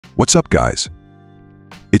What's up, guys?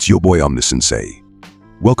 It's your boy Omnisensei.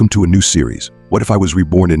 Welcome to a new series, What If I Was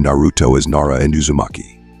Reborn in Naruto as NARA and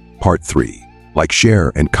UZUMAKI? Part 3. Like,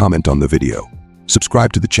 share, and comment on the video.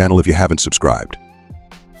 Subscribe to the channel if you haven't subscribed.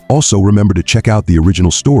 Also, remember to check out the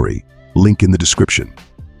original story, link in the description.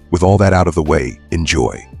 With all that out of the way,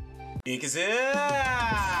 enjoy.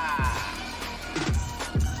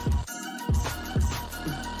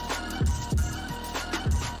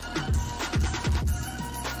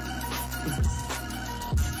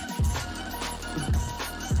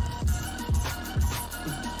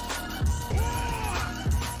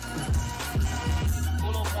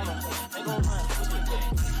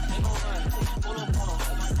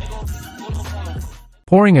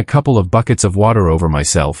 Pouring a couple of buckets of water over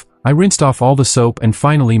myself, I rinsed off all the soap and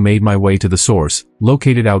finally made my way to the source,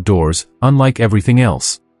 located outdoors, unlike everything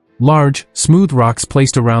else. Large, smooth rocks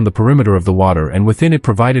placed around the perimeter of the water and within it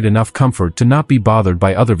provided enough comfort to not be bothered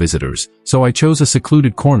by other visitors, so I chose a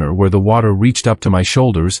secluded corner where the water reached up to my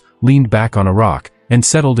shoulders, leaned back on a rock, and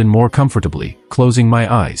settled in more comfortably, closing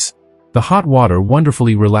my eyes. The hot water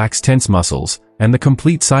wonderfully relaxed tense muscles, and the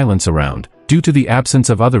complete silence around, due to the absence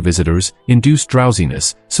of other visitors, induced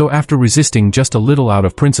drowsiness, so after resisting just a little out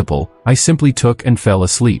of principle, I simply took and fell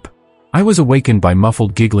asleep. I was awakened by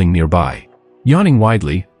muffled giggling nearby. Yawning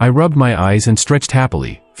widely, I rubbed my eyes and stretched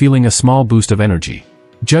happily, feeling a small boost of energy.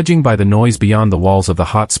 Judging by the noise beyond the walls of the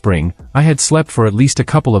hot spring, I had slept for at least a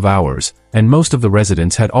couple of hours, and most of the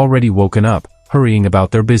residents had already woken up, hurrying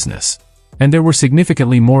about their business. And there were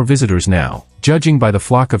significantly more visitors now, judging by the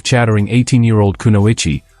flock of chattering 18-year-old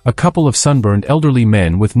kunoichi, a couple of sunburned elderly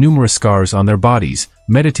men with numerous scars on their bodies,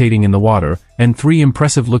 meditating in the water, and 3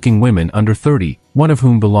 impressive-looking women under 30, one of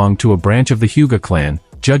whom belonged to a branch of the Hyuga clan,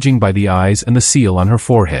 judging by the eyes and the seal on her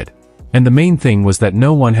forehead. And the main thing was that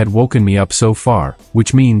no one had woken me up so far,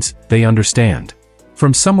 which means, they understand.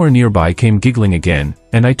 From somewhere nearby came giggling again,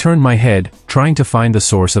 and I turned my head, trying to find the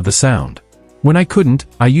source of the sound. When I couldn't,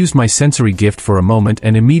 I used my sensory gift for a moment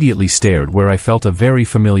and immediately stared where I felt a very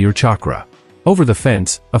familiar chakra. Over the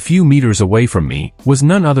fence, a few meters away from me, was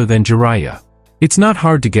none other than Jiraiya. It's not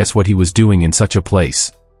hard to guess what he was doing in such a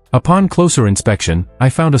place. Upon closer inspection,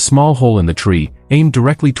 I found a small hole in the tree, aimed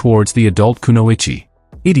directly towards the adult kunoichi.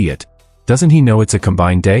 Idiot. Doesn't he know it's a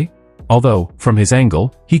combined day? Although, from his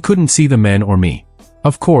angle, he couldn't see the men or me.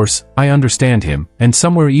 Of course, I understand him, and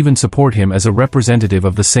somewhere even support him as a representative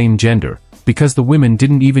of the same gender, because the women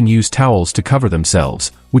didn't even use towels to cover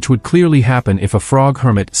themselves, which would clearly happen if a frog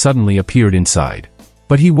hermit suddenly appeared inside.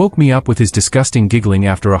 But he woke me up with his disgusting giggling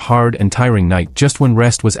after a hard and tiring night just when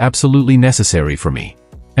rest was absolutely necessary for me.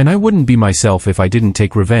 And I wouldn't be myself if I didn't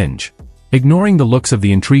take revenge. Ignoring the looks of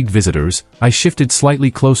the intrigued visitors, I shifted slightly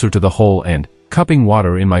closer to the hole and, cupping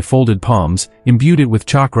water in my folded palms, imbued it with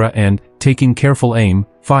chakra and, taking careful aim,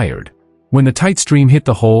 fired. When the tight stream hit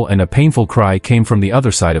the hole and a painful cry came from the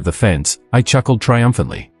other side of the fence, I chuckled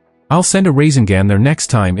triumphantly. I'll send a Rasengan there next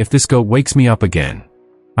time if this goat wakes me up again.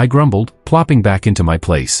 I grumbled, plopping back into my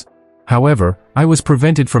place. However, I was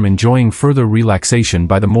prevented from enjoying further relaxation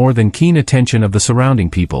by the more than keen attention of the surrounding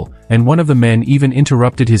people, and one of the men even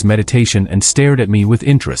interrupted his meditation and stared at me with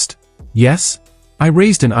interest. Yes? I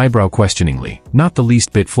raised an eyebrow questioningly, not the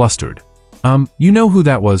least bit flustered. You know who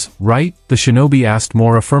that was, right? The shinobi asked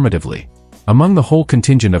more affirmatively. Among the whole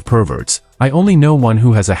contingent of perverts, I only know one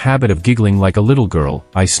who has a habit of giggling like a little girl,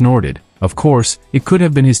 I snorted. Of course, it could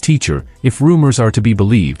have been his teacher, if rumors are to be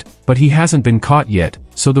believed, but he hasn't been caught yet,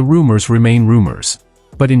 so the rumors remain rumors.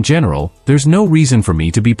 But in general, there's no reason for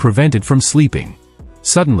me to be prevented from sleeping.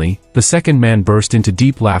 Suddenly, the second man burst into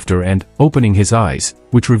deep laughter and, opening his eyes,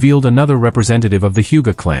 which revealed another representative of the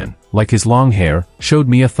Hyuga clan, like his long hair, showed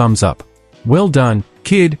me a thumbs up. "Well done,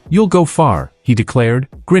 kid, you'll go far," he declared,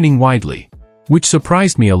 grinning widely. Which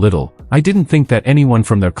surprised me a little. I didn't think that anyone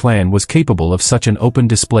from their clan was capable of such an open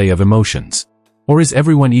display of emotions. Or is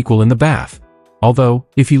everyone equal in the bath? Although,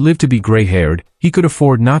 if he lived to be gray-haired, he could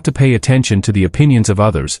afford not to pay attention to the opinions of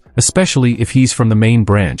others, especially if he's from the main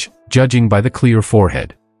branch, judging by the clear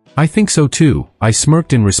forehead. I think so too, I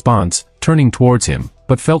smirked in response, turning towards him,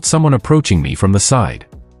 but felt someone approaching me from the side.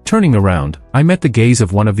 Turning around, I met the gaze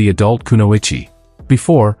of one of the adult kunoichi.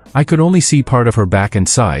 Before, I could only see part of her back and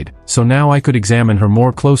side, so now I could examine her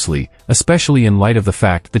more closely, especially in light of the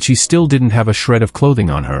fact that she still didn't have a shred of clothing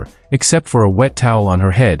on her, except for a wet towel on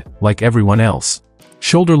her head, like everyone else.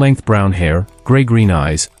 Shoulder-length brown hair, gray-green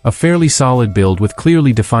eyes, a fairly solid build with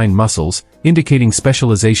clearly defined muscles, indicating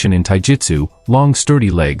specialization in taijutsu, long sturdy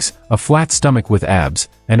legs, a flat stomach with abs,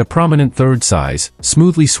 and a prominent third size,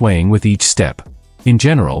 smoothly swaying with each step. In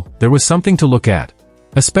general, there was something to look at.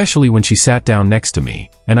 especially when she sat down next to me,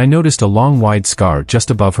 and I noticed a long wide scar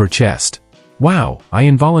just above her chest. "Wow," I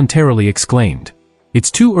involuntarily exclaimed.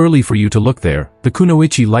 "It's too early for you to look there," the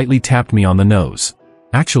kunoichi lightly tapped me on the nose.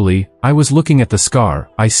 "Actually, I was looking at the scar,"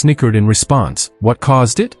 I snickered in response. "What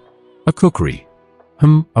caused it?" "A kukri."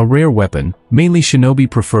 A rare weapon. Mainly shinobi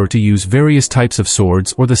prefer to use various types of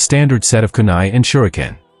swords or the standard set of kunai and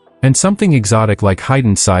shuriken. And something exotic like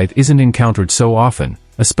hidden scythe isn't encountered so often,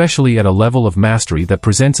 especially at a level of mastery that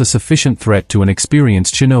presents a sufficient threat to an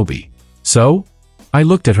experienced shinobi. "So?" I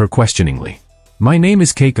looked at her questioningly. "My name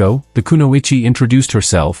is Keiko," the kunoichi introduced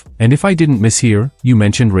herself, "and if I didn't mishear, you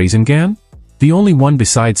mentioned Rasengan? The only one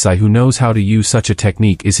besides Sai who knows how to use such a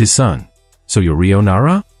technique is his son. So you're Ryo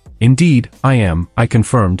Nara?" "Indeed, I am," I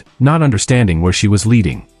confirmed, not understanding where she was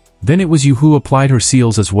leading. "Then it was you who applied her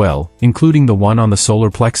seals as well, including the one on the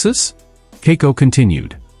solar plexus?" Keiko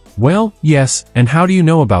continued. "Well, yes, and how do you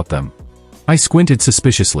know about them?" I squinted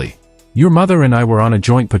suspiciously. "Your mother and I were on a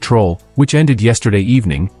joint patrol, which ended yesterday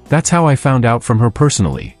evening. That's how I found out from her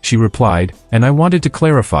personally," she replied, "and I wanted to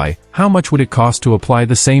clarify, how much would it cost to apply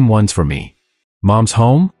the same ones for me?" "Mom's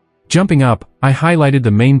home?" Jumping up, I highlighted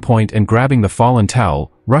the main point and grabbing the fallen towel,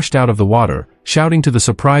 rushed out of the water, shouting to the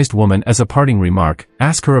surprised woman as a parting remark,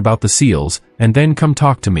 "Ask her about the seals, and then come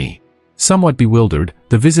talk to me." Somewhat bewildered,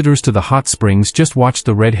 the visitors to the hot springs just watched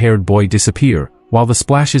the red-haired boy disappear, while the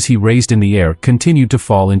splashes he raised in the air continued to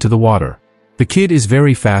fall into the water. "The kid is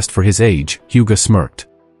very fast for his age," Hyuga smirked.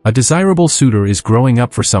 "A desirable suitor is growing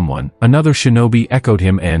up for someone," another shinobi echoed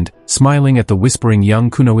him and, smiling at the whispering young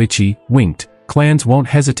kunoichi, winked. "Clans won't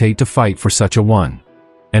hesitate to fight for such a one."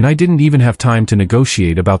 "And I didn't even have time to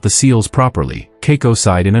negotiate about the seals properly," Keiko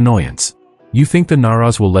sighed in annoyance. "You think the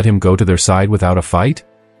Naras will let him go to their side without a fight?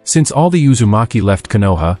 Since all the Uzumaki left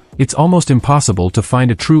Konoha, it's almost impossible to find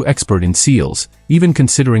a true expert in seals, even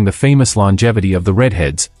considering the famous longevity of the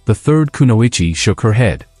redheads." The third kunoichi shook her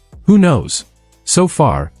head. "Who knows? So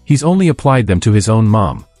far, he's only applied them to his own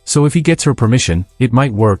mom, so if he gets her permission, it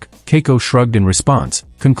might work," Keiko shrugged in response,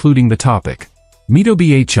 concluding the topic.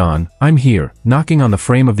 "Mito-bie-chan, I'm here." Knocking on the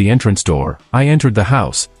frame of the entrance door, I entered the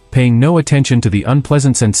house, paying no attention to the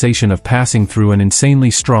unpleasant sensation of passing through an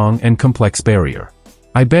insanely strong and complex barrier.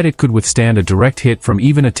 I bet it could withstand a direct hit from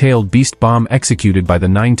even a tailed beast bomb executed by the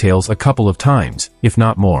Ninetales a couple of times, if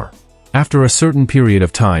not more. After a certain period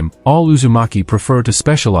of time, all Uzumaki prefer to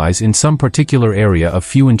specialize in some particular area of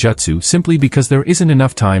Fuinjutsu simply because there isn't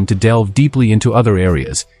enough time to delve deeply into other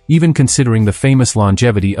areas, even considering the famous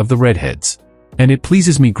longevity of the redheads. And it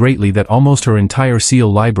pleases me greatly that almost her entire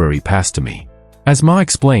seal library passed to me. As Ma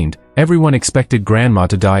explained, everyone expected Grandma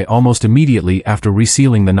to die almost immediately after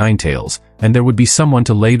resealing the Ninetales, and there would be someone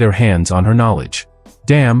to lay their hands on her knowledge.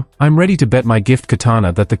 Damn, I'm ready to bet my gift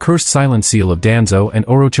katana that the cursed silent seal of Danzo and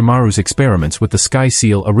Orochimaru's experiments with the sky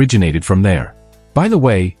seal originated from there. By the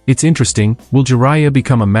way, it's interesting, will Jiraiya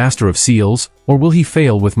become a master of seals, or will he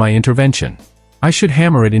fail with my intervention? I should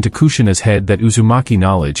hammer it into Kushina's head that Uzumaki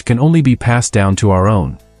knowledge can only be passed down to our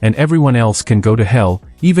own, and everyone else can go to hell,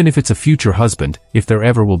 even if it's a future husband, if there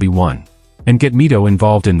ever will be one. And get Mito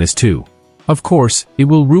involved in this too. Of course, it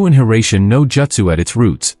will ruin Hiraishin no Jutsu at its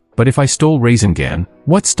roots, but if I stole Rasengan,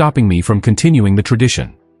 what's stopping me from continuing the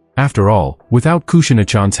tradition? After all, without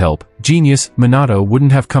Kushina-chan's help, genius Minato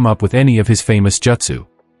wouldn't have come up with any of his famous jutsu.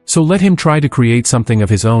 So let him try to create something of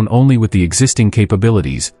his own only with the existing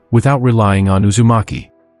capabilities, without relying on Uzumaki.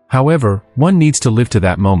 However, one needs to live to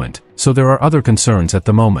that moment, so there are other concerns at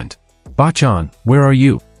the moment. "Ba-chan, where are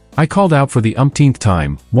you?" I called out for the umpteenth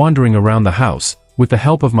time, wandering around the house. With the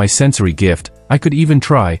help of my sensory gift, I could even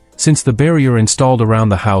try, since the barrier installed around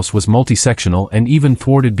the house was multi-sectional and even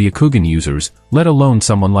thwarted Byakugan users, let alone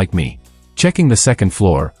someone like me. Checking the second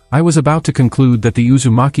floor, I was about to conclude that the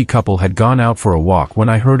Uzumaki couple had gone out for a walk when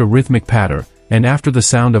I heard a rhythmic patter, and after the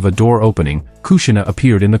sound of a door opening, Kushina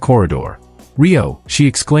appeared in the corridor. "Ryo," she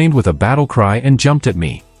exclaimed with a battle cry and jumped at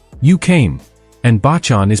me. "You came. And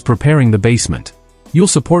Ba-chan is preparing the basement. You'll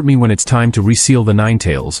support me when it's time to reseal the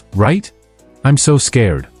Ninetales, right?" I'm so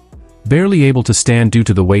scared. Barely able to stand due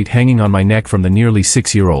to the weight hanging on my neck from the nearly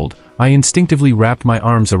 6-year-old, I instinctively wrapped my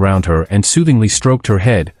arms around her and soothingly stroked her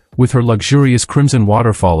head, with her luxurious crimson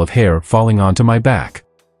waterfall of hair falling onto my back.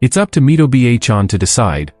 "It's up to Mito-bie-chan to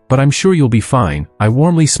decide, but I'm sure you'll be fine," I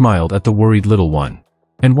warmly smiled at the worried little one.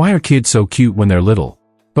 And why are kids so cute when they're little?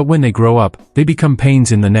 But when they grow up, they become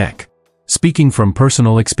pains in the neck. Speaking from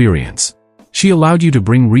personal experience. "She allowed you to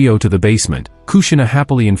bring Ryo to the basement," Kushina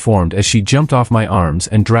happily informed as she jumped off my arms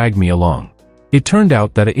and dragged me along. It turned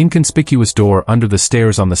out that an inconspicuous door under the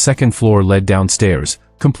stairs on the second floor led downstairs,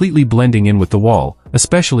 completely blending in with the wall,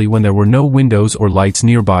 especially when there were no windows or lights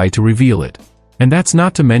nearby to reveal it. And that's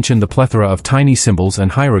not to mention the plethora of tiny symbols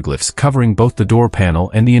and hieroglyphs covering both the door panel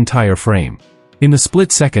and the entire frame. In the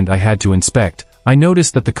split second I had to inspect, I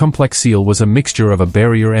noticed that the complex seal was a mixture of a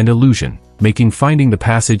barrier and illusion, making finding the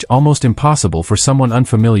passage almost impossible for someone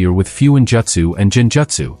unfamiliar with Fuinjutsu and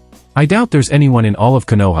Genjutsu. I doubt there's anyone in all of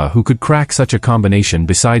Konoha who could crack such a combination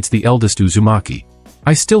besides the eldest Uzumaki.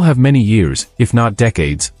 I still have many years, if not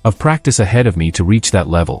decades, of practice ahead of me to reach that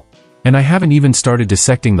level. And I haven't even started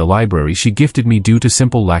dissecting the library she gifted me due to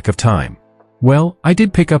simple lack of time. Well, I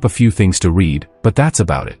did pick up a few things to read, but that's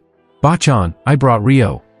about it. Bachan, I brought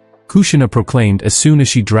Ryo. Kushina proclaimed as soon as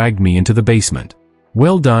she dragged me into the basement.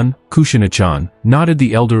 Well done, Kushina-chan, nodded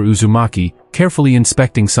the elder Uzumaki, carefully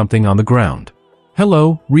inspecting something on the ground.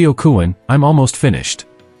 Hello, Ryo-kun, I'm almost finished.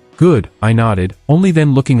 Good, I nodded, only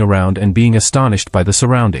then looking around and being astonished by the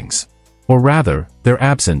surroundings. Or rather, their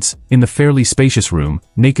absence. In the fairly spacious room,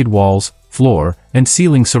 naked walls, floor, and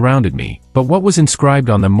ceiling surrounded me, but what was inscribed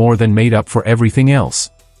on them more than made up for everything else.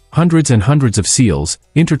 Hundreds and hundreds of seals,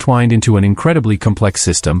 intertwined into an incredibly complex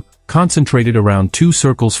system, concentrated around two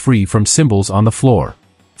circles free from symbols on the floor.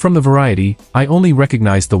 From the variety, I only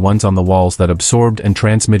recognized the ones on the walls that absorbed and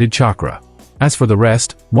transmitted chakra. As for the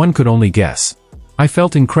rest, one could only guess. I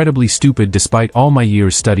felt incredibly stupid despite all my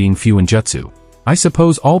years studying Fuinjutsu. I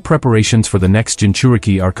suppose all preparations for the next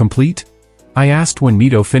Jinchuriki are complete? I asked when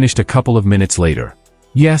Mito finished a couple of minutes later.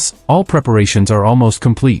 Yes, all preparations are almost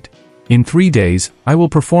complete. In 3 days, I will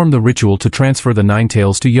perform the ritual to transfer the Nine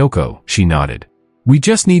Tails to Yoko, she nodded. We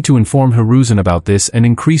just need to inform Hiruzen about this and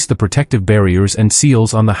increase the protective barriers and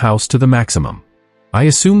seals on the house to the maximum. I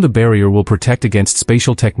assume the barrier will protect against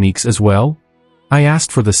spatial techniques as well? I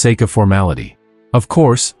asked for the sake of formality. Of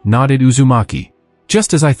course, nodded Uzumaki.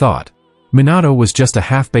 Just as I thought. Minato was just a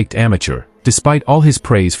half-baked amateur, despite all his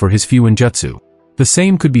praise for his Fuinjutsu. The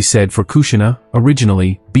same could be said for Kushina.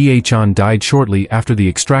 Originally, Bachan died shortly after the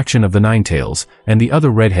extraction of the Nine Tails, and the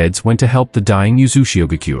other redheads went to help the dying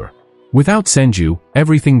Yuzushiogakure. Without Senju,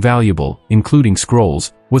 everything valuable, including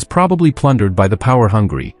scrolls, was probably plundered by the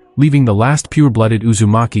power-hungry, leaving the last pure-blooded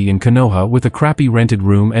Uzumaki in Konoha with a crappy rented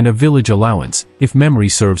room and a village allowance, if memory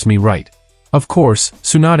serves me right. Of course,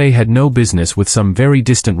 Tsunade had no business with some very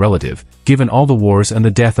distant relative, given all the wars and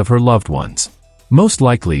the death of her loved ones. Most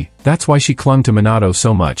likely, that's why she clung to Minato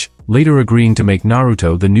so much, later agreeing to make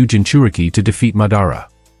Naruto the new Jinchuriki to defeat Madara.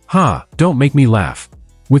 Ha, don't make me laugh.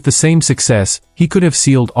 With the same success, he could have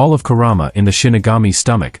sealed all of Kurama in the Shinigami's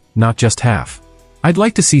stomach, not just half. I'd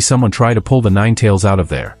like to see someone try to pull the Nine Tails out of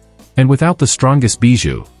there. And without the strongest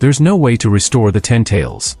bijou, there's no way to restore the 10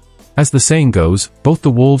 tails. As the saying goes, both the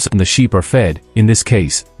wolves and the sheep are fed, in this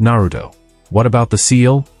case, Naruto. What about the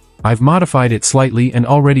seal? I've modified it slightly and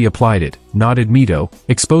already applied it, nodded Mito,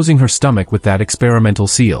 exposing her stomach with that experimental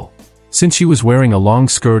seal. Since she was wearing a long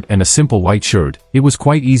skirt and a simple white shirt, it was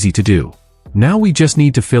quite easy to do. Now we just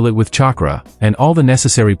need to fill it with chakra, and all the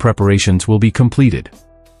necessary preparations will be completed.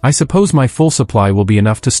 I suppose my full supply will be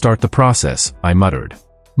enough to start the process, I muttered.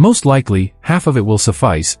 Most likely, half of it will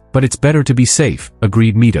suffice, but it's better to be safe,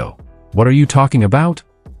 agreed Mito. What are you talking about?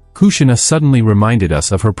 Kushina suddenly reminded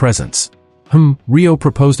us of her presence. Ryo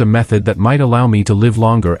proposed a method that might allow me to live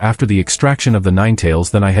longer after the extraction of the Nine Tails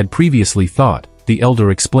than I had previously thought, the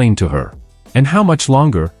elder explained to her. And how much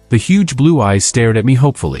longer? The huge blue eyes stared at me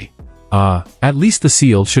hopefully. At least the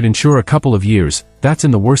seal should ensure a couple of years. That's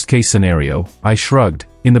in the worst-case scenario, I shrugged.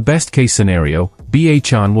 In the best-case scenario,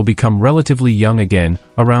 Bachan will become relatively young again,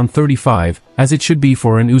 around 35, as it should be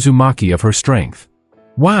for an Uzumaki of her strength.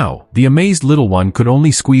 Wow, the amazed little one could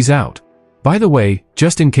only squeeze out. By the way,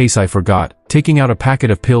 just in case I forgot, taking out a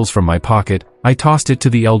packet of pills from my pocket, I tossed it to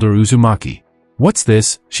the elder Uzumaki. What's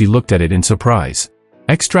this? She looked at it in surprise.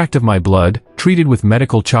 Extract of my blood, treated with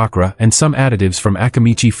medical chakra and some additives from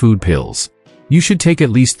Akamichi food pills. You should take at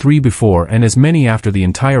least 3 before and as many after the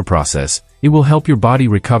entire process. It will help your body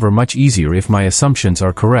recover much easier if my assumptions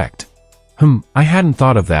are correct. I hadn't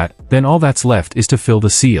thought of that. Then all that's left is to fill the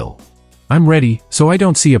seal. I'm ready, so I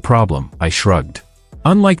don't see a problem, I shrugged.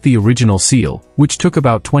 Unlike the original seal, which took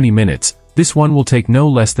about 20 minutes, this one will take no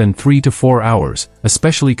less than 3 to 4 hours,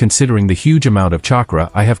 especially considering the huge amount of chakra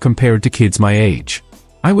I have compared to kids my age.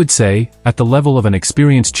 I would say, at the level of an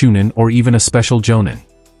experienced chunin or even a special jonin.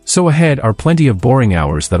 So ahead are plenty of boring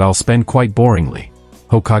hours that I'll spend quite boringly.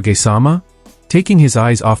 Hokage-sama? Taking his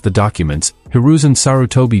eyes off the documents, Hiruzen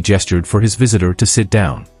Sarutobi gestured for his visitor to sit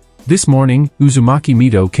down. This morning, Uzumaki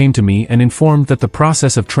Mito came to me and informed that the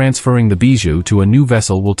process of transferring the bijou to a new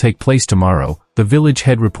vessel will take place tomorrow, the village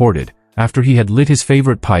head reported, after he had lit his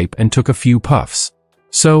favorite pipe and took a few puffs.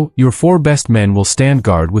 So, your 4 best men will stand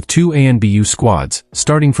guard with 2 ANBU squads,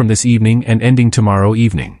 starting from this evening and ending tomorrow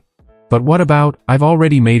evening. But what about, I've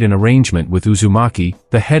already made an arrangement with Uzumaki,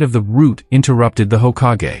 the head of the root, interrupted the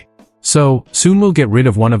Hokage. So, soon we'll get rid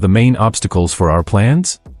of one of the main obstacles for our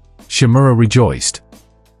plans? Shimura rejoiced.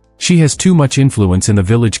 She has too much influence in the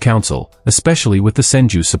village council, especially with the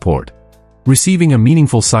Senju's support. Receiving a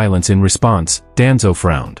meaningful silence in response, Danzo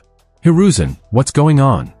frowned. Hiruzen, what's going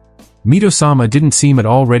on? Mito-sama didn't seem at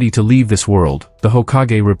all ready to leave this world, the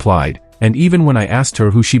Hokage replied, and even when I asked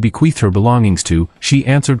her who she bequeathed her belongings to, she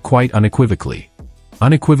answered quite unequivocally.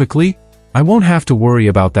 Unequivocally? I won't have to worry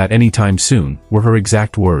about that anytime soon, were her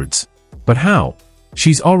exact words. But how?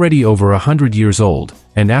 She's already over 100 years old,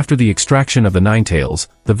 and after the extraction of the Ninetales,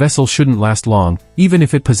 the vessel shouldn't last long, even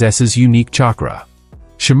if it possesses unique chakra.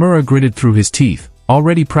 Shimura gritted through his teeth,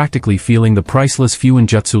 already practically feeling the priceless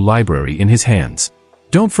Fuinjutsu library in his hands.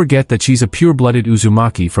 Don't forget that she's a pure-blooded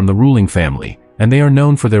Uzumaki from the ruling family, and they are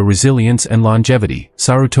known for their resilience and longevity,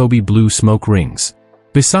 Sarutobi blue smoke rings.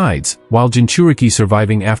 Besides, while Jinchuriki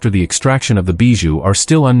surviving after the extraction of the bijou are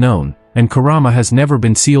still unknown, and Kurama has never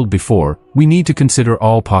been sealed before, we need to consider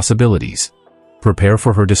all possibilities. Prepare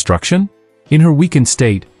for her destruction? In her weakened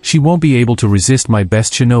state, she won't be able to resist my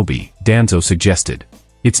best shinobi, Danzo suggested.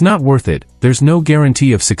 It's not worth it, there's no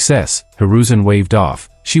guarantee of success, Hiruzen waved off.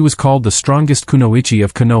 She was called the strongest kunoichi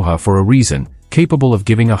of Konoha for a reason, capable of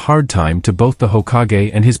giving a hard time to both the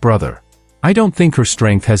Hokage and his brother. I don't think her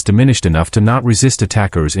strength has diminished enough to not resist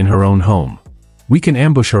attackers in her own home. We can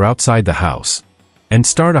ambush her outside the house. And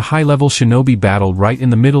start a high-level shinobi battle right in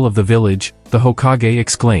the middle of the village, the Hokage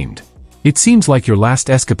exclaimed. It seems like your last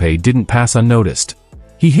escapade didn't pass unnoticed.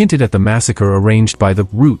 He hinted at the massacre arranged by the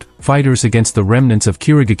root fighters against the remnants of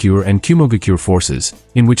Kirigakure and Kumogakure forces,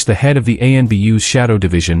 in which the head of the ANBU's Shadow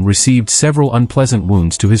Division received several unpleasant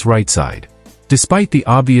wounds to his right side. Despite the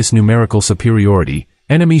obvious numerical superiority,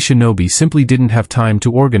 enemy shinobi simply didn't have time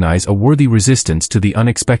to organize a worthy resistance to the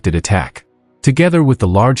unexpected attack. Together with the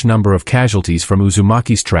large number of casualties from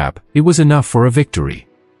Uzumaki's trap, it was enough for a victory.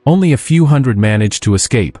 Only a few hundred managed to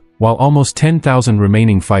escape, while almost 10,000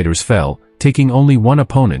 remaining fighters fell, taking only one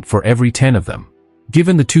opponent for every 10 of them.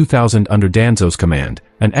 Given the 2,000 under Danzo's command,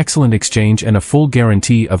 an excellent exchange and a full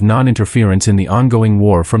guarantee of non-interference in the ongoing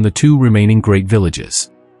war from the two remaining great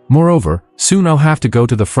villages. Moreover, soon I'll have to go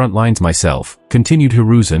to the front lines myself, continued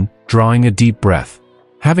Hiruzen, drawing a deep breath.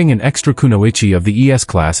 Having an extra kunoichi of the ES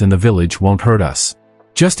class in the village won't hurt us.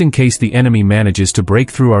 Just in case the enemy manages to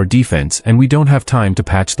break through our defense and we don't have time to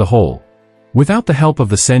patch the hole. Without the help of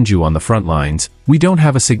the Senju on the front lines, we don't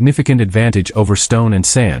have a significant advantage over stone and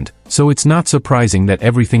sand, so it's not surprising that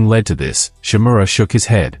everything led to this, Shimura shook his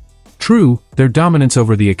head. True, their dominance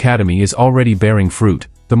over the academy is already bearing fruit,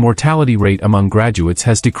 the mortality rate among graduates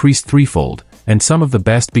has decreased threefold, and some of the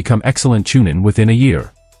best become excellent chunin within a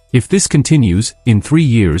year. If this continues, in 3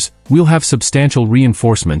 years, we'll have substantial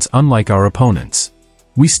reinforcements unlike our opponents.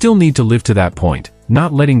 We still need to live to that point,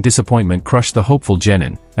 not letting disappointment crush the hopeful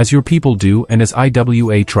genin, as your people do and as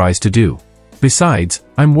IWA tries to do. Besides,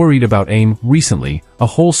 I'm worried about AIM. Recently, a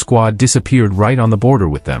whole squad disappeared right on the border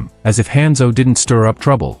with them, as if Hanzo didn't stir up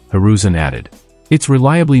trouble, Hiruzen added. It's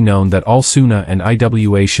reliably known that all Suna and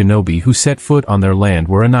IWA shinobi who set foot on their land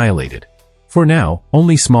were annihilated. For now,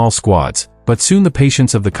 only small squads, but soon the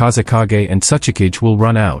patience of the Kazekage and Tsuchikage will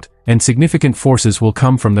run out, and significant forces will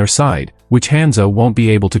come from their side, which Hanzo won't be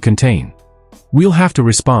able to contain. We'll have to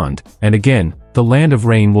respond, and again, the Land of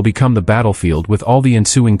Rain will become the battlefield with all the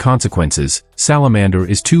ensuing consequences. Salamander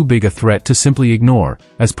is too big a threat to simply ignore,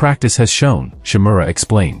 as practice has shown, Shimura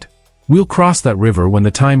explained. We'll cross that river when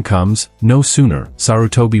the time comes, no sooner,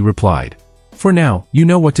 Sarutobi replied. For now, you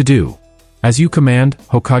know what to do. As you command,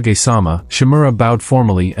 Hokage-sama, Shimura bowed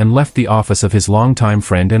formally and left the office of his longtime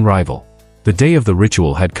friend and rival. The day of the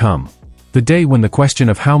ritual had come. The day when the question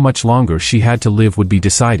of how much longer she had to live would be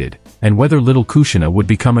decided, and whether little Kushina would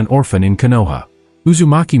become an orphan in Konoha.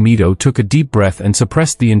 Uzumaki Mito took a deep breath and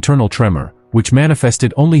suppressed the internal tremor, which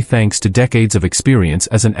manifested only thanks to decades of experience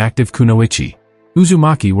as an active kunoichi.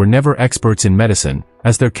 Uzumaki were never experts in medicine,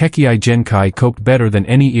 as their Kekkei Genkai coped better than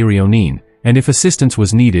any Irionin, and if assistance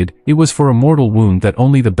was needed, it was for a mortal wound that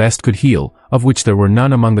only the best could heal, of which there were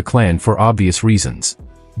none among the clan for obvious reasons.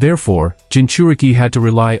 Therefore, Jinchuriki had to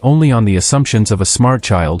rely only on the assumptions of a smart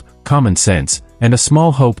child, common sense, and a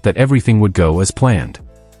small hope that everything would go as planned.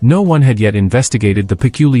 No one had yet investigated the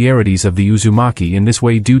peculiarities of the Uzumaki in this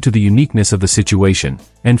way due to the uniqueness of the situation,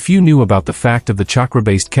 and few knew about the fact of the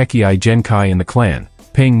chakra-based Kekkei Genkai in the clan,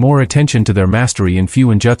 paying more attention to their mastery in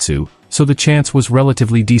Fuinjutsu, so the chance was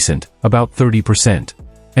relatively decent, about 30%.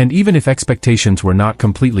 And even if expectations were not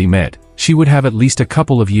completely met, she would have at least a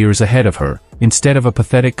couple of years ahead of her, instead of a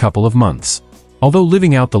pathetic couple of months. Although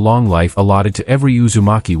living out the long life allotted to every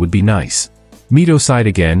Uzumaki would be nice. Mito sighed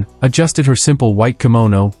again, adjusted her simple white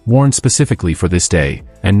kimono, worn specifically for this day,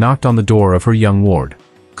 and knocked on the door of her young ward.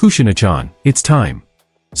 "Kushina-chan, it's time."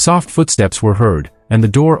 Soft footsteps were heard, and the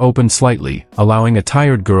door opened slightly, allowing a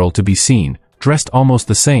tired girl to be seen, dressed almost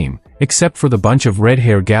the same, except for the bunch of red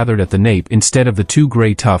hair gathered at the nape instead of the 2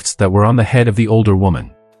 gray tufts that were on the head of the older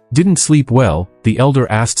woman. "Didn't sleep well?" the elder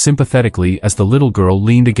asked sympathetically as the little girl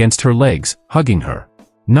leaned against her legs, hugging her.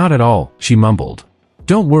 "Not at all," she mumbled.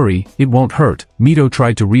 "Don't worry, it won't hurt," Mito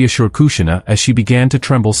tried to reassure Kushina as she began to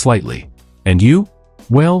tremble slightly. "And you?"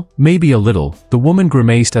 "Well, maybe a little," the woman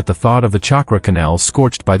grimaced at the thought of the chakra canal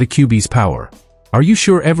scorched by the Kyuubi's power. "Are you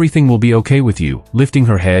sure everything will be okay with you?" Lifting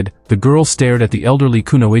her head, the girl stared at the elderly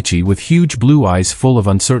kunoichi with huge blue eyes full of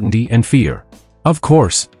uncertainty and fear. "Of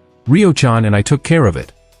course. Ryo-chan and I took care of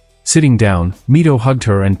it." Sitting down, Mito hugged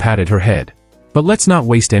her and patted her head. "But let's not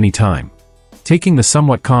waste any time." Taking the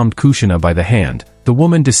somewhat calmed Kushina by the hand, the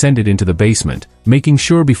woman descended into the basement, making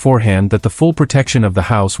sure beforehand that the full protection of the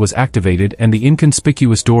house was activated and the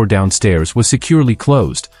inconspicuous door downstairs was securely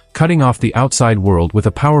closed, cutting off the outside world with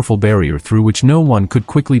a powerful barrier through which no one could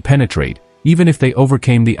quickly penetrate. Even if they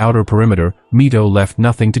overcame the outer perimeter, Mito left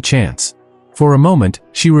nothing to chance. For a moment,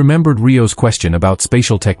 she remembered Ryo's question about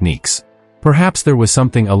spatial techniques. Perhaps there was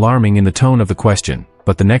something alarming in the tone of the question,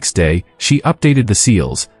 but the next day, she updated the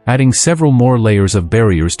seals, adding several more layers of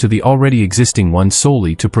barriers to the already existing ones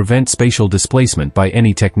solely to prevent spatial displacement by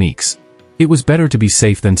any techniques. It was better to be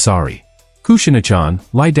safe than sorry. "Kushina-chan,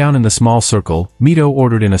 lie down in the small circle," Mito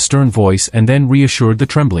ordered in a stern voice and then reassured the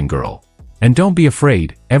trembling girl. "And don't be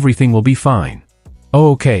afraid, everything will be fine." "Oh,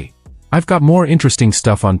 okay. I've got more interesting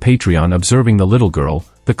stuff on Patreon." Observing the little girl,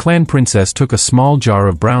 the clan princess took a small jar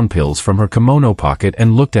of brown pills from her kimono pocket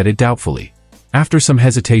and looked at it doubtfully. After some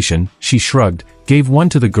hesitation, she shrugged, gave one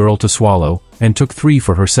to the girl to swallow, and took 3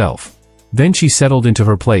 for herself. Then she settled into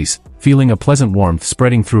her place, feeling a pleasant warmth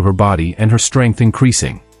spreading through her body and her strength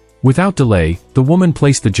increasing. Without delay, the woman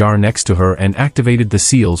placed the jar next to her and activated the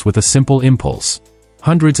seals with a simple impulse.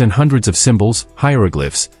 Hundreds and hundreds of symbols,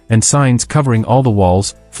 hieroglyphs, and signs covering all the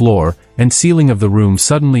walls, floor, and ceiling of the room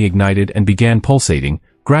suddenly ignited and began pulsating,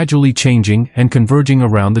 gradually changing and converging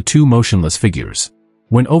around the 2 motionless figures.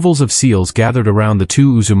 When ovals of seals gathered around the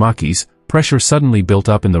 2 Uzumakis, pressure suddenly built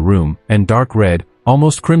up in the room, and dark red,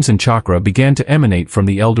 almost crimson chakra began to emanate from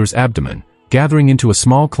the elder's abdomen, gathering into a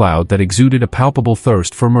small cloud that exuded a palpable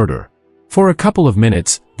thirst for murder. For a couple of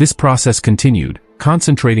minutes, this process continued,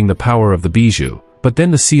 concentrating the power of the bijou, but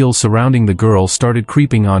then the seals surrounding the girl started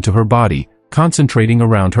creeping onto her body, concentrating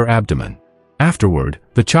around her abdomen. Afterward,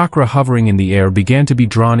 the chakra hovering in the air began to be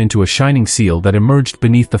drawn into a shining seal that emerged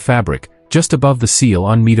beneath the fabric, just above the seal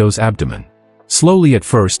on Mito's abdomen. Slowly at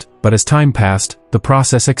first, but as time passed, the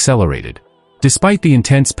process accelerated. Despite the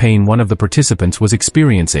intense pain one of the participants was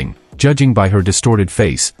experiencing, judging by her distorted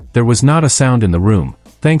face, there was not a sound in the room,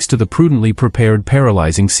 thanks to the prudently prepared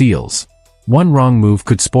paralyzing seals. One wrong move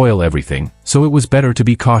could spoil everything, so it was better to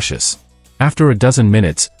be cautious. After a dozen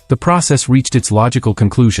minutes, the process reached its logical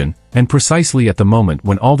conclusion, and precisely at the moment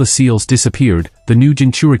when all the seals disappeared, the new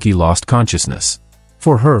Jinchuriki lost consciousness.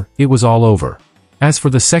 For her, it was all over. As for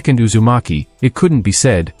the second Uzumaki, it couldn't be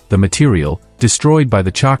said. The material, destroyed by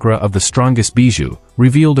the chakra of the strongest bijou,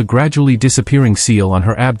 revealed a gradually disappearing seal on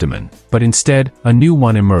her abdomen, but instead, a new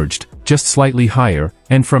one emerged, just slightly higher,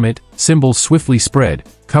 and from it, symbols swiftly spread,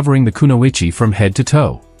 covering the kunoichi from head to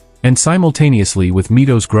toe. And simultaneously with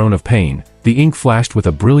Mito's groan of pain, the ink flashed with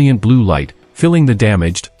a brilliant blue light, filling the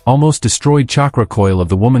damaged, almost destroyed chakra coil of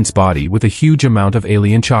the woman's body with a huge amount of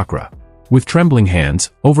alien chakra. With trembling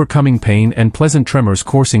hands, overcoming pain and pleasant tremors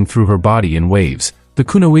coursing through her body in waves, the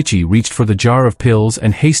kunoichi reached for the jar of pills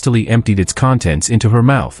and hastily emptied its contents into her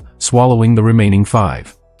mouth, swallowing the remaining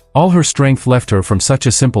 5. All her strength left her from such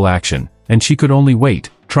a simple action, and she could only wait,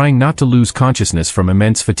 trying not to lose consciousness from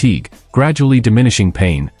immense fatigue, gradually diminishing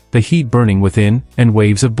pain, the heat burning within, and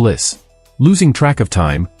waves of bliss. Losing track of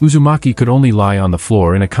time, Uzumaki could only lie on the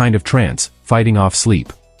floor in a kind of trance, fighting off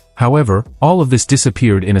sleep. However, all of this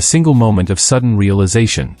disappeared in a single moment of sudden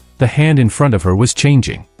realization. The hand in front of her was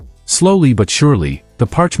changing. Slowly but surely, the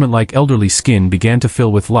parchment-like elderly skin began to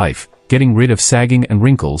fill with life, getting rid of sagging and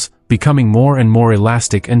wrinkles, becoming more and more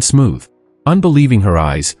elastic and smooth. Unbelieving her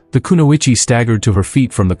eyes, the kunoichi staggered to her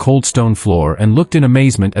feet from the cold stone floor and looked in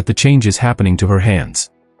amazement at the changes happening to her hands.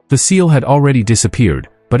 The seal had already disappeared,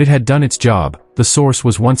 but it had done its job. The source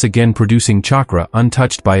was once again producing chakra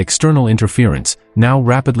untouched by external interference, now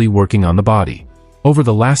rapidly working on the body. Over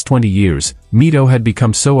the last 20 years, Mito had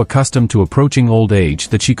become so accustomed to approaching old age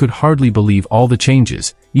that she could hardly believe all the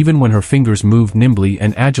changes, even when her fingers moved nimbly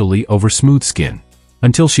and agilely over smooth skin.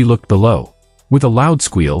 Until she looked below. With a loud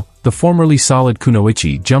squeal, the formerly solid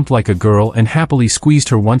kunoichi jumped like a girl and happily squeezed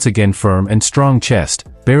her once again firm and strong chest,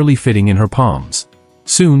 barely fitting in her palms.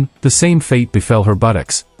 Soon, the same fate befell her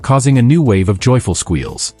buttocks, causing a new wave of joyful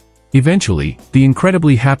squeals. Eventually, the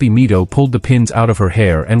incredibly happy Mito pulled the pins out of her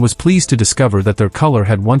hair and was pleased to discover that their color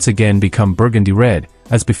had once again become burgundy red,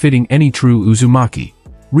 as befitting any true Uzumaki.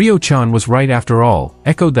 Ryo-chan was right after all,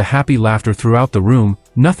 echoed the happy laughter throughout the room,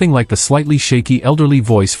 nothing like the slightly shaky elderly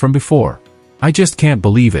voice from before. I just can't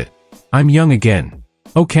believe it. I'm young again.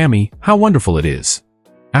 Oh Kami, how wonderful it is.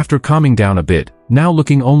 After calming down a bit, now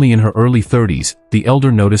looking only in her early 30s, the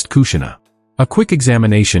elder noticed Kushina. A quick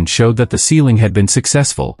examination showed that the sealing had been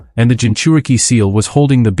successful, and the Jinchuriki seal was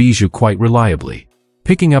holding the bijou quite reliably.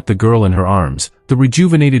 Picking up the girl in her arms, the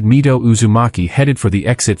rejuvenated Mito Uzumaki headed for the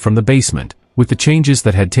exit from the basement. With the changes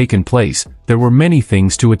that had taken place, there were many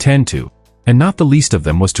things to attend to, and not the least of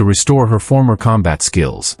them was to restore her former combat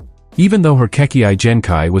skills. Even though her Kekkai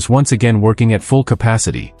Genkai was once again working at full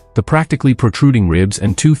capacity, the practically protruding ribs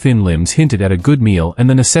and two thin limbs hinted at a good meal and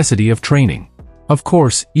the necessity of training. Of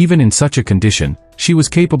course, even in such a condition, she was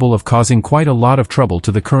capable of causing quite a lot of trouble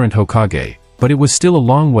to the current Hokage, but it was still a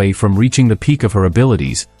long way from reaching the peak of her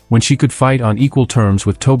abilities, when she could fight on equal terms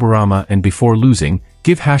with Tobirama and before losing,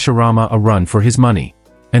 give Hashirama a run for his money.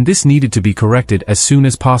 And this needed to be corrected as soon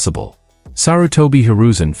as possible. Sarutobi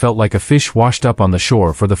Hiruzen felt like a fish washed up on the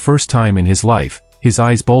shore for the first time in his life, his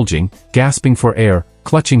eyes bulging, gasping for air,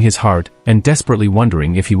 clutching his heart, and desperately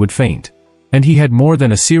wondering if he would faint. And he had more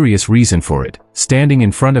than a serious reason for it. Standing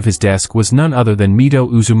in front of his desk was none other than Mito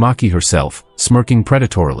Uzumaki herself, smirking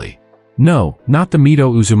predatorily. No, not the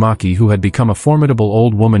Mito Uzumaki who had become a formidable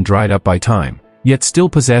old woman dried up by time, yet still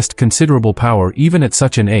possessed considerable power even at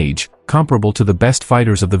such an age, comparable to the best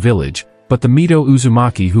fighters of the village, but the Mito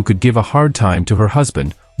Uzumaki who could give a hard time to her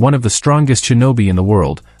husband, one of the strongest shinobi in the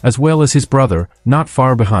world, as well as his brother, not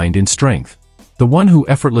far behind in strength. The one who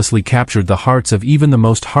effortlessly captured the hearts of even the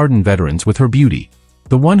most hardened veterans with her beauty.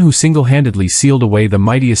 The one who single-handedly sealed away the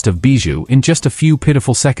mightiest of bijou in just a few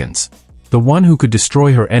pitiful seconds. The one who could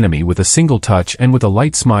destroy her enemy with a single touch and with a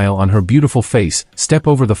light smile on her beautiful face, step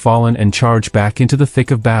over the fallen and charge back into the thick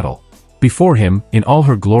of battle. Before him, in all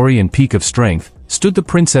her glory and peak of strength, stood the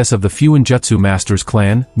princess of the Fuinjutsu Masters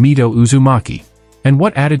clan, Mito Uzumaki. And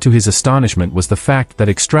what added to his astonishment was the fact that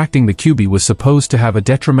extracting the Kyuubi was supposed to have a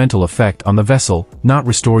detrimental effect on the vessel, not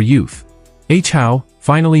restore youth. Hao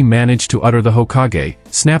finally managed to utter the Hokage,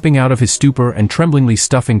 snapping out of his stupor and tremblingly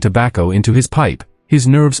stuffing tobacco into his pipe. His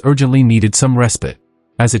nerves urgently needed some respite.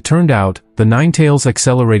 As it turned out, the Ninetales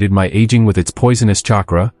accelerated my aging with its poisonous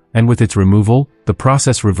chakra, and with its removal, the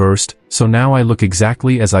process reversed, so now I look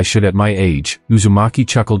exactly as I should at my age. Uzumaki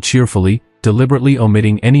chuckled cheerfully, deliberately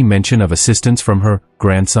omitting any mention of assistance from her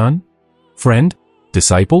grandson? Friend?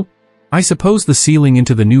 Disciple? I suppose the sealing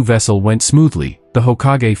into the new vessel went smoothly, the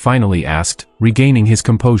Hokage finally asked, regaining his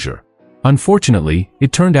composure. Unfortunately,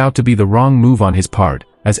 it turned out to be the wrong move on his part,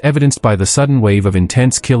 as evidenced by the sudden wave of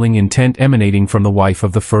intense killing intent emanating from the wife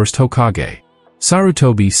of the first Hokage.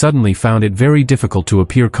 Sarutobi suddenly found it very difficult to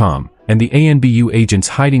appear calm, and the ANBU agents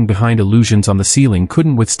hiding behind illusions on the ceiling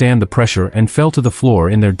couldn't withstand the pressure and fell to the floor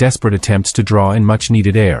in their desperate attempts to draw in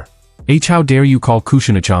much-needed air. How dare you call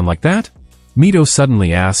Kushina-chan like that? Mito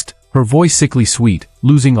suddenly asked, her voice sickly sweet,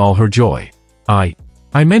 losing all her joy. I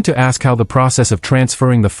meant to ask how the process of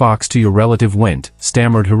transferring the fox to your relative went,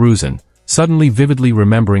 stammered Hiruzen, suddenly vividly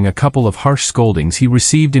remembering a couple of harsh scoldings he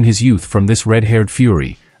received in his youth from this red-haired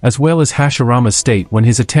fury, as well as Hashirama's state when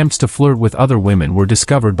his attempts to flirt with other women were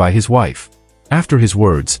discovered by his wife. After his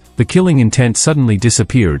words, the killing intent suddenly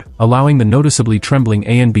disappeared, allowing the noticeably trembling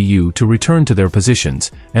ANBU to return to their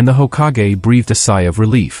positions, and the Hokage breathed a sigh of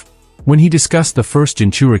relief. When he discussed the first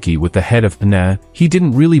Jinchuriki with the head of NA, he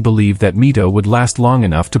didn't really believe that Mito would last long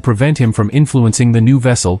enough to prevent him from influencing the new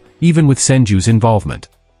vessel, even with Senju's involvement.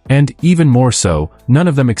 And, even more so, none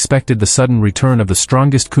of them expected the sudden return of the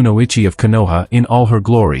strongest kunoichi of Konoha in all her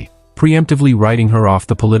glory, preemptively writing her off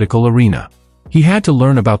the political arena. He had to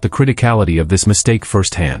learn about the criticality of this mistake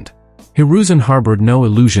firsthand. Hiruzen harbored no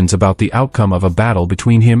illusions about the outcome of a battle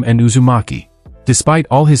between him and Uzumaki. Despite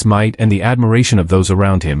all his might and the admiration of those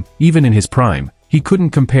around him, even in his prime, he couldn't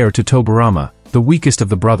compare to Tobirama, the weakest of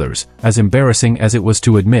the brothers, as embarrassing as it was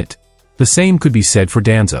to admit. The same could be said for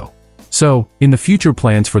Danzo. So, in the future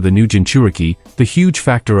plans for the new Jinchuriki, the huge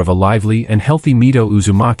factor of a lively and healthy Mito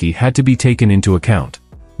Uzumaki had to be taken into account.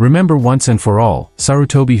 Remember once and for all,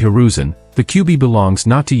 Sarutobi Hiruzen, the Kyuubi belongs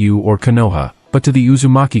not to you or Konoha, but to the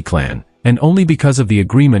Uzumaki clan, and only because of the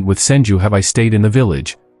agreement with Senju have I stayed in the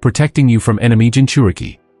village, protecting you from enemy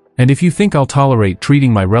Jinchuriki. And if you think I'll tolerate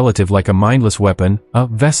treating my relative like a mindless weapon, a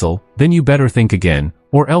vessel, then you better think again,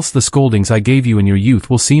 or else the scoldings I gave you in your youth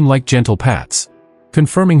will seem like gentle pats."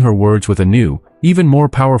 Confirming her words with a new, even more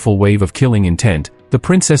powerful wave of killing intent, the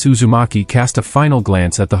Princess Uzumaki cast a final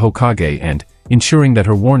glance at the Hokage and, ensuring that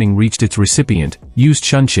her warning reached its recipient, used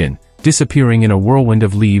Shunshin, disappearing in a whirlwind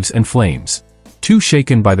of leaves and flames. Too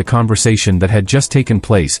shaken by the conversation that had just taken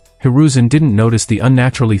place, Hiruzen didn't notice the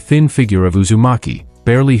unnaturally thin figure of Uzumaki,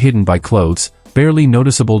 barely hidden by clothes, barely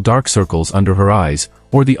noticeable dark circles under her eyes,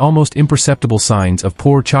 or the almost imperceptible signs of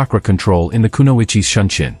poor chakra control in the Kunoichi's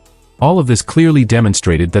Shunshin. All of this clearly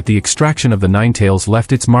demonstrated that the extraction of the Ninetales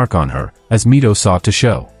left its mark on her, as Mito sought to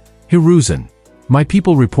show. "Hiruzen, my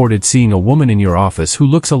people reported seeing a woman in your office who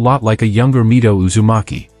looks a lot like a younger Mito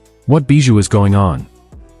Uzumaki. What bijou is going on?"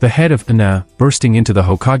 The head of NARA, bursting into the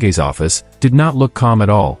Hokage's office, did not look calm at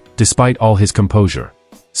all, despite all his composure.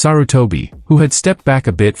 Sarutobi, who had stepped back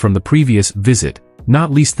a bit from the previous visit,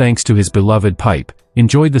 not least thanks to his beloved pipe,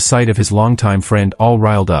 enjoyed the sight of his longtime friend all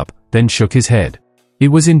riled up, then shook his head. It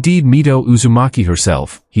was indeed Mito Uzumaki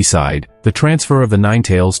herself, he sighed. The transfer of the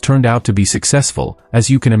Ninetales turned out to be successful, as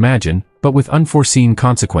you can imagine, but with unforeseen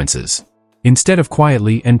consequences. Instead of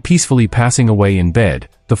quietly and peacefully passing away in bed,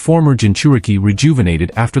 the former Jinchuriki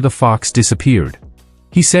rejuvenated after the fox disappeared.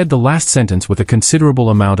 He said the last sentence with a considerable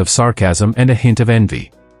amount of sarcasm and a hint of envy.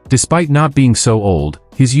 Despite not being so old,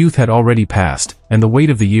 his youth had already passed, and the weight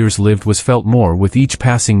of the years lived was felt more with each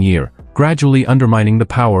passing year, gradually undermining the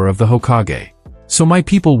power of the Hokage. So my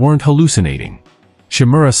people weren't hallucinating.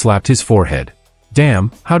 Shimura slapped his forehead.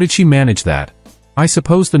 Damn, how did she manage that? I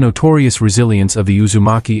suppose the notorious resilience of the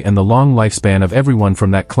Uzumaki and the long lifespan of everyone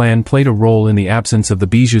from that clan played a role in the absence of the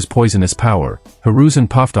bijou's poisonous power. Hiruzen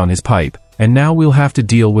puffed on his pipe, and now we'll have to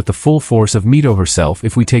deal with the full force of Mito herself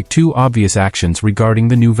if we take too obvious actions regarding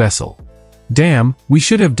the new vessel. Damn, we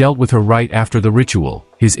should have dealt with her right after the ritual.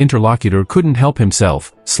 His interlocutor couldn't help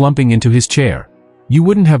himself, slumping into his chair. You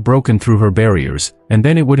wouldn't have broken through her barriers, and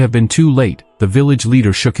then it would have been too late. The village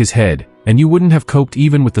leader shook his head, and you wouldn't have coped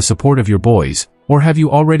even with the support of your boys. Or have you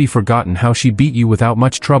already forgotten how she beat you without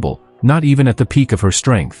much trouble, not even at the peak of her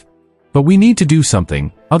strength? But we need to do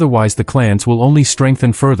something, otherwise the clans will only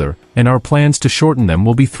strengthen further, and our plans to shorten them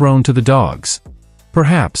will be thrown to the dogs.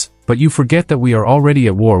 Perhaps, but you forget that we are already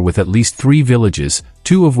at war with at least 3 villages,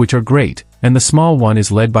 2 of which are great, and the small one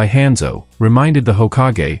is led by Hanzo. Reminded the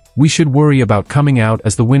Hokage, we should worry about coming out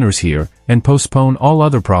as the winners here, and postpone all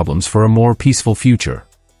other problems for a more peaceful future.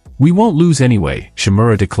 We won't lose anyway,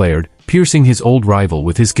 Shimura declared, piercing his old rival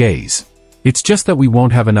with his gaze. It's just that we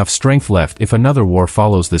won't have enough strength left if another war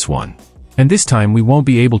follows this one. And this time we won't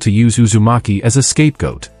be able to use Uzumaki as a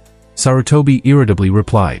scapegoat. Sarutobi irritably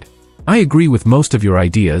replied. I agree with most of your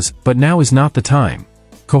ideas, but now is not the time.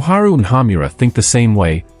 Koharu and Hamura think the same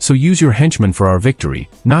way, so use your henchmen for our victory,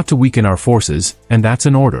 not to weaken our forces, and that's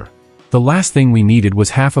an order. The last thing we needed was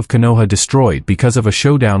half of Konoha destroyed because of a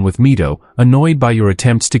showdown with Mito, annoyed by your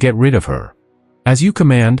attempts to get rid of her. As you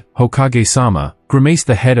command, Hokage-sama, grimaced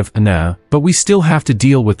the head of NARA, but we still have to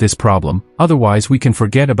deal with this problem, otherwise we can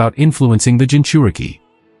forget about influencing the Jinchuriki.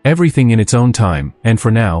 Everything in its own time, and for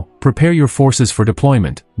now, prepare your forces for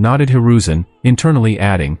deployment, nodded Hiruzen, internally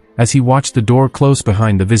adding, as he watched the door close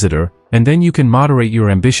behind the visitor, and then you can moderate your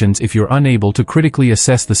ambitions if you're unable to critically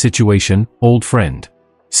assess the situation, old friend.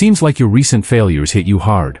 Seems like your recent failures hit you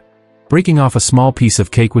hard. Breaking off a small piece of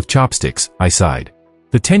cake with chopsticks, I sighed.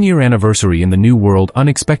 The 10-year anniversary in the New World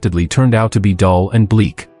unexpectedly turned out to be dull and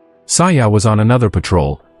bleak. Saya was on another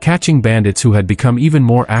patrol, catching bandits who had become even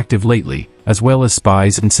more active lately, as well as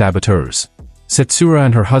spies and saboteurs. Setsura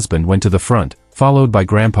and her husband went to the front, followed by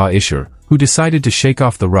Grandpa Isher, who decided to shake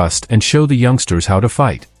off the rust and show the youngsters how to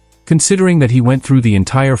fight. Considering that he went through the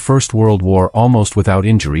entire First World War almost without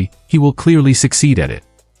injury, he will clearly succeed at it.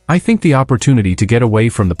 I think the opportunity to get away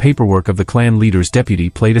from the paperwork of the clan leader's deputy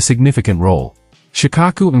played a significant role.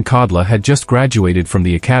 Shikaku and Kodla had just graduated from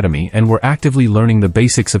the academy and were actively learning the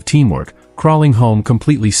basics of teamwork, crawling home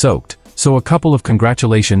completely soaked, so a couple of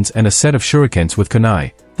congratulations and a set of shurikens with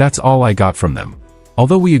kunai, that's all I got from them.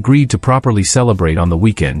 Although we agreed to properly celebrate on the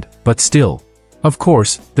weekend, but still. Of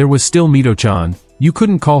course, there was still Mito-chan, you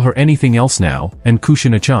couldn't call her anything else now, and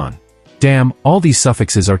Kushina-chan. Damn, all these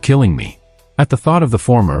suffixes are killing me. At the thought of the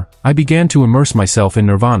former, I began to immerse myself in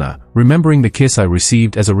nirvana, remembering the kiss I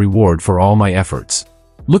received as a reward for all my efforts.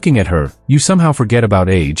 Looking at her, you somehow forget about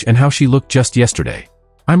age and how she looked just yesterday.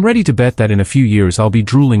 I'm ready to bet that in a few years I'll be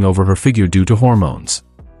drooling over her figure due to hormones.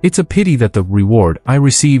 It's a pity that the reward I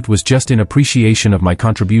received was just in appreciation of my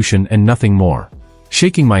contribution and nothing more.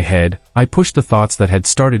 Shaking my head, I pushed the thoughts that had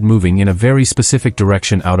started moving in a very specific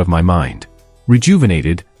direction out of my mind.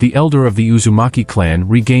 Rejuvenated, the elder of the Uzumaki clan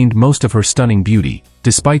regained most of her stunning beauty,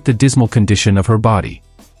 despite the dismal condition of her body.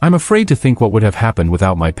 I'm afraid to think what would have happened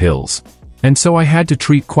without my pills. And so I had to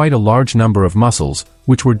treat quite a large number of muscles,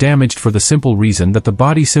 which were damaged for the simple reason that the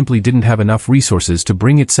body simply didn't have enough resources to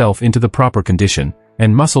bring itself into the proper condition,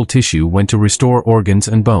 and muscle tissue went to restore organs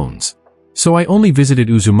and bones. So I only visited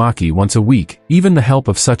Uzumaki once a week. Even the help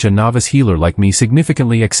of such a novice healer like me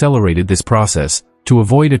significantly accelerated this process, to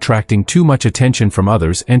avoid attracting too much attention from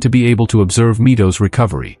others and to be able to observe Mito's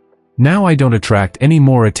recovery. Now I don't attract any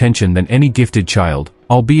more attention than any gifted child,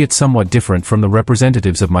 albeit somewhat different from the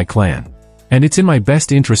representatives of my clan. And it's in my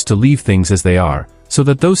best interest to leave things as they are, so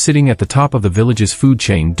that those sitting at the top of the village's food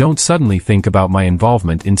chain don't suddenly think about my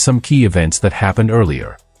involvement in some key events that happened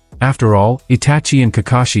earlier. After all, Itachi and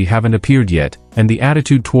Kakashi haven't appeared yet, and the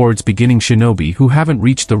attitude towards beginning shinobi who haven't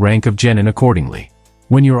reached the rank of genin accordingly.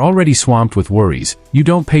 When you're already swamped with worries, you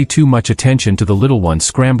don't pay too much attention to the little ones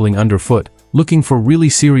scrambling underfoot, looking for really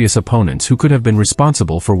serious opponents who could have been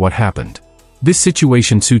responsible for what happened. This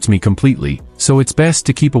situation suits me completely, so it's best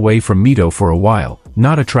to keep away from Mito for a while,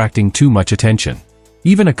 not attracting too much attention.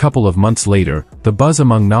 Even a couple of months later, the buzz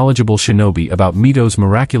among knowledgeable shinobi about Mito's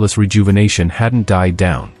miraculous rejuvenation hadn't died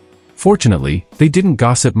down. Fortunately, they didn't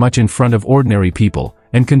gossip much in front of ordinary people,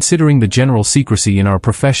 and considering the general secrecy in our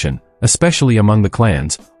profession, especially among the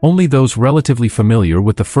clans, only those relatively familiar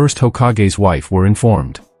with the first Hokage's wife were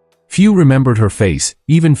informed. Few remembered her face,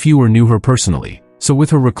 even fewer knew her personally, so with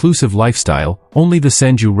her reclusive lifestyle, only the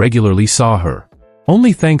Senju regularly saw her.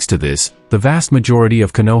 Only thanks to this, the vast majority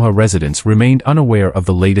of Konoha residents remained unaware of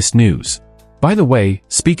the latest news. By the way,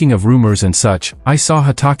 speaking of rumors and such, I saw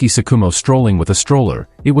Hatake Tsukumo strolling with a stroller.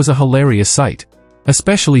 It was a hilarious sight.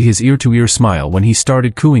 Especially his ear-to-ear smile when he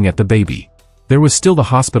started cooing at the baby. There was still the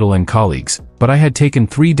hospital and colleagues, but I had taken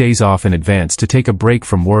 3 days off in advance to take a break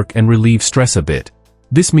from work and relieve stress a bit.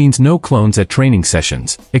 This means no clones at training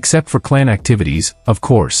sessions, except for clan activities, of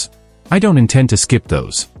course. I don't intend to skip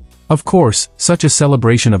those. Of course, such a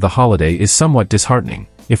celebration of the holiday is somewhat disheartening.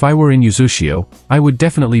 If I were in Uzushio, I would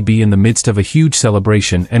definitely be in the midst of a huge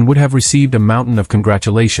celebration and would have received a mountain of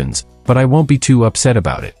congratulations, but I won't be too upset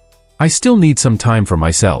about it. I still need some time for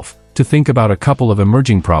myself, to think about a couple of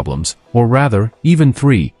emerging problems, or rather, even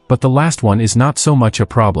 3, but the last one is not so much a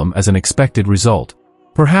problem as an expected result.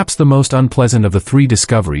 Perhaps the most unpleasant of the 3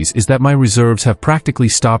 discoveries is that my reserves have practically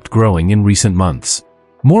stopped growing in recent months.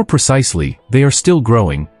 More precisely, they are still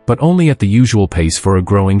growing, but only at the usual pace for a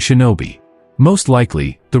growing shinobi. Most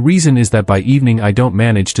likely, the reason is that by evening I don't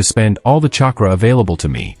manage to spend all the chakra available to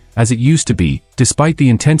me, as it used to be, despite the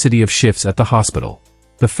intensity of shifts at the hospital.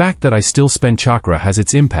 The fact that I still spend chakra has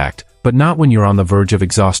its impact, but not when you're on the verge of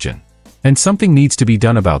exhaustion. And something needs to be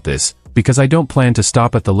done about this, because I don't plan to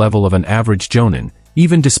stop at the level of an average jonin,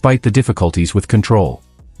 even despite the difficulties with control.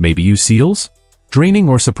 Maybe use seals? Draining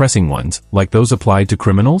or suppressing ones, like those applied to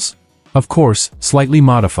criminals? Of course, slightly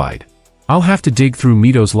modified. I'll have to dig through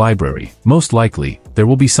Mito's library. Most likely, there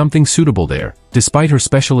will be something suitable there, despite her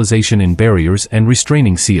specialization in barriers and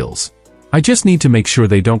restraining seals. I just need to make sure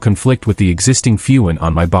they don't conflict with the existing Fuin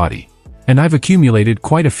on my body. And I've accumulated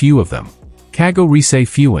quite a few of them. Kago Risei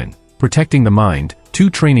Fuin, protecting the mind, 2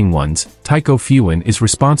 training ones, Taiko Fuin is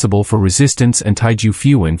responsible for resistance and Taiju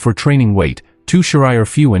Fuin for training weight, 2 Shirayer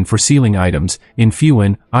Fuin for sealing items, in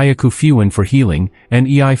Fuin, Ayaku Fuin for healing, and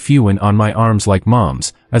Ei Fuin on my arms like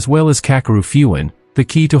mom's, as well as Kakeru Fuin, the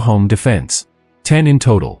key to home defense. 10 in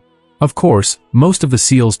total. Of course, most of the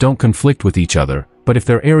seals don't conflict with each other, but if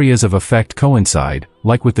their areas of effect coincide,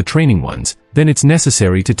 like with the training ones, then it's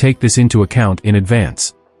necessary to take this into account in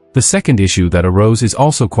advance. The second issue that arose is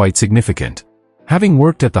also quite significant. Having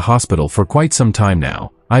worked at the hospital for quite some time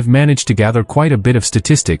now, I've managed to gather quite a bit of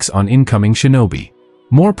statistics on incoming shinobi.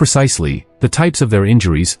 More precisely, the types of their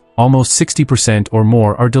injuries, almost 60% or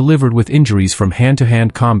more are delivered with injuries from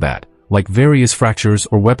hand-to-hand combat, like various fractures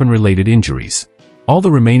or weapon-related injuries. All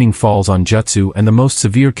the remaining falls on jutsu and the most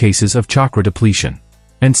severe cases of chakra depletion.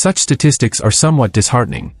 And such statistics are somewhat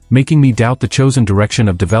disheartening, making me doubt the chosen direction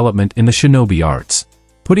of development in the shinobi arts.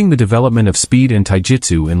 Putting the development of speed and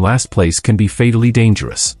taijutsu in last place can be fatally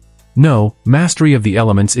dangerous. No, mastery of the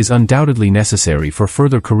elements is undoubtedly necessary for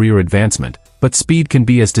further career advancement, but speed can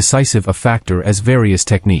be as decisive a factor as various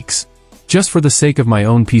techniques. Just for the sake of my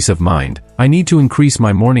own peace of mind, I need to increase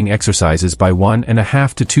my morning exercises by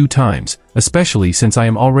 1.5 to 2 times, especially since I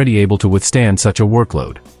am already able to withstand such a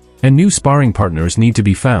workload. And new sparring partners need to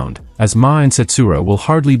be found, as Ma and Setsura will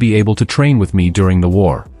hardly be able to train with me during the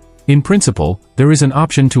war. In principle, there is an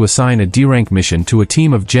option to assign a D-rank mission to a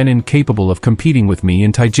team of genin capable of competing with me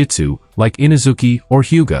in taijutsu, like Inazuki or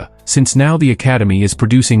Hyuga, since now the academy is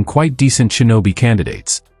producing quite decent shinobi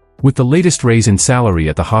candidates. With the latest raise in salary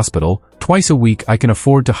at the hospital, twice a week I can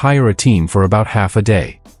afford to hire a team for about half a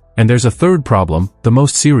day. And there's a third problem, the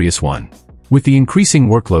most serious one. With the increasing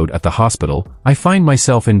workload at the hospital, I find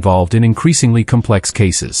myself involved in increasingly complex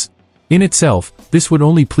cases. In itself, this would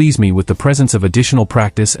only please me with the presence of additional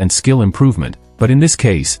practice and skill improvement, but in this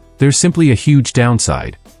case, there's simply a huge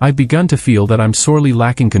downside. I've begun to feel that I'm sorely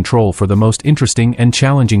lacking control for the most interesting and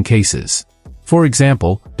challenging cases. For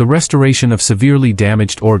example, the restoration of severely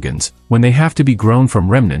damaged organs, when they have to be grown from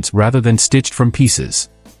remnants rather than stitched from pieces.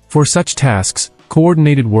 For such tasks,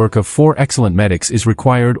 coordinated work of 4 excellent medics is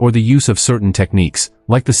required, or the use of certain techniques,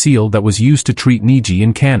 like the seal that was used to treat Niji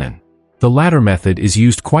in canon. The latter method is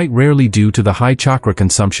used quite rarely due to the high chakra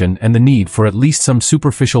consumption and the need for at least some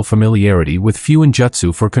superficial familiarity with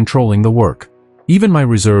Fuinjutsu for controlling the work. Even my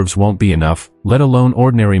reserves won't be enough, let alone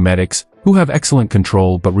ordinary medics, who have excellent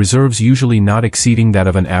control but reserves usually not exceeding that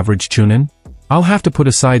of an average chunin. I'll have to put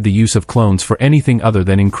aside the use of clones for anything other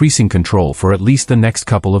than increasing control for at least the next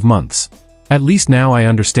couple of months. At least now I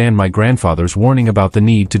understand my grandfather's warning about the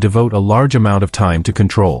need to devote a large amount of time to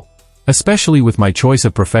control. Especially with my choice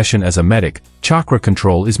of profession as a medic, chakra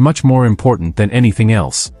control is much more important than anything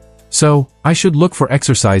else. So, I should look for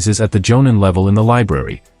exercises at the Jonin level in the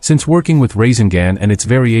library, since working with Rasengan and its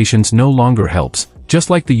variations no longer helps, just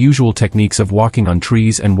like the usual techniques of walking on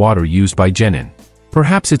trees and water used by genin.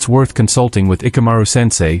 Perhaps it's worth consulting with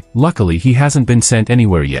Ikamaru-sensei, luckily he hasn't been sent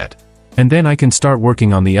anywhere yet. And then I can start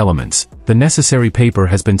working on the elements. The necessary paper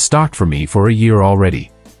has been stocked for me for a year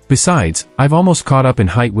already. Besides, I've almost caught up in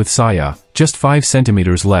height with Saya, just 5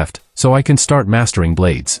 centimeters left, so I can start mastering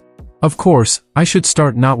blades. Of course, I should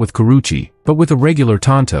start not with Kuruchi, but with a regular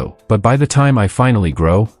tanto, but by the time I finally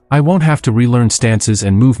grow, I won't have to relearn stances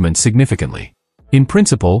and movements significantly. In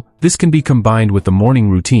principle, this can be combined with the morning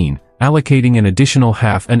routine, allocating an additional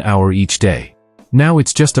half an hour each day. Now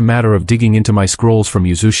it's just a matter of digging into my scrolls from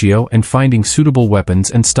Uzushio and finding suitable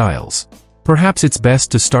weapons and styles. Perhaps it's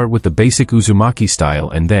best to start with the basic Uzumaki style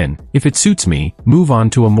and then, if it suits me, move on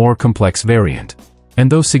to a more complex variant.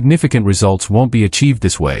 And though significant results won't be achieved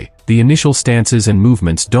this way, the initial stances and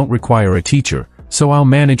movements don't require a teacher, so I'll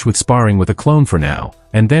manage with sparring with a clone for now,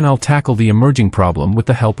 and then I'll tackle the emerging problem with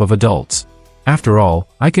the help of adults. After all,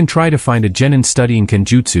 I can try to find a genin studying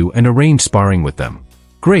kenjutsu and arrange sparring with them.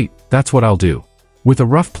 Great, that's what I'll do. With a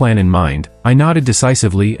rough plan in mind, I nodded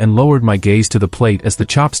decisively and lowered my gaze to the plate as the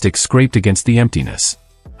chopsticks scraped against the emptiness.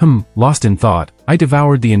 Lost in thought, I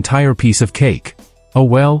devoured the entire piece of cake. Oh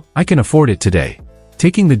well, I can afford it today.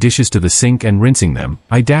 Taking the dishes to the sink and rinsing them,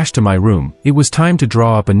 I dashed to my room. It was time to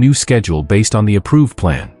draw up a new schedule based on the approved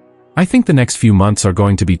plan. I think the next few months are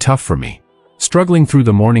going to be tough for me. Struggling through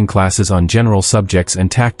the morning classes on general subjects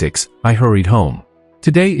and tactics, I hurried home.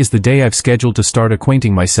 Today is the day I've scheduled to start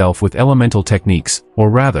acquainting myself with elemental techniques, or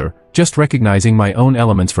rather, just recognizing my own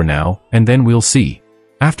elements for now, and then we'll see.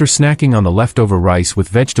 After snacking on the leftover rice with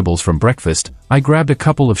vegetables from breakfast, I grabbed a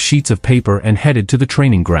couple of sheets of paper and headed to the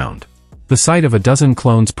training ground. The sight of a dozen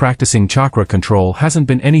clones practicing chakra control hasn't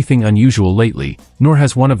been anything unusual lately, nor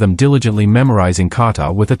has one of them diligently memorizing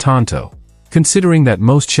kata with a tanto. Considering that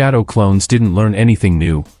most shadow clones didn't learn anything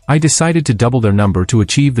new, I decided to double their number to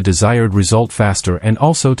achieve the desired result faster and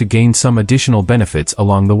also to gain some additional benefits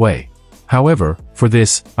along the way. However, for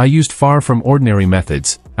this, I used far from ordinary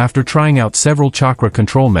methods. After trying out several chakra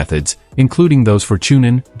control methods, including those for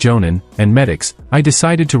chunin, jonin, and medics, I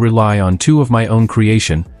decided to rely on 2 of my own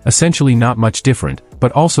creation, essentially not much different,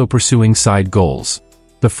 but also pursuing side goals.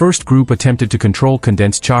 The first group attempted to control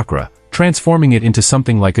condensed chakra, transforming it into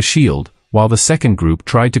something like a shield, while the second group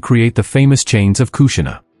tried to create the famous chains of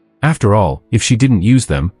Kushina. After all, if she didn't use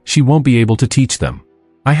them, she won't be able to teach them.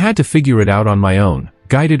 I had to figure it out on my own,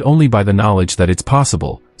 guided only by the knowledge that it's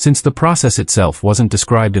possible, since the process itself wasn't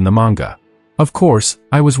described in the manga. Of course,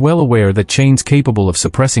 I was well aware that chains capable of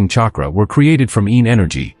suppressing chakra were created from Yin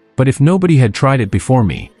energy, but if nobody had tried it before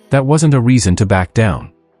me, that wasn't a reason to back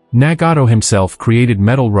down. Nagato himself created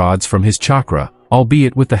metal rods from his chakra,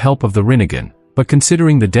 albeit with the help of the Rinnegan. But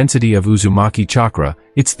considering the density of Uzumaki chakra,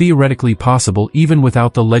 it's theoretically possible even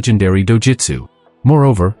without the legendary dojitsu.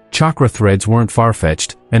 Moreover, chakra threads weren't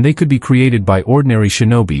far-fetched, and they could be created by ordinary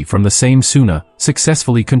shinobi from the same suna,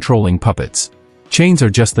 successfully controlling puppets. Chains are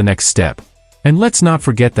just the next step. And let's not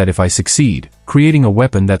forget that if I succeed, creating a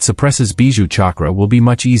weapon that suppresses Bijou chakra will be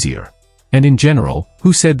much easier. And in general,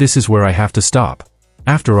 who said this is where I have to stop?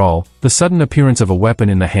 After all, the sudden appearance of a weapon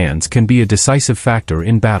in the hands can be a decisive factor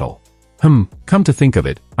in battle. Come to think of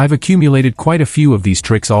it, I've accumulated quite a few of these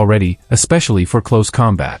tricks already, especially for close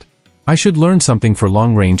combat. I should learn something for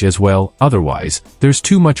long range as well, otherwise, there's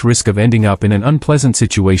too much risk of ending up in an unpleasant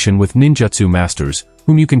situation with ninjutsu masters,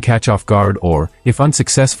 whom you can catch off guard or, if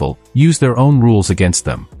unsuccessful, use their own rules against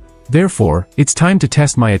them. Therefore, it's time to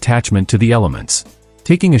test my attachment to the elements.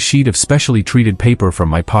 Taking a sheet of specially treated paper from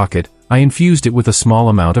my pocket, I infused it with a small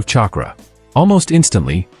amount of chakra. Almost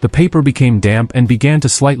instantly, the paper became damp and began to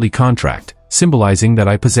slightly contract, symbolizing that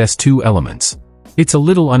I possess two elements. It's a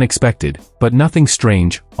little unexpected, but nothing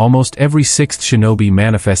strange. Almost every sixth shinobi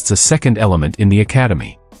manifests a second element in the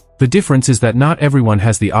academy. The difference is that not everyone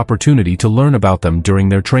has the opportunity to learn about them during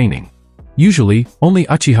their training. Usually, only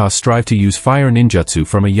Uchiha strive to use fire ninjutsu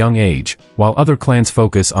from a young age, while other clans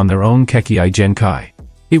focus on their own Kekkei Genkai.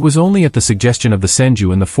 It was only at the suggestion of the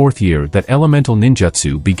Senju in the 4th year that elemental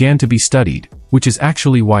ninjutsu began to be studied, which is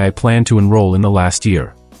actually why I plan to enroll in the last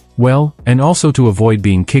year. Well, and also to avoid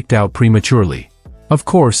being kicked out prematurely. Of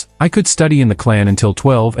course, I could study in the clan until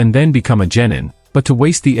 12 and then become a genin, but to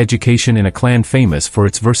waste the education in a clan famous for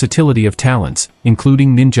its versatility of talents,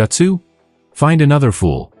 including ninjutsu? Find another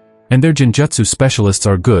fool. And their genjutsu specialists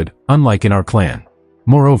are good, unlike in our clan.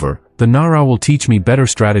 Moreover, the NARA will teach me better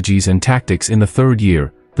strategies and tactics in the 3rd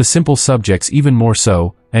year, the simple subjects even more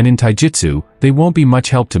so, and in taijutsu, they won't be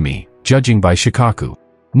much help to me, judging by Shikaku.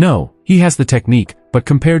 No, he has the technique, but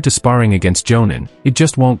compared to sparring against Jonin, it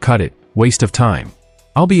just won't cut it, waste of time.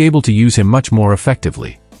 I'll be able to use him much more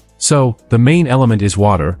effectively. So, the main element is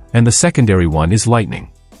water, and the secondary one is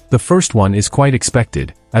lightning. The first one is quite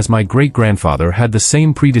expected, as my great-grandfather had the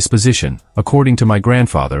same predisposition, according to my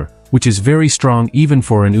grandfather, which is very strong even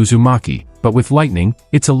for an Uzumaki, but with lightning,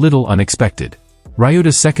 it's a little unexpected.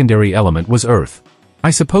 Ryuta's secondary element was earth. I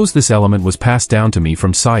suppose this element was passed down to me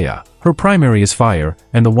from Saya. Her primary is fire,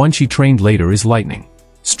 and the one she trained later is lightning.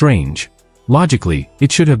 Strange. Logically,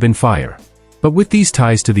 it should have been fire. But with these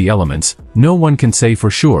ties to the elements, no one can say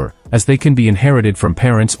for sure, as they can be inherited from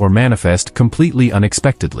parents or manifest completely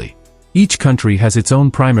unexpectedly. Each country has its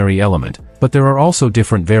own primary element, but there are also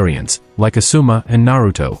different variants, like Asuma and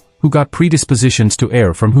Naruto, who got predispositions to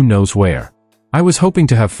air from who knows where. I was hoping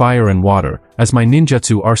to have fire and water, as my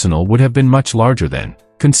ninjutsu arsenal would have been much larger then,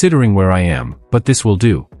 considering where I am, but this will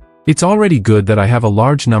do. It's already good that I have a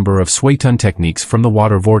large number of Suetun techniques from the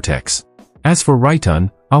water vortex. As for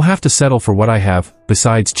Raitun, I'll have to settle for what I have.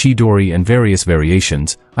 Besides Chidori and various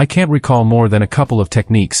variations, I can't recall more than a couple of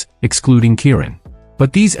techniques, excluding Kirin.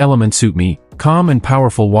 But these elements suit me: calm and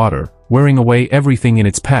powerful water, wearing away everything in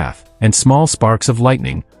its path, and small sparks of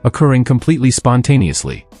lightning, occurring completely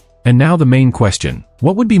spontaneously. And now the main question: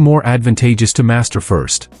 what would be more advantageous to master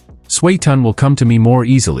first? Suetun will come to me more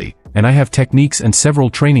easily, and I have techniques and several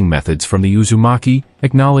training methods from the Uzumaki,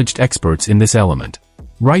 acknowledged experts in this element.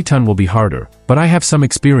 Raitun will be harder, but I have some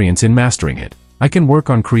experience in mastering it. I can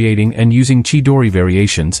work on creating and using Chidori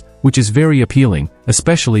variations, which is very appealing,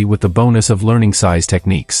 especially with the bonus of learning size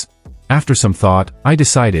techniques. After some thought, I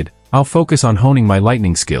decided, I'll focus on honing my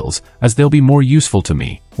lightning skills, as they'll be more useful to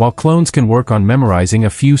me, while clones can work on memorizing a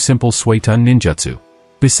few simple Suetun ninjutsu.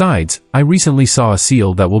 Besides, I recently saw a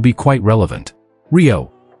seal that will be quite relevant.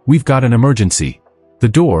 Rio, we've got an emergency. The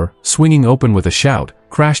door, swinging open with a shout,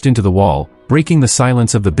 crashed into the wall, breaking the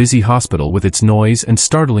silence of the busy hospital with its noise and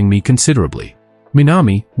startling me considerably.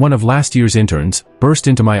 Minami, one of last year's interns, burst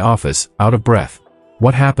into my office, out of breath.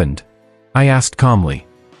 What happened? I asked calmly.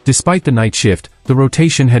 Despite the night shift, the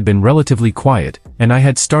rotation had been relatively quiet, and I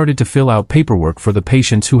had started to fill out paperwork for the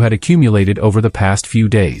patients who had accumulated over the past few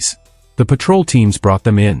days. The patrol teams brought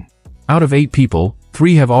them in. Out of 8 people,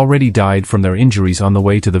 3 have already died from their injuries on the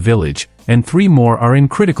way to the village, and 3 more are in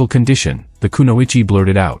critical condition, the kunoichi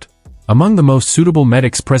blurted out. Among the most suitable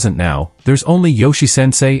medics present now, there's only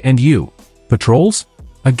Yoshi-sensei and you. Patrols?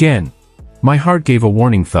 Again. My heart gave a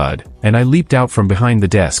warning thud, and I leaped out from behind the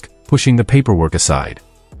desk, pushing the paperwork aside.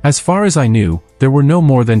 As far as I knew, there were no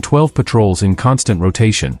more than 12 patrols in constant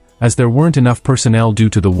rotation, as there weren't enough personnel due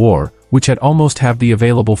to the war, which had almost halved the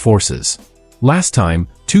available forces. Last time,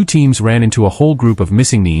 2 teams ran into a whole group of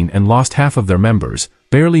missing nin and lost half of their members,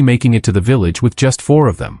 barely making it to the village with just 4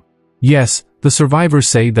 of them. Yes, the survivors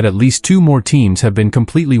say that at least 2 more teams have been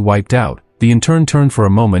completely wiped out. The intern turned for a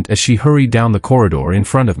moment as she hurried down the corridor in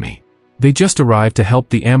front of me. They just arrived to help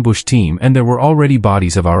the ambush team and there were already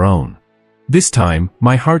bodies of our own. This time,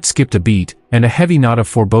 my heart skipped a beat, and a heavy knot of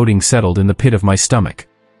foreboding settled in the pit of my stomach.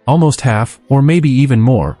 Almost half, or maybe even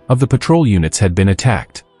more, of the patrol units had been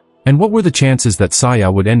attacked. And what were the chances that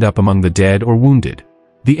Saya would end up among the dead or wounded?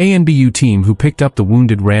 The ANBU team who picked up the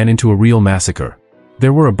wounded ran into a real massacre.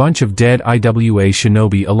 There were a bunch of dead IWA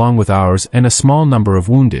shinobi along with ours and a small number of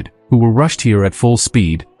wounded, who were rushed here at full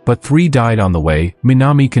speed, but 3 died on the way.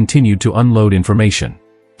 Minami continued to unload information.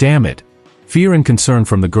 Damn it. Fear and concern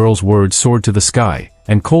from the girl's words soared to the sky,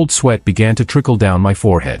 and cold sweat began to trickle down my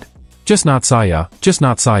forehead. Just not Saya, just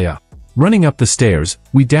not Saya. Running up the stairs,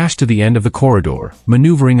 we dashed to the end of the corridor,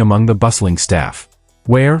 maneuvering among the bustling staff.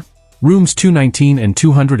 Where? Rooms 219 and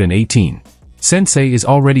 218. Sensei is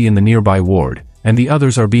already in the nearby ward, and the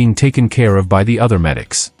others are being taken care of by the other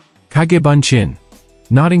medics. Kagebunshin.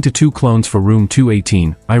 Nodding to 2 clones for room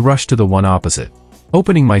 218, I rushed to the one opposite.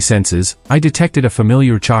 Opening my senses, I detected a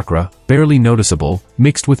familiar chakra, barely noticeable,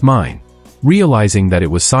 mixed with mine. Realizing that it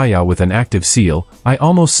was Saya with an active seal, I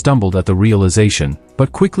almost stumbled at the realization,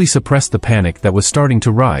 but quickly suppressed the panic that was starting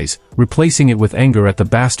to rise, replacing it with anger at the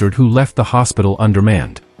bastard who left the hospital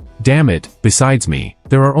undermanned. Damn it, besides me,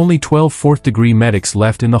 there are only 12 4th-degree medics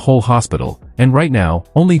left in the whole hospital, and right now,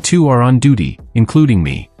 only 2 are on duty, including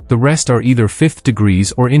me. The rest are either 5th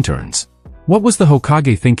degrees or interns. What was the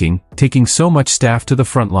Hokage thinking, taking so much staff to the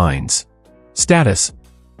front lines? Status.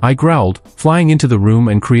 I growled, flying into the room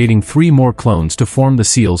and creating 3 more clones to form the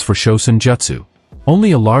seals for Shosen Jutsu.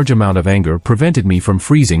 Only a large amount of anger prevented me from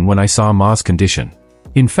freezing when I saw Ma's condition.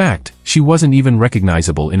 In fact, she wasn't even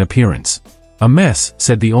recognizable in appearance. A mess,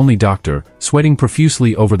 said the only doctor, sweating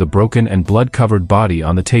profusely over the broken and blood-covered body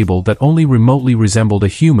on the table that only remotely resembled a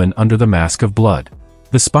human under the mask of blood.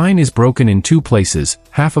 The spine is broken in 2 places,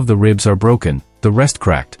 half of the ribs are broken, the rest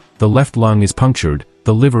cracked, the left lung is punctured,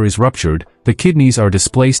 the liver is ruptured, the kidneys are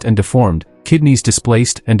displaced and deformed, kidneys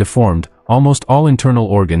displaced and deformed, almost all internal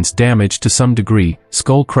organs damaged to some degree,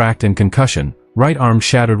 skull cracked and concussion, right arm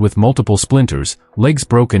shattered with multiple splinters, legs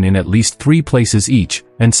broken in at least 3 places each,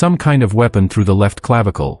 and some kind of weapon through the left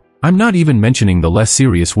clavicle. I'm not even mentioning the less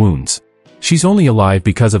serious wounds. She's only alive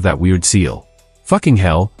because of that weird seal. Fucking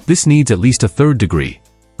hell, this needs at least a 3rd degree.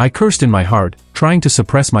 I cursed in my heart, trying to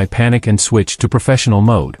suppress my panic and switch to professional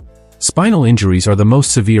mode. Spinal injuries are the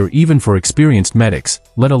most severe even for experienced medics,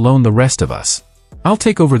 let alone the rest of us. I'll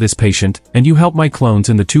take over this patient, and you help my clones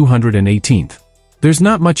in the 218th. There's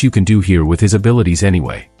not much you can do here with his abilities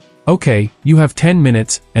anyway. Okay, you have 10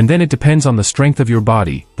 minutes, and then it depends on the strength of your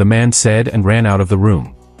body, the man said and ran out of the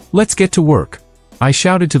room. Let's get to work. I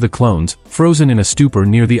shouted to the clones, frozen in a stupor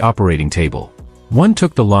near the operating table. One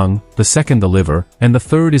took the lung, the second the liver, and the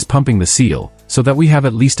third is pumping the seal, so that we have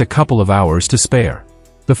at least a couple of hours to spare.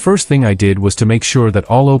 The first thing I did was to make sure that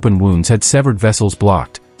all open wounds had severed vessels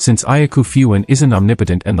blocked, since Ayaku Fuin isn't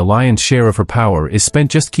omnipotent and the lion's share of her power is spent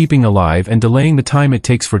just keeping alive and delaying the time it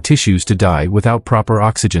takes for tissues to die without proper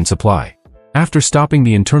oxygen supply. After stopping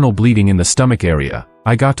the internal bleeding in the stomach area,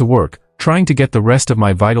 I got to work, trying to get the rest of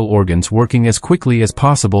my vital organs working as quickly as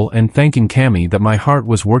possible and thanking Kami that my heart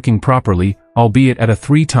was working properly, albeit at a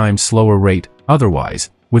 3 times slower rate. Otherwise,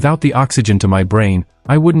 without the oxygen to my brain,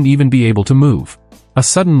 I wouldn't even be able to move. A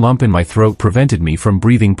sudden lump in my throat prevented me from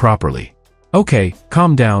breathing properly. Okay,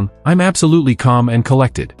 calm down, I'm absolutely calm and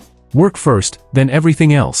collected. Work first, then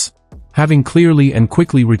everything else. Having clearly and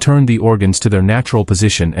quickly returned the organs to their natural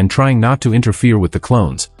position and trying not to interfere with the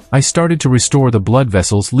clones, I started to restore the blood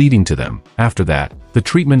vessels leading to them. After that, the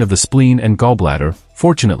treatment of the spleen and gallbladder,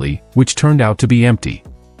 fortunately, which turned out to be empty.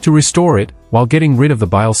 To restore it, while getting rid of the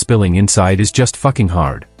bile spilling inside is just fucking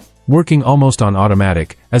hard. Working almost on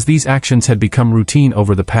automatic, as these actions had become routine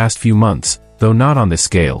over the past few months, though not on this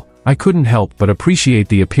scale, I couldn't help but appreciate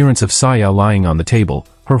the appearance of Saya lying on the table.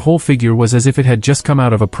 Her whole figure was as if it had just come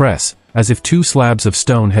out of a press, as if 2 slabs of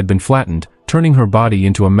stone had been flattened, turning her body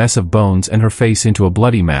into a mess of bones and her face into a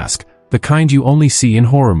bloody mask, the kind you only see in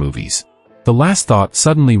horror movies. The last thought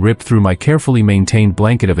suddenly ripped through my carefully maintained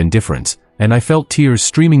blanket of indifference, and I felt tears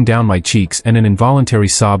streaming down my cheeks and an involuntary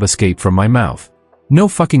sob escape from my mouth. No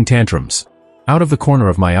fucking tantrums. Out of the corner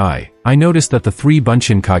of my eye, I noticed that the 3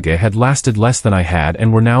 Bunshinkage had lasted less than I had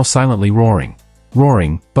and were now silently roaring.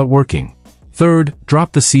 Roaring, but working. Third,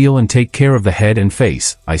 drop the seal and take care of the head and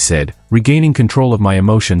face, I said, regaining control of my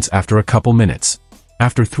emotions after a couple minutes.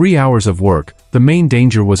 After 3 hours of work, the main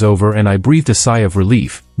danger was over and I breathed a sigh of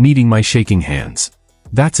relief, kneading my shaking hands.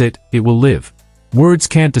 That's it, it will live. Words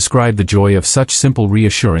can't describe the joy of such simple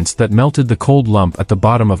reassurance that melted the cold lump at the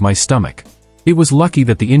bottom of my stomach. It was lucky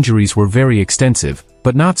that the injuries were very extensive,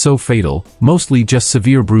 but not so fatal, mostly just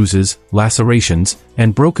severe bruises, lacerations,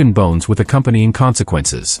 and broken bones with accompanying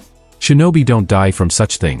consequences. Shinobi don't die from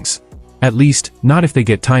such things. At least, not if they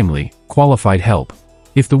get timely, qualified help.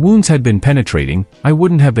 If the wounds had been penetrating, I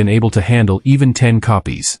wouldn't have been able to handle even 10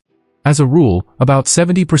 copies. As a rule, about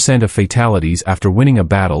 70% of fatalities after winning a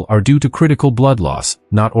battle are due to critical blood loss,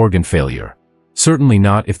 not organ failure. Certainly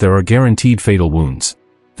not if there are guaranteed fatal wounds.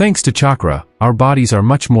 Thanks to chakra, our bodies are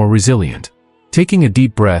much more resilient. Taking a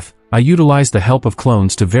deep breath, I utilized the help of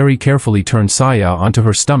clones to very carefully turn Saya onto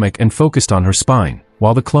her stomach and focused on her spine,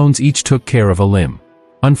 while the clones each took care of a limb.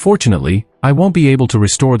 Unfortunately, I won't be able to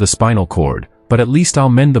restore the spinal cord, but at least I'll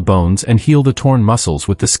mend the bones and heal the torn muscles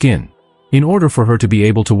with the skin. In order for her to be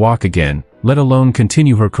able to walk again, let alone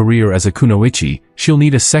continue her career as a kunoichi, she'll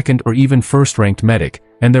need a second or even first-ranked medic,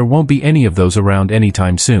 and there won't be any of those around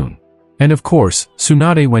anytime soon. And of course,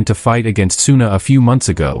 Tsunade went to fight against Suna a few months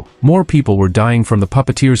ago. More people were dying from the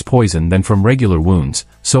puppeteer's poison than from regular wounds,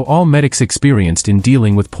 so all medics experienced in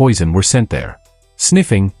dealing with poison were sent there.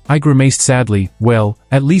 Sniffing, I grimaced sadly. Well,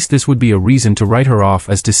 at least this would be a reason to write her off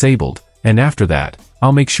as disabled, and after that,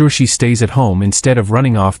 I'll make sure she stays at home instead of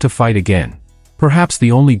running off to fight again. Perhaps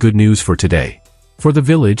the only good news for today. For the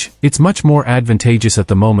village, it's much more advantageous at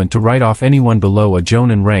the moment to write off anyone below a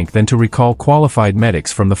Jonin rank than to recall qualified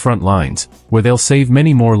medics from the front lines, where they'll save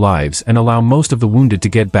many more lives and allow most of the wounded to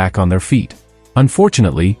get back on their feet.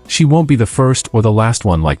 Unfortunately, she won't be the first or the last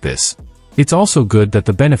one like this. It's also good that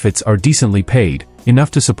the benefits are decently paid,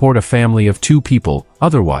 enough to support a family of 2 people,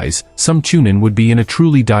 otherwise, some Chunin would be in a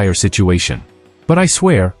truly dire situation. But I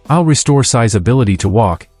swear, I'll restore Sai's ability to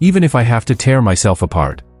walk, even if I have to tear myself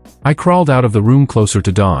apart. I crawled out of the room closer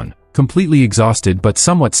to dawn, completely exhausted but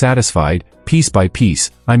somewhat satisfied. Piece by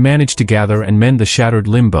piece, I managed to gather and mend the shattered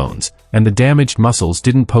limb bones, and the damaged muscles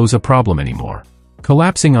didn't pose a problem anymore.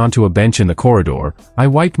 Collapsing onto a bench in the corridor, I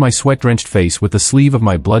wiped my sweat-drenched face with the sleeve of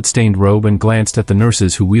my blood-stained robe and glanced at the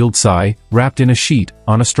nurses who wheeled Sai, wrapped in a sheet,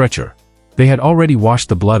 on a stretcher. They had already washed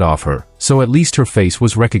the blood off her, so at least her face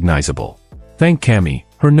was recognizable. Thank Kami,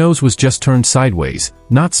 her nose was just turned sideways,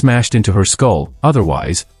 not smashed into her skull,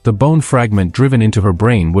 otherwise, the bone fragment driven into her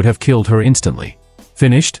brain would have killed her instantly.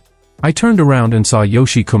 Finished? I turned around and saw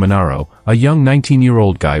Yoshi Kuminaro, a young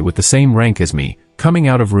 19-year-old guy with the same rank as me, coming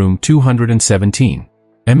out of room 217.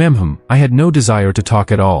 I had no desire to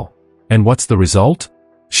talk at all. And what's the result?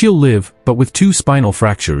 She'll live, but with 2 spinal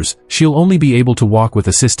fractures, she'll only be able to walk with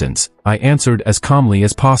assistance, I answered as calmly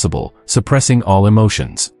as possible, suppressing all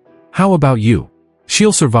emotions. How about you?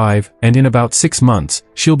 She'll survive, and in about 6 months,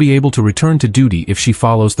 she'll be able to return to duty if she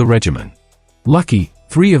follows the regimen. Lucky,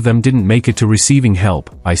 3 of them didn't make it to receiving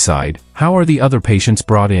help, I sighed. How are the other patients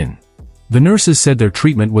brought in? The nurses said their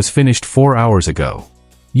treatment was finished 4 hours ago.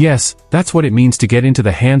 Yes, that's what it means to get into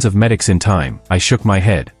the hands of medics in time, I shook my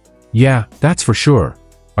head. Yeah, that's for sure.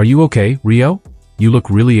 Are you okay, Ryo? You look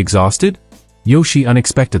really exhausted? Yoshi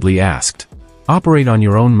unexpectedly asked. Operate on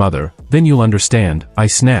your own mother, then you'll understand, I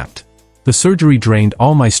snapped. The surgery drained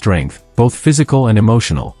all my strength, both physical and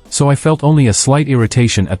emotional, so I felt only a slight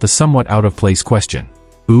irritation at the somewhat out-of-place question.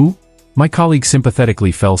 Ooh? My colleague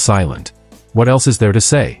sympathetically fell silent. What else is there to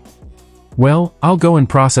say? Well, I'll go and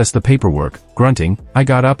process the paperwork. Grunting, I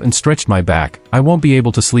got up and stretched my back. I won't be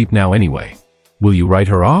able to sleep now anyway. Will you write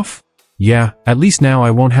her off? Yeah, at least now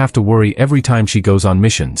I won't have to worry every time she goes on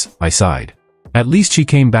missions, I sighed. At least she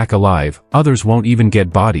came back alive, others won't even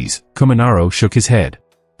get bodies. Kuminaro shook his head.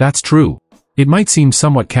 That's true. It might seem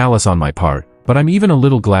somewhat callous on my part, but I'm even a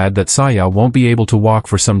little glad that Saya won't be able to walk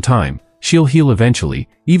for some time. She'll heal eventually,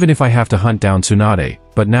 even if I have to hunt down Tsunade,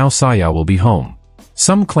 but now Saya will be home.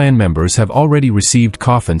 Some clan members have already received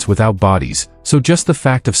coffins without bodies, so just the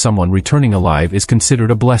fact of someone returning alive is considered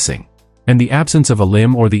a blessing. And the absence of a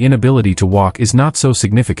limb or the inability to walk is not so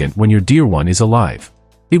significant when your dear one is alive.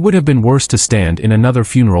 It would have been worse to stand in another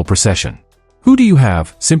funeral procession. Who do you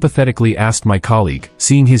have? Sympathetically asked my colleague,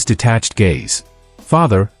 seeing his detached gaze.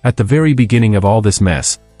 Father, at the very beginning of all this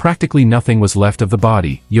mess, practically nothing was left of the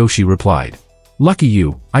body, Yoshi replied. Lucky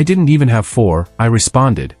you, I didn't even have 4, I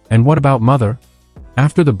responded, and what about mother?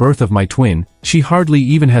 After the birth of my twin, she hardly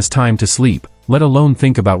even has time to sleep, let alone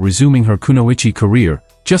think about resuming her kunoichi career,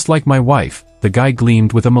 just like my wife, the guy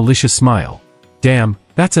gleamed with a malicious smile. Damn,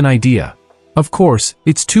 that's an idea. Of course,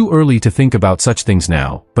 it's too early to think about such things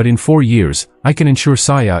now, but in 4 years, I can ensure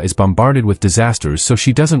Saya is bombarded with disasters so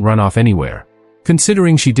she doesn't run off anywhere.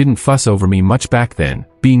 Considering she didn't fuss over me much back then,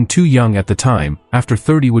 being too young at the time, after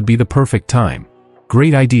 30 would be the perfect time.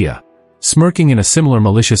 Great idea. Smirking in a similar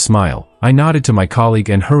malicious smile, I nodded to my colleague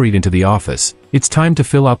and hurried into the office. It's time to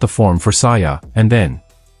fill out the form for Saya, and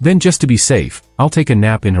then just to be safe, I'll take a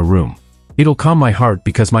nap in her room. It'll calm my heart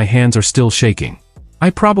because my hands are still shaking. I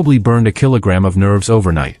probably burned a kilogram of nerves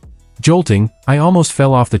overnight. Jolting, I almost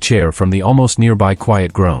fell off the chair from the almost nearby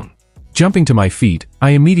quiet groan. Jumping to my feet,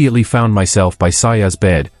 I immediately found myself by Saya's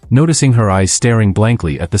bed, noticing her eyes staring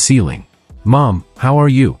blankly at the ceiling. Mom, how are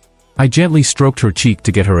you? I gently stroked her cheek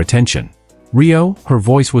to get her attention. Ryo, her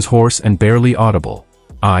voice was hoarse and barely audible.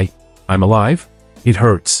 I'm alive? It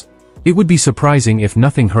hurts. It would be surprising if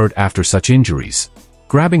nothing hurt after such injuries.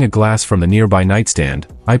 Grabbing a glass from the nearby nightstand,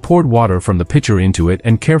 I poured water from the pitcher into it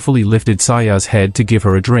and carefully lifted Saya's head to give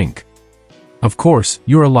her a drink. Of course,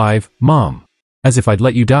 you're alive, Mom. As if I'd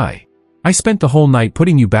let you die. I spent the whole night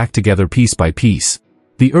putting you back together piece by piece.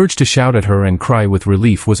 The urge to shout at her and cry with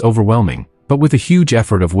relief was overwhelming, but with a huge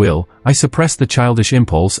effort of will, I suppressed the childish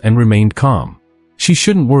impulse and remained calm. She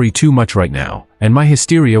shouldn't worry too much right now, and my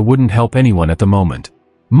hysteria wouldn't help anyone at the moment.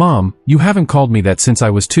 Mom, you haven't called me that since I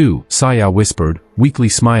was 2, Saya whispered, weakly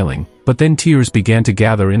smiling, but then tears began to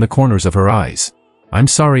gather in the corners of her eyes. I'm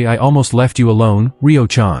sorry I almost left you alone,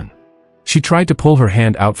 Ryo-chan. She tried to pull her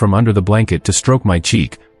hand out from under the blanket to stroke my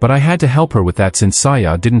cheek, but I had to help her with that since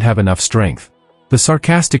Saya didn't have enough strength. The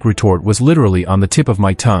sarcastic retort was literally on the tip of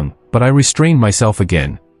my tongue, but I restrained myself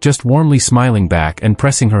again, just warmly smiling back and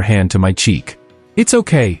pressing her hand to my cheek. It's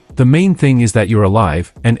okay, the main thing is that you're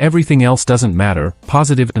alive, and everything else doesn't matter,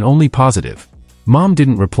 positive and only positive. Mom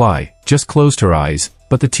didn't reply, just closed her eyes,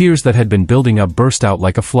 but the tears that had been building up burst out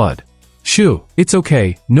like a flood. Shoo, it's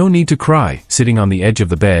okay, no need to cry. Sitting on the edge of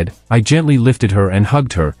the bed, I gently lifted her and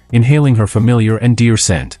hugged her, inhaling her familiar and dear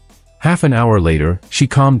scent. Half an hour later, she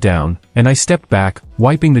calmed down, and I stepped back,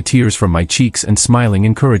 wiping the tears from my cheeks and smiling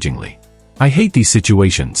encouragingly. I hate these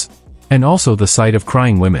situations. And also the sight of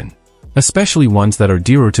crying women. Especially ones that are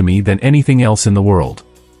dearer to me than anything else in the world.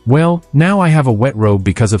 Well, now I have a wet robe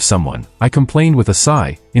because of someone, I complained with a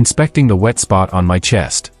sigh, inspecting the wet spot on my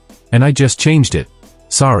chest. And I just changed it.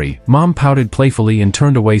 Sorry, Mom pouted playfully and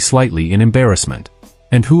turned away slightly in embarrassment.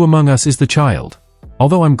 And who among us is the child?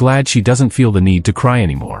 Although I'm glad she doesn't feel the need to cry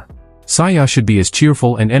anymore. Saya should be as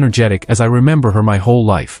cheerful and energetic as I remember her my whole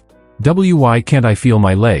life. Why can't I feel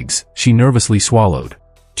my legs? She nervously swallowed.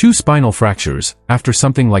 2 spinal fractures, after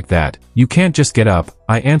something like that, you can't just get up,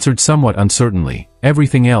 I answered somewhat uncertainly.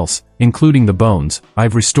 Everything else, including the bones,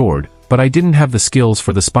 I've restored, but I didn't have the skills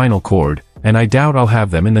for the spinal cord, and I doubt I'll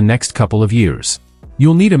have them in the next couple of years.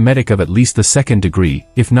 You'll need a medic of at least the 2nd degree,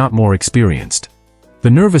 if not more experienced. The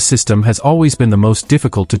nervous system has always been the most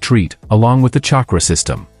difficult to treat, along with the chakra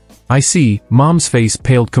system. I see, Mom's face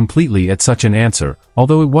paled completely at such an answer,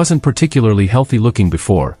 although it wasn't particularly healthy looking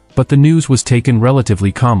before, but the news was taken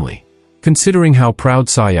relatively calmly. Considering how proud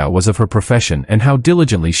Saya was of her profession and how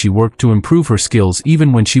diligently she worked to improve her skills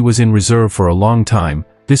even when she was in reserve for a long time,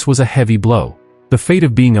 this was a heavy blow. The fate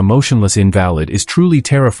of being a motionless invalid is truly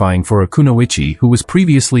terrifying for a kunoichi who was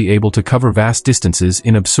previously able to cover vast distances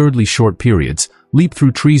in absurdly short periods, leap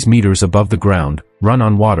through trees meters above the ground, run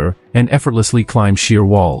on water, and effortlessly climb sheer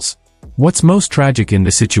walls. What's most tragic in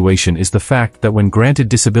this situation is the fact that when granted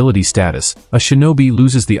disability status, a shinobi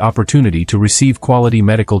loses the opportunity to receive quality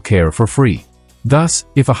medical care for free. Thus,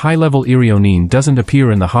 if a high-level Irionin doesn't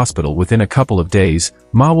appear in the hospital within a couple of days,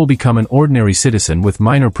 Ma will become an ordinary citizen with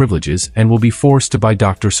minor privileges and will be forced to buy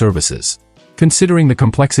doctor services. Considering the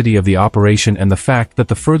complexity of the operation and the fact that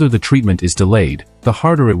the further the treatment is delayed, the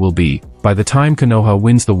harder it will be, by the time Konoha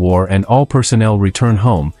wins the war and all personnel return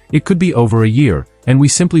home, it could be over a year, and we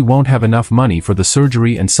simply won't have enough money for the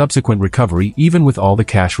surgery and subsequent recovery even with all the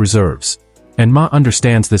cash reserves. And Ma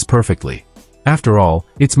understands this perfectly. After all,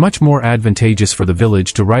 it's much more advantageous for the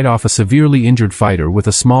village to write off a severely injured fighter with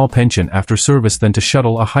a small pension after service than to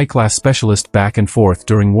shuttle a high-class specialist back and forth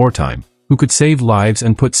during wartime, who could save lives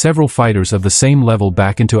and put several fighters of the same level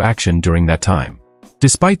back into action during that time.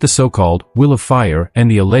 Despite the so-called will of fire and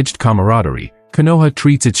the alleged camaraderie, Konoha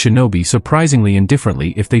treats its shinobi surprisingly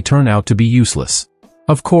indifferently if they turn out to be useless.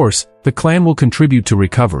 Of course, the clan will contribute to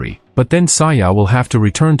recovery, but then Saya will have to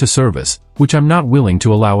return to service, which I'm not willing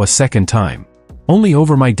to allow a second time. Only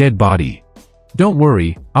over my dead body. Don't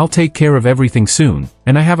worry, I'll take care of everything soon,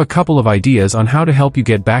 and I have a couple of ideas on how to help you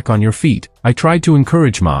get back on your feet. I tried to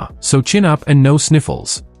encourage Ma, so chin up and no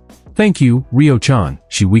sniffles. Thank you, Ryo-chan,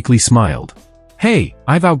 she weakly smiled. Hey,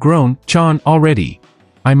 I've outgrown Chan already.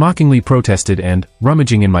 I mockingly protested and,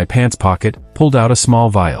 rummaging in my pants pocket, pulled out a small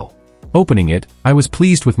vial. Opening it, I was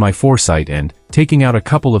pleased with my foresight and, taking out a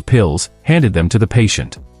couple of pills, handed them to the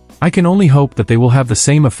patient. I can only hope that they will have the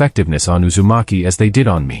same effectiveness on Uzumaki as they did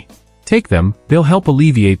on me. Take them, they'll help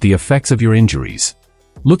alleviate the effects of your injuries.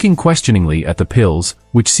 Looking questioningly at the pills,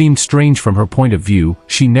 which seemed strange from her point of view,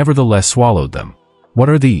 she nevertheless swallowed them. What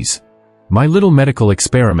are these? My little medical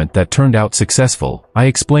experiment that turned out successful, I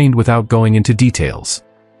explained without going into details.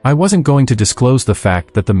 I wasn't going to disclose the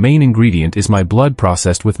fact that the main ingredient is my blood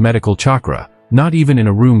processed with medical chakra, not even in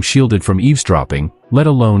a room shielded from eavesdropping, let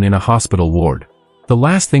alone in a hospital ward. The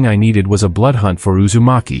last thing I needed was a blood hunt for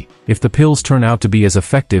Uzumaki, if the pills turn out to be as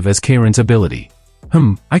effective as Karen's ability.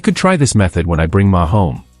 I could try this method when I bring Ma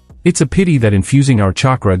home. It's a pity that infusing our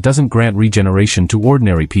chakra doesn't grant regeneration to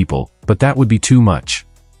ordinary people, but that would be too much.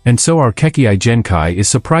 And so our Kekkei Genkai is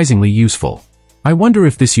surprisingly useful. I wonder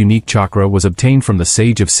if this unique chakra was obtained from the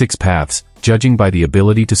Sage of Six Paths, judging by the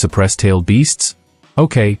ability to suppress tailed beasts?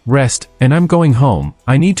 Okay, rest, and I'm going home.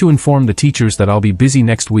 I need to inform the teachers that I'll be busy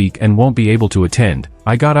next week and won't be able to attend.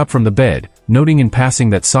 I got up from the bed, noting in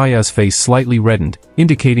passing that Saya's face slightly reddened,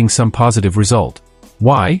 indicating some positive result.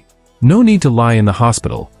 Why? No need to lie in the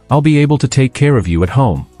hospital. I'll be able to take care of you at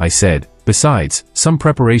home, I said. Besides, some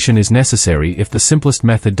preparation is necessary if the simplest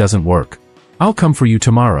method doesn't work. I'll come for you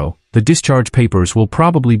tomorrow. The discharge papers will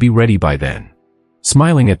probably be ready by then.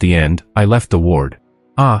 Smiling at the end, I left the ward.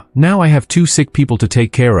 Now I have 2 sick people to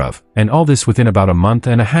take care of, and all this within about a month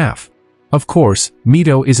and a half. Of course,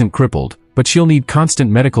 Mito isn't crippled, but she'll need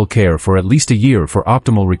constant medical care for at least a year for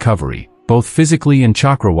optimal recovery, both physically and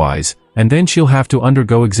chakra-wise, and then she'll have to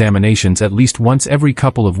undergo examinations at least once every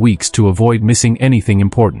couple of weeks to avoid missing anything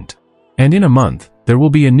important. And in a month, there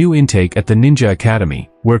will be a new intake at the Ninja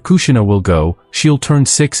Academy, where Kushina will go. She'll turn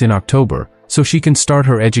 6 in October, so she can start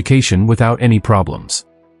her education without any problems.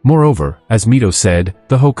 Moreover, as Mito said,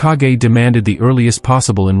 the Hokage demanded the earliest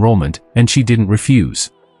possible enrollment, and she didn't refuse.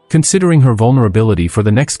 Considering her vulnerability for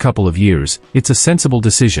the next couple of years, it's a sensible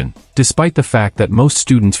decision, despite the fact that most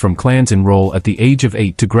students from clans enroll at the age of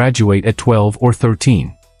 8 to graduate at 12 or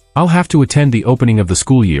 13. I'll have to attend the opening of the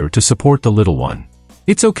school year to support the little one.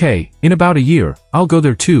 It's okay, in about a year, I'll go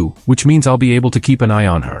there too, which means I'll be able to keep an eye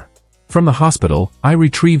on her. From the hospital, I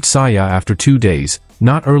retrieved Saya after 2 days,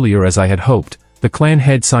 not earlier as I had hoped. The clan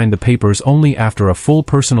head signed the papers only after a full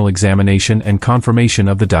personal examination and confirmation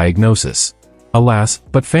of the diagnosis. Alas,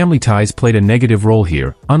 but family ties played a negative role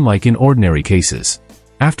here, unlike in ordinary cases.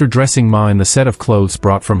 After dressing Ma in the set of clothes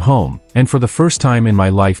brought from home, and for the first time in my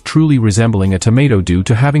life truly resembling a tomato due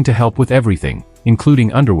to having to help with everything,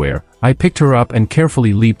 including underwear, I picked her up and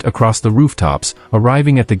carefully leaped across the rooftops,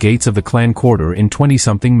 arriving at the gates of the clan quarter in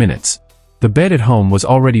 20-something minutes. The bed at home was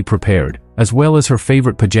already prepared, as well as her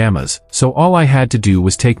favorite pajamas, so all I had to do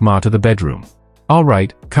was take Ma to the bedroom.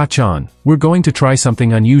 Alright, Kachan, we're going to try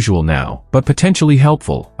something unusual now, but potentially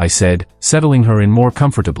helpful, I said, settling her in more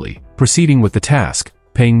comfortably, proceeding with the task,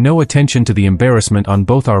 paying no attention to the embarrassment on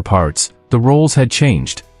both our parts. The roles had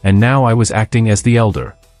changed, and now I was acting as the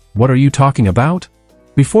elder. What are you talking about?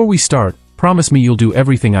 Before we start, promise me you'll do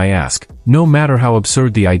everything I ask, no matter how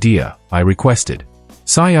absurd the idea, I requested.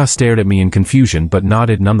 Saya stared at me in confusion but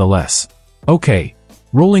nodded nonetheless. Okay.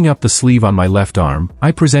 Rolling up the sleeve on my left arm,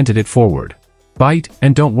 I presented it forward. Bite,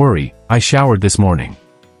 and don't worry, I showered this morning.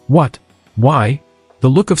 What? Why? The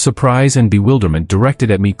look of surprise and bewilderment directed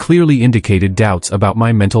at me clearly indicated doubts about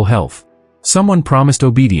my mental health. Someone promised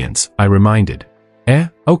obedience, I reminded.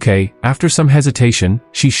 Okay. After some hesitation,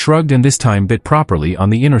 she shrugged and this time bit properly on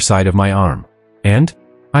the inner side of my arm. And?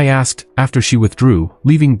 I asked, after she withdrew,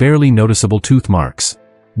 leaving barely noticeable tooth marks.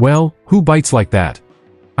 Well, who bites like that?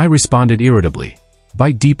 I responded irritably.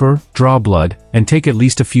 Bite deeper, draw blood, and take at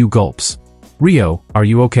least a few gulps. Rio, are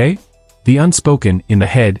you okay? The unspoken, in the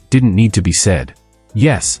head, didn't need to be said.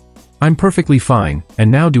 Yes. I'm perfectly fine, and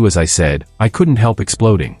now do as I said. I couldn't help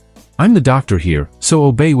exploding. I'm the doctor here, so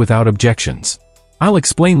obey without objections. I'll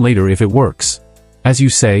explain later if it works. As you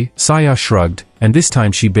say, Saya shrugged, and this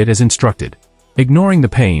time she bit as instructed. Ignoring the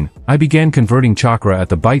pain, I began converting chakra at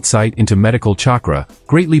the bite site into medical chakra,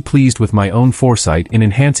 greatly pleased with my own foresight in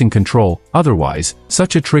enhancing control. Otherwise,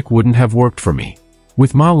 such a trick wouldn't have worked for me.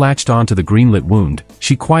 With Ma latched onto the greenlit wound,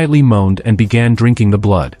 she quietly moaned and began drinking the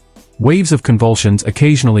blood. Waves of convulsions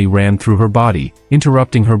occasionally ran through her body,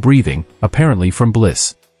 interrupting her breathing, apparently from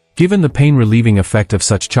bliss. Given the pain-relieving effect of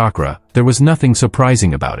such chakra, there was nothing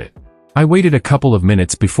surprising about it. I waited a couple of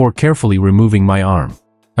minutes before carefully removing my arm.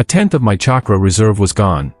 1/10 of my chakra reserve was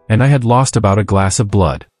gone, and I had lost about a glass of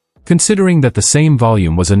blood. Considering that the same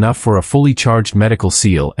volume was enough for a fully charged medical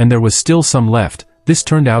seal and there was still some left, this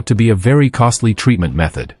turned out to be a very costly treatment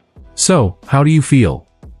method. So, how do you feel?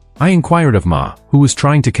 I inquired of Ma, who was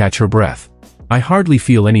trying to catch her breath. I hardly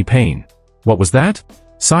feel any pain. What was that?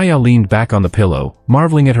 Saya leaned back on the pillow,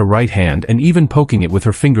 marveling at her right hand and even poking it with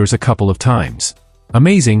her fingers a couple of times.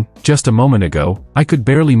 Amazing, just a moment ago, I could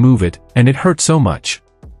barely move it, and it hurt so much.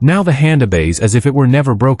 Now the hand obeys as if it were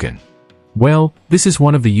never broken. Well, this is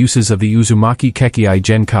one of the uses of the Uzumaki Kekkei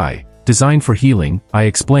Genkai, designed for healing, I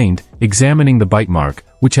explained, examining the bite mark,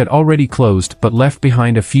 which had already closed but left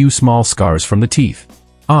behind a few small scars from the teeth.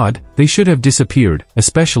 Odd, they should have disappeared,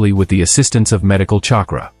 especially with the assistance of medical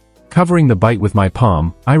chakra. Covering the bite with my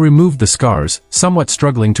palm, I removed the scars, somewhat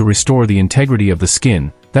struggling to restore the integrity of the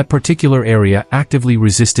skin. That particular area actively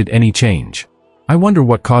resisted any change. I wonder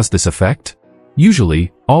what caused this effect?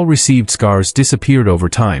 Usually, all received scars disappeared over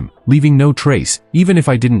time, leaving no trace, even if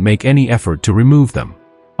I didn't make any effort to remove them.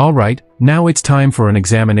 "Alright, now it's time for an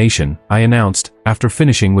examination," I announced, after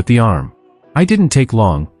finishing with the arm. I didn't take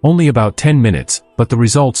long, only about 10 minutes, but the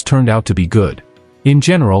results turned out to be good. In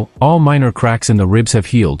general, all minor cracks in the ribs have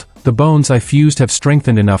healed, the bones I fused have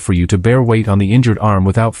strengthened enough for you to bear weight on the injured arm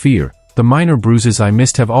without fear, the minor bruises I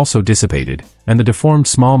missed have also dissipated, and the deformed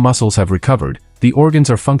small muscles have recovered. The organs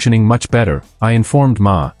are functioning much better, I informed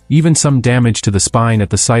Ma. Even some damage to the spine at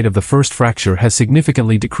the site of the first fracture has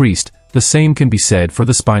significantly decreased. The same can be said for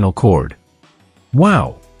the spinal cord.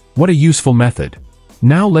 Wow! What a useful method.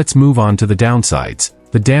 Now let's move on to the downsides.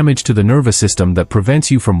 The damage to the nervous system that prevents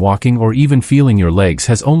you from walking or even feeling your legs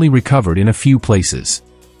has only recovered in a few places.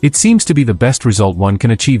 It seems to be the best result one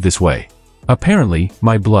can achieve this way. Apparently,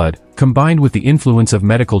 my blood, combined with the influence of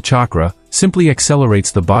medical chakra, simply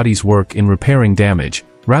accelerates the body's work in repairing damage,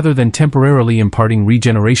 rather than temporarily imparting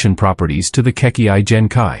regeneration properties to the Kekkei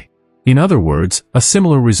Genkai. In other words, a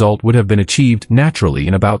similar result would have been achieved naturally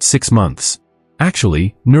in about 6 months.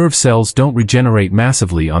 Actually, nerve cells don't regenerate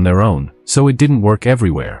massively on their own, so it didn't work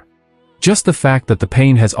everywhere. Just the fact that the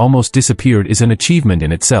pain has almost disappeared is an achievement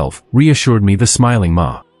in itself, reassured me the smiling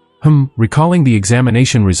Ma. Recalling the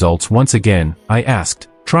examination results once again, I asked,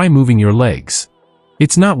 "Try moving your legs."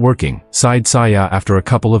 "It's not working," sighed Saya after a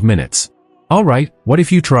couple of minutes. "Alright, what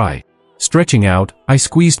if you try?" Stretching out, I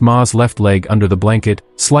squeezed Ma's left leg under the blanket,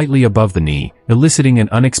 slightly above the knee, eliciting an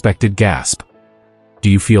unexpected gasp. "Do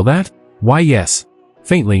you feel that?" "Why yes.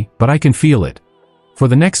 Faintly, but I can feel it." For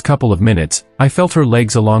the next couple of minutes, I felt her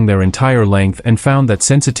legs along their entire length and found that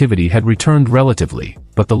sensitivity had returned relatively,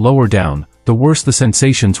 but the lower down, the worse the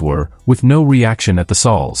sensations were, with no reaction at the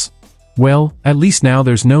soles. Well, at least now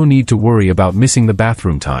there's no need to worry about missing the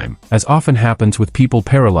bathroom time, as often happens with people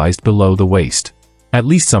paralyzed below the waist. At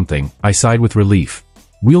least something, I sighed with relief.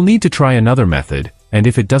 We'll need to try another method, and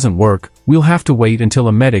if it doesn't work, we'll have to wait until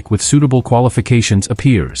a medic with suitable qualifications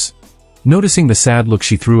appears. Noticing the sad look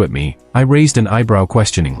she threw at me, I raised an eyebrow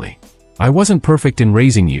questioningly. "I wasn't perfect in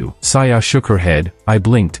raising you," Saya shook her head. I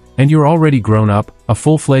blinked, "And you're already grown up, a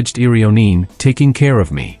full-fledged Irionin, taking care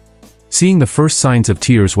of me." Seeing the first signs of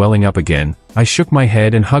tears welling up again, I shook my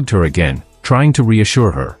head and hugged her again, trying to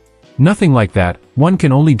reassure her. "Nothing like that, one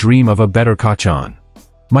can only dream of a better Kachan."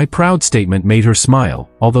 My proud statement made her smile,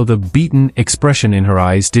 although the beaten expression in her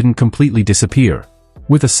eyes didn't completely disappear.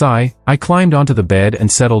 With a sigh, I climbed onto the bed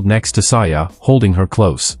and settled next to Saya, holding her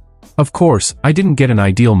close. Of course, I didn't get an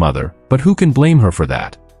ideal mother, but who can blame her for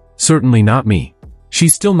that? Certainly not me.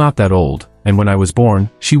 She's still not that old, and when I was born,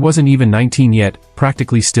 she wasn't even 19 yet,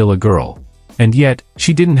 practically still a girl. And yet,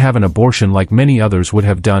 she didn't have an abortion like many others would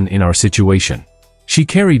have done in our situation. She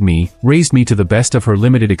carried me, raised me to the best of her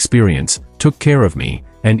limited experience, took care of me,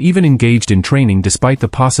 and even engaged in training despite the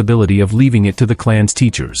possibility of leaving it to the clan's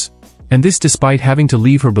teachers. And this despite having to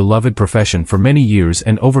leave her beloved profession for many years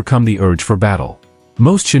and overcome the urge for battle.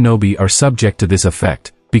 Most shinobi are subject to this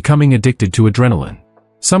effect, becoming addicted to adrenaline.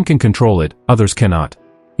 Some can control it, others cannot.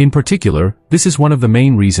 In particular, this is one of the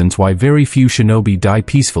main reasons why very few shinobi die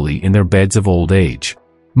peacefully in their beds of old age.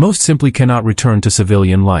 Most simply cannot return to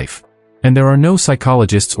civilian life. And there are no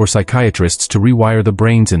psychologists or psychiatrists to rewire the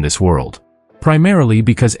brains in this world. Primarily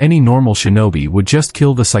because any normal shinobi would just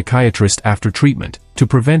kill the psychiatrist after treatment, to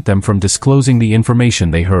prevent them from disclosing the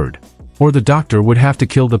information they heard. Or the doctor would have to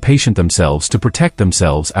kill the patient themselves to protect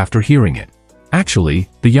themselves after hearing it. Actually,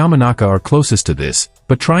 the Yamanaka are closest to this,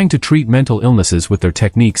 but trying to treat mental illnesses with their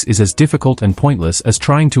techniques is as difficult and pointless as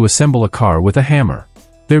trying to assemble a car with a hammer.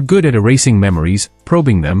 They're good at erasing memories,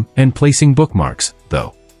 probing them, and placing bookmarks,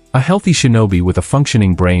 though. A healthy shinobi with a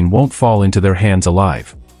functioning brain won't fall into their hands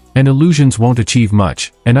alive. And illusions won't achieve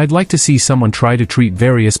much, and I'd like to see someone try to treat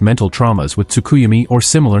various mental traumas with tsukuyami or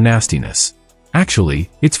similar nastiness. Actually,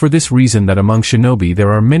 it's for this reason that among shinobi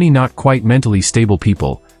there are many not quite mentally stable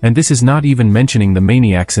people, and this is not even mentioning the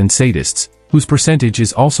maniacs and sadists, whose percentage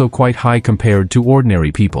is also quite high compared to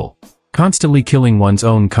ordinary people. Constantly killing one's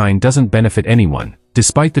own kind doesn't benefit anyone,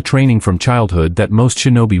 despite the training from childhood that most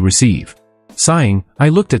shinobi receive. Sighing, I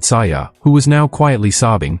looked at Saya, who was now quietly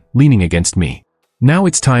sobbing, leaning against me. Now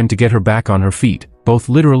it's time to get her back on her feet, both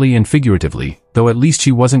literally and figuratively, though at least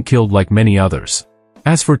she wasn't killed like many others.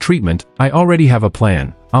 As for treatment, I already have a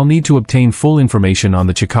plan. I'll need to obtain full information on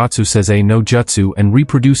the Chikatsu Seize no Jutsu and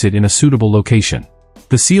reproduce it in a suitable location.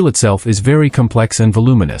 The seal itself is very complex and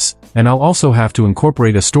voluminous, and I'll also have to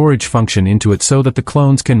incorporate a storage function into it so that the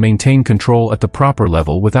clones can maintain control at the proper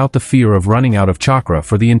level without the fear of running out of chakra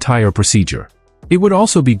for the entire procedure. It would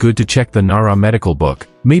also be good to check the NARA medical book,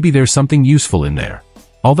 maybe there's something useful in there.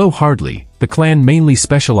 Although hardly, the clan mainly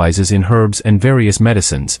specializes in herbs and various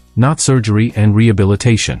medicines, not surgery and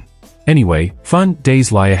rehabilitation. Anyway, fun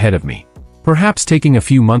days lie ahead of me. Perhaps taking a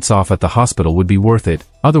few months off at the hospital would be worth it,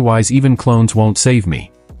 otherwise even clones won't save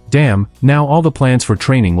me. Damn, now all the plans for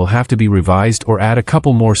training will have to be revised or add a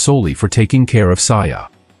couple more solely for taking care of Saya.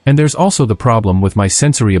 And there's also the problem with my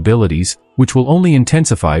sensory abilities, which will only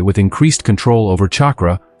intensify with increased control over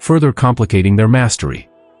chakra, further complicating their mastery.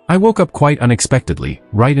 I woke up quite unexpectedly,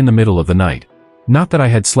 right in the middle of the night. Not that I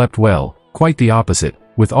had slept well, quite the opposite.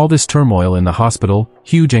 With all this turmoil in the hospital,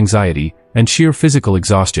 huge anxiety, and sheer physical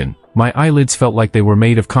exhaustion, my eyelids felt like they were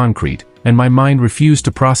made of concrete, and my mind refused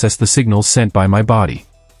to process the signals sent by my body.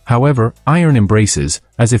 However, iron embraces,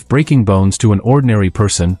 as if breaking bones to an ordinary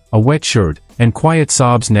person, a wet shirt, and quiet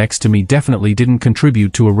sobs next to me definitely didn't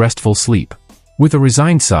contribute to a restful sleep. With a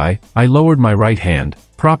resigned sigh, I lowered my right hand,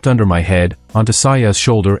 propped under my head, onto Saya's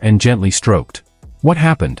shoulder and gently stroked. "What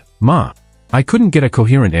happened, Ma?" I couldn't get a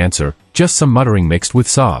coherent answer, just some muttering mixed with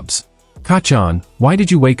sobs. "Kachan, why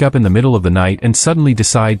did you wake up in the middle of the night and suddenly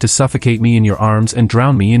decide to suffocate me in your arms and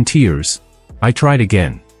drown me in tears?" I tried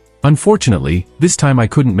again. Unfortunately, this time I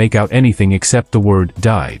couldn't make out anything except the word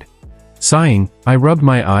 "died." Sighing, I rubbed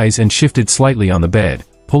my eyes and shifted slightly on the bed,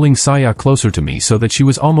 pulling Saya closer to me so that she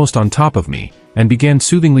was almost on top of me, and began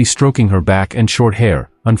soothingly stroking her back and short hair.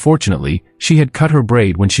 Unfortunately, she had cut her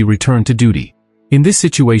braid when she returned to duty. In this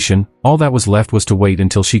situation, all that was left was to wait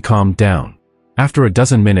until she calmed down. After a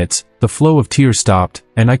dozen minutes, the flow of tears stopped,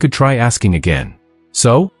 and I could try asking again.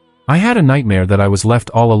 "So? I had a nightmare that I was left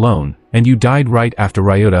all alone, and you died right after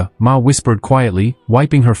Ryota," Ma whispered quietly,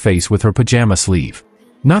 wiping her face with her pajama sleeve.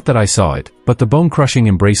 Not that I saw it, but the bone-crushing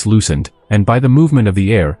embrace loosened, and by the movement of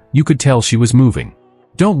the air, you could tell she was moving.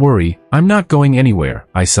 "Don't worry, I'm not going anywhere,"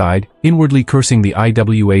 I sighed, inwardly cursing the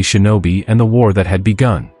IWA shinobi and the war that had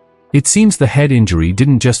begun. It seems the head injury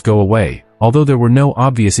didn't just go away, although there were no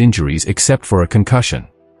obvious injuries except for a concussion.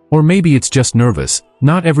 Or maybe it's just nervous.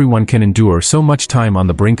 Not everyone can endure so much time on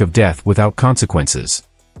the brink of death without consequences.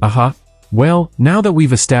 Well, now that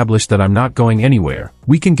we've established that I'm not going anywhere,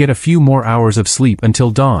 we can get a few more hours of sleep until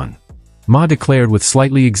dawn," Ma declared with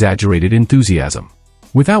slightly exaggerated enthusiasm.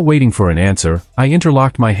 Without waiting for an answer, I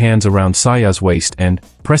interlocked my hands around Saya's waist and,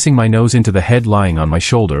 pressing my nose into the head lying on my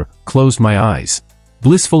shoulder, closed my eyes.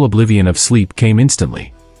 Blissful oblivion of sleep came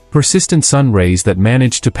instantly. Persistent sun rays that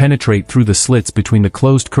managed to penetrate through the slits between the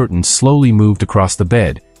closed curtains slowly moved across the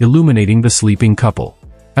bed, illuminating the sleeping couple.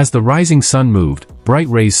 As the rising sun moved, bright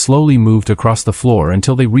rays slowly moved across the floor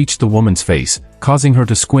until they reached the woman's face, causing her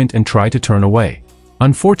to squint and try to turn away.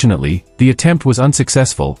 Unfortunately, the attempt was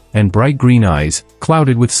unsuccessful, and bright green eyes,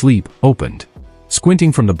 clouded with sleep, opened.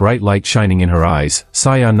 Squinting from the bright light shining in her eyes,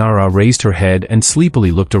 Sayonara raised her head and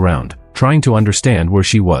sleepily looked around, trying to understand where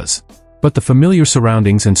she was. But the familiar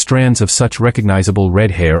surroundings and strands of such recognizable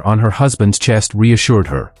red hair on her husband's chest reassured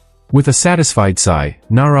her. With a satisfied sigh,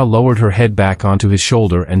 Nara lowered her head back onto his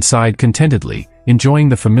shoulder and sighed contentedly, enjoying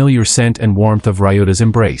the familiar scent and warmth of Ryota's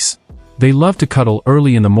embrace. They loved to cuddle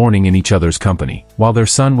early in the morning in each other's company, while their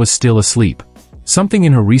son was still asleep. Something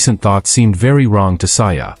in her recent thoughts seemed very wrong to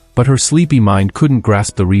Saya, but her sleepy mind couldn't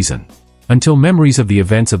grasp the reason. Until memories of the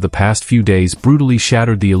events of the past few days brutally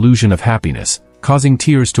shattered the illusion of happiness, causing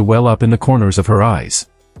tears to well up in the corners of her eyes.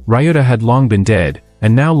 Ryota had long been dead,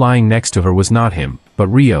 and now lying next to her was not him, but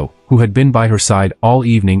Ryo, who had been by her side all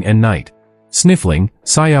evening and night. Sniffling,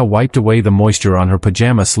 Saya wiped away the moisture on her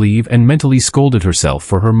pajama sleeve and mentally scolded herself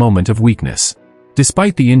for her moment of weakness.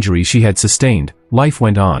 Despite the injury she had sustained, life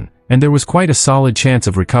went on, and there was quite a solid chance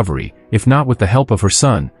of recovery, if not with the help of her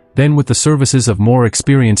son, then with the services of more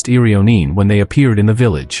experienced Irionin when they appeared in the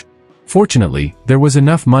village. Fortunately, there was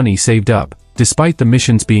enough money saved up, despite the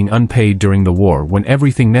missions being unpaid during the war when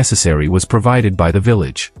everything necessary was provided by the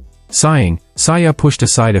village. Sighing, Saya pushed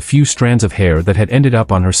aside a few strands of hair that had ended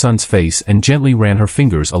up on her son's face and gently ran her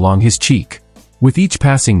fingers along his cheek. With each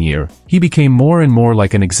passing year, he became more and more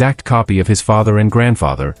like an exact copy of his father and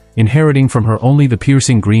grandfather, inheriting from her only the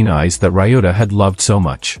piercing green eyes that Ryota had loved so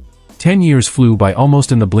much. 10 years flew by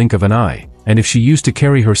almost in the blink of an eye, and if she used to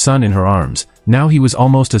carry her son in her arms, now he was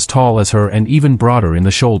almost as tall as her and even broader in the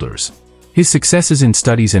shoulders. His successes in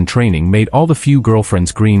studies and training made all the few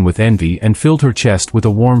girlfriends green with envy and filled her chest with a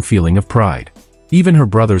warm feeling of pride. Even her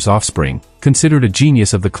brother's offspring, considered a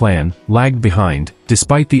genius of the clan, lagged behind,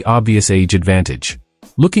 despite the obvious age advantage.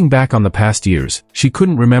 Looking back on the past years, she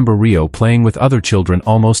couldn't remember Ryo playing with other children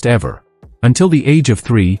almost ever. Until the age of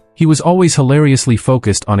 3, he was always hilariously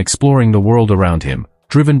focused on exploring the world around him,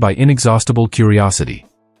 driven by inexhaustible curiosity.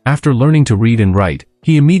 After learning to read and write,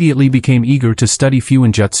 he immediately became eager to study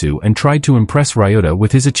Fuinjutsu and tried to impress Ryota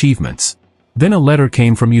with his achievements. Then a letter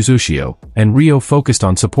came from Uzushio, and Rio focused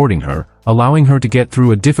on supporting her, allowing her to get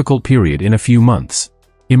through a difficult period in a few months.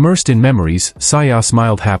 Immersed in memories, Saya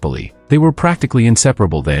smiled happily. They were practically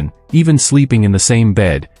inseparable then, even sleeping in the same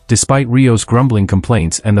bed, despite Rio's grumbling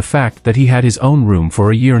complaints and the fact that he had his own room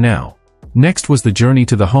for a year now. Next was the journey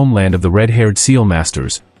to the homeland of the red-haired seal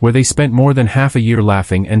masters, where they spent more than half a year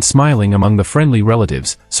laughing and smiling among the friendly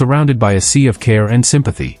relatives, surrounded by a sea of care and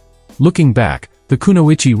sympathy. Looking back, the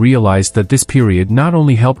Kunoichi realized that this period not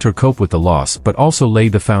only helped her cope with the loss but also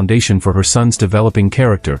laid the foundation for her son's developing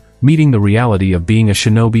character. Meeting the reality of being a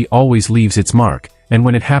shinobi always leaves its mark, and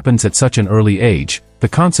when it happens at such an early age, the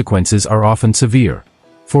consequences are often severe.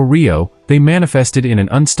 For Rio, they manifested in an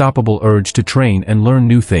unstoppable urge to train and learn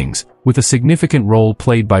new things, with a significant role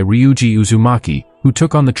played by Ryuji Uzumaki, who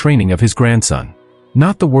took on the training of his grandson.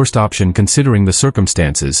 Not the worst option considering the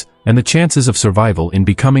circumstances, and the chances of survival in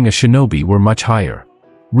becoming a shinobi were much higher.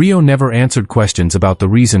 Rio never answered questions about the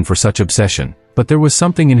reason for such obsession, but there was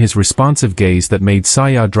something in his responsive gaze that made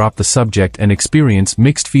Saya drop the subject and experience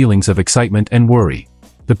mixed feelings of excitement and worry.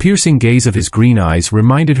 The piercing gaze of his green eyes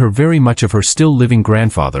reminded her very much of her still-living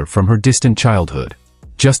grandfather from her distant childhood.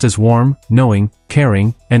 Just as warm, knowing,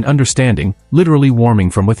 caring, and understanding, literally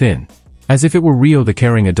warming from within. As if it were Rio the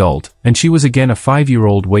caring adult, and she was again a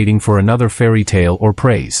 5-year-old waiting for another fairy tale or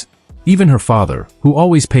praise. Even her father, who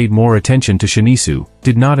always paid more attention to Shinisu,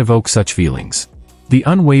 did not evoke such feelings. The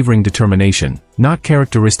unwavering determination, not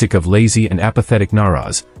characteristic of lazy and apathetic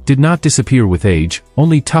Naras, did not disappear with age,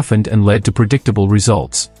 only toughened and led to predictable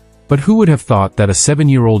results. But who would have thought that a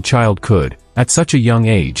 7-year-old child could, at such a young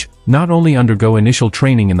age, not only undergo initial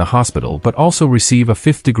training in the hospital but also receive a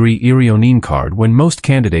 5th-degree Irionin card when most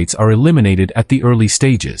candidates are eliminated at the early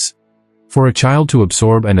stages? For a child to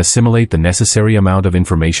absorb and assimilate the necessary amount of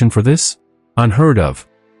information for this? Unheard of.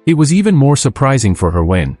 It was even more surprising for her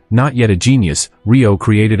when, not yet a genius, Rio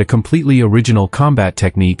created a completely original combat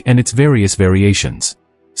technique and its various variations.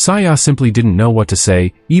 Saya simply didn't know what to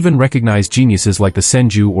say. Even recognized geniuses like the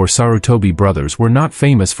Senju or Sarutobi brothers were not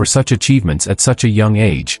famous for such achievements at such a young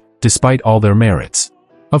age, despite all their merits.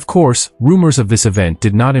 Of course, rumors of this event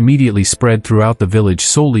did not immediately spread throughout the village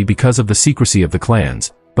solely because of the secrecy of the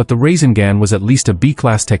clans, but the Rasengan was at least a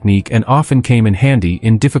B-class technique and often came in handy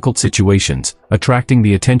in difficult situations, attracting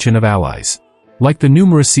the attention of allies. Like the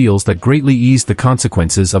numerous seals that greatly eased the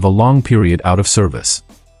consequences of a long period out of service.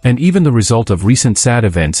 And even the result of recent sad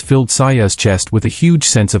events filled Saya's chest with a huge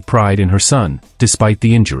sense of pride in her son, despite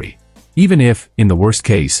the injury. Even if, in the worst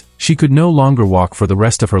case, she could no longer walk for the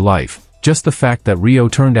rest of her life, just the fact that Rio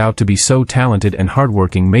turned out to be so talented and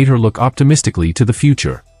hardworking made her look optimistically to the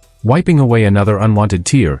future. Wiping away another unwanted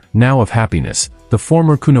tear, now of happiness, the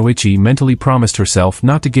former Kunoichi mentally promised herself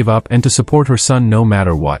not to give up and to support her son no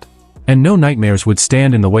matter what. And no nightmares would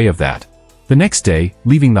stand in the way of that. The next day,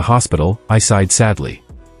 leaving the hospital, I sighed sadly.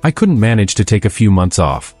 I couldn't manage to take a few months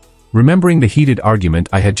off. Remembering the heated argument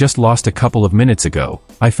I had just lost a couple of minutes ago,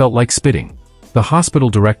 I felt like spitting. The hospital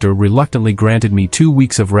director reluctantly granted me 2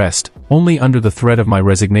 weeks of rest, only under the threat of my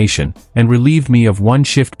resignation, and relieved me of 1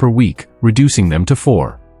 shift per week, reducing them to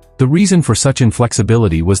 4. The reason for such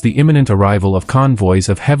inflexibility was the imminent arrival of convoys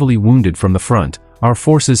of heavily wounded from the front. Our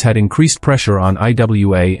forces had increased pressure on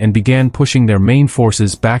IWA and began pushing their main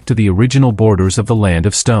forces back to the original borders of the Land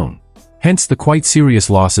of Stone. Hence the quite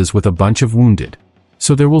serious losses with a bunch of wounded.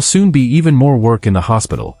 So there will soon be even more work in the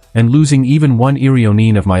hospital, and losing even 1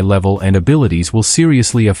 Irionin of my level and abilities will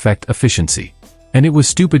seriously affect efficiency. And it was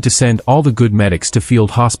stupid to send all the good medics to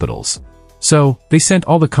field hospitals. So, they sent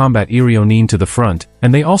all the combat Irionin to the front,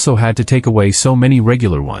 and they also had to take away so many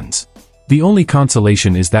regular ones. The only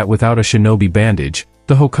consolation is that without a shinobi bandage,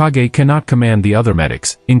 the Hokage cannot command the other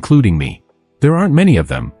medics, including me. There aren't many of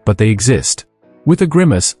them, but they exist. With a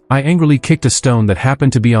grimace, I angrily kicked a stone that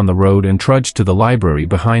happened to be on the road and trudged to the library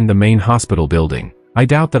behind the main hospital building. I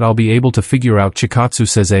doubt that I'll be able to figure out Chikatsu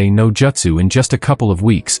Sezei no Jutsu in just a couple of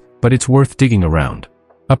weeks, but it's worth digging around.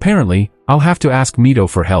 Apparently, I'll have to ask Mito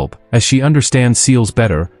for help, as she understands seals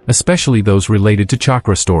better, especially those related to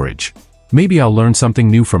chakra storage. Maybe I'll learn something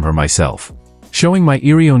new from her myself. Showing my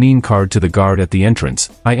Irionin card to the guard at the entrance,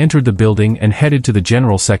 I entered the building and headed to the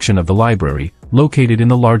general section of the library, located in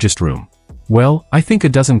the largest room. Well, I think a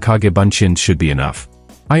dozen Kagebunshin should be enough.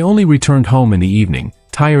 I only returned home in the evening,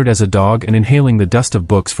 tired as a dog and inhaling the dust of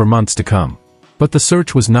books for months to come. But the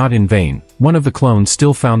search was not in vain. One of the clones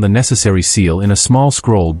still found the necessary seal in a small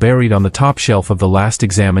scroll buried on the top shelf of the last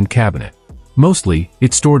examined cabinet. Mostly,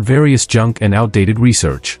 it stored various junk and outdated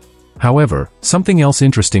research. However, something else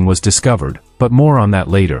interesting was discovered, but more on that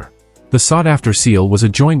later. The sought-after seal was a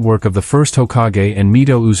joint work of the first Hokage and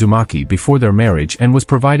Mito Uzumaki before their marriage and was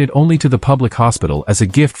provided only to the public hospital as a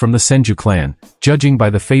gift from the Senju clan, judging by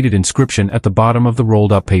the faded inscription at the bottom of the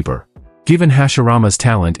rolled-up paper. Given Hashirama's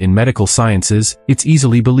talent in medical sciences, it's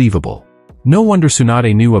easily believable. No wonder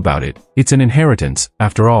Tsunade knew about it, it's an inheritance,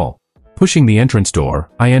 after all. Pushing the entrance door,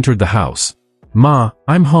 I entered the house. "Ma,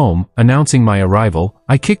 I'm home," announcing my arrival,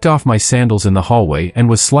 I kicked off my sandals in the hallway and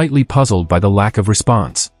was slightly puzzled by the lack of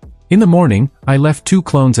response. In the morning, I left 2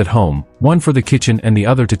 clones at home, one for the kitchen and the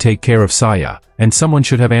other to take care of Saya, and someone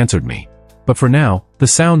should have answered me. But for now, the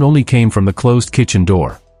sound only came from the closed kitchen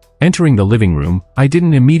door. Entering the living room, I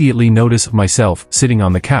didn't immediately notice myself sitting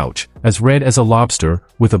on the couch, as red as a lobster,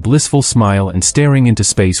 with a blissful smile and staring into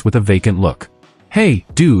space with a vacant look. "Hey,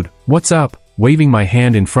 dude, what's up?" Waving my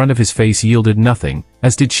hand in front of his face yielded nothing,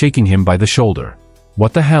 as did shaking him by the shoulder.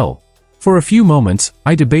 What the hell? For a few moments,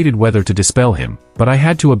 I debated whether to dispel him, but I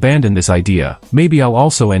had to abandon this idea. Maybe I'll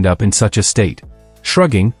also end up in such a state.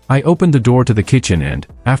 Shrugging, I opened the door to the kitchen and,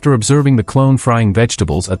 after observing the clone frying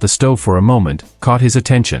vegetables at the stove for a moment, caught his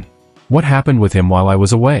attention. What happened with him while I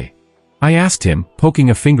was away? I asked him,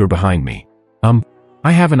 poking a finger behind me.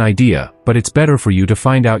 I have an idea, but it's better for you to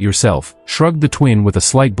find out yourself, shrugged the twin with a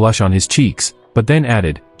slight blush on his cheeks, but then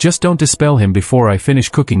added, just don't dispel him before I finish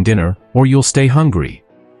cooking dinner, or you'll stay hungry.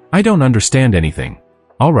 I don't understand anything.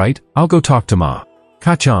 Alright, I'll go talk to Ma.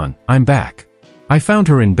 Kachan, I'm back. I found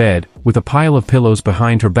her in bed, with a pile of pillows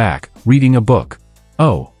behind her back, reading a book.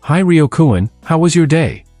 Oh, hi Ryokuen, how was your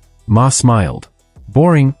day? Ma smiled.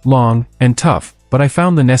 Boring, long, and tough, but I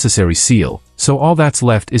found the necessary seal, so all that's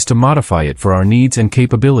left is to modify it for our needs and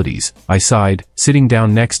capabilities, I sighed, sitting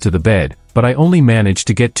down next to the bed, but I only managed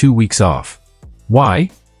to get 2 weeks off. Why?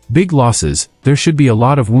 Big losses, there should be a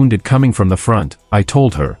lot of wounded coming from the front, I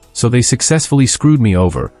told her, so they successfully screwed me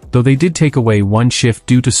over, though they did take away 1 shift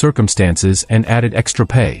due to circumstances and added extra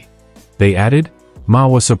pay. They added? Ma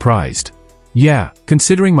was surprised. Yeah,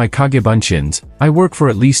 considering my kagebunshin's, I work for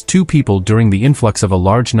at least 2 people during the influx of a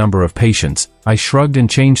large number of patients. I shrugged and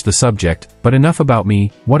changed the subject, but enough about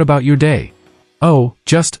me, what about your day? Oh,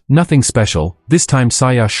 just, nothing special, this time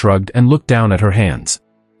Saya shrugged and looked down at her hands.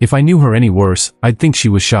 If I knew her any worse, I'd think she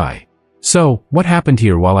was shy. So, what happened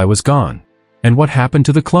here while I was gone? And what happened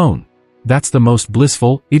to the clone? That's the most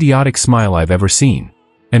blissful, idiotic smile I've ever seen.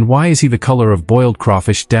 And why is he the color of boiled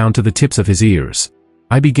crawfish down to the tips of his ears?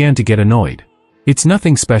 I began to get annoyed. It's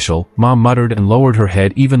nothing special, Mom muttered and lowered her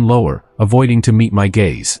head even lower, avoiding to meet my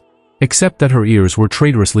gaze. Except that her ears were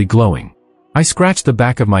traitorously glowing. I scratched the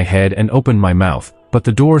back of my head and opened my mouth, but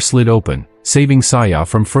the door slid open, saving Saya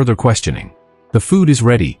from further questioning. The food is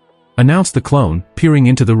ready, announced the clone, peering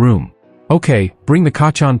into the room. Okay, bring the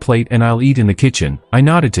kachan plate and I'll eat in the kitchen, I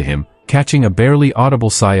nodded to him, catching a barely audible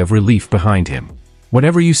sigh of relief behind him.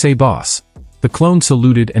 Whatever you say, boss. The clone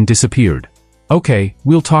saluted and disappeared. Okay,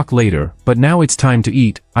 we'll talk later, but now it's time to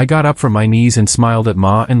eat. I got up from my knees and smiled at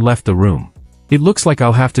Ma and left the room. It looks like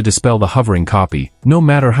I'll have to dispel the hovering copy, no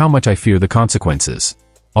matter how much I fear the consequences.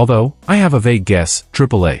 Although, I have a vague guess,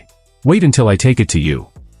 AAA. Wait until I take it to you.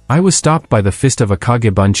 I was stopped by the fist of a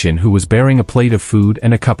kagebunshin who was bearing a plate of food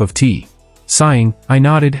and a cup of tea. Sighing, I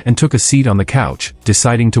nodded and took a seat on the couch,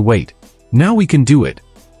 deciding to wait. Now we can do it,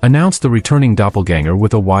 announced the returning doppelganger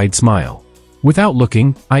with a wide smile. Without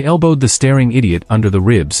looking, I elbowed the staring idiot under the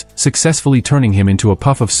ribs, successfully turning him into a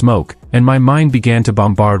puff of smoke, and my mind began to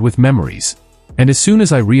bombard with memories. And as soon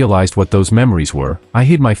as I realized what those memories were, I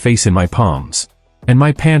hid my face in my palms. And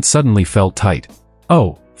my pants suddenly felt tight.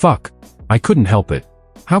 Oh, fuck. I couldn't help it.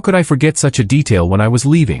 How could I forget such a detail when I was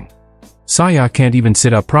leaving? Saya can't even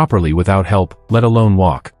sit up properly without help, let alone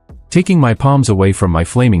walk. Taking my palms away from my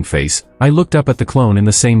flaming face, I looked up at the clone in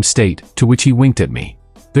the same state, to which he winked at me.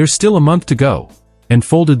 There's still a month to go. And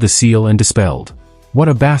folded the seal and dispelled. What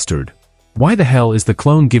a bastard. Why the hell is the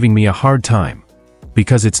clone giving me a hard time?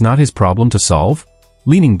 Because it's not his problem to solve?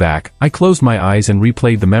 Leaning back, I closed my eyes and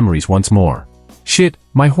replayed the memories once more. Shit,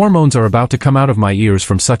 my hormones are about to come out of my ears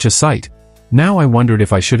from such a sight. Now I wondered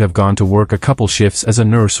if I should have gone to work a couple shifts as a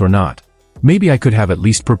nurse or not. Maybe I could have at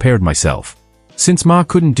least prepared myself. Since Ma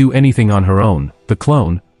couldn't do anything on her own, the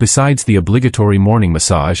clone, besides the obligatory morning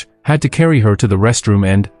massage, had to carry her to the restroom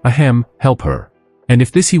and, help her. And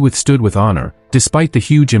if this he withstood with honor, despite the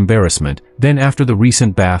huge embarrassment, then after the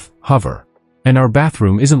recent bath, hover. And our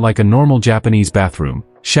bathroom isn't like a normal Japanese bathroom,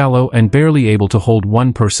 shallow and barely able to hold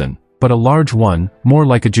 1 person, but a large one, more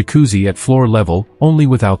like a jacuzzi at floor level, only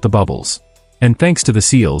without the bubbles. And thanks to the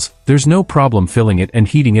seals, there's no problem filling it and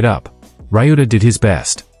heating it up. Ryota did his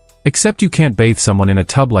best. Except you can't bathe someone in a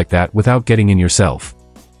tub like that without getting in yourself.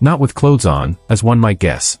 Not with clothes on, as one might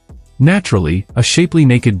guess. Naturally, a shapely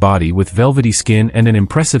naked body with velvety skin and an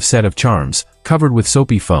impressive set of charms, covered with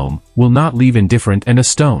soapy foam, will not leave indifferent and a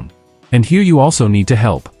stone. And here you also need to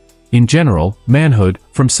help. In general, manhood,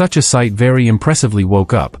 from such a sight very impressively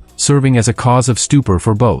woke up, serving as a cause of stupor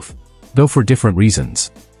for both. Though for different reasons.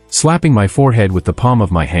 Slapping my forehead with the palm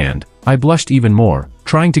of my hand, I blushed even more,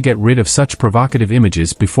 trying to get rid of such provocative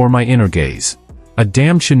images before my inner gaze. A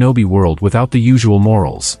damned shinobi world without the usual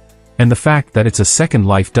morals. And the fact that it's a second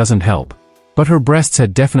life doesn't help. But her breasts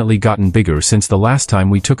had definitely gotten bigger since the last time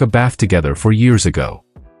we took a bath together 4 years ago.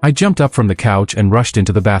 I jumped up from the couch and rushed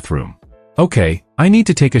into the bathroom. Okay, I need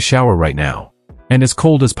to take a shower right now. And as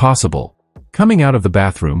cold as possible. Coming out of the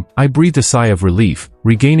bathroom, I breathed a sigh of relief,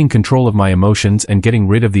 regaining control of my emotions and getting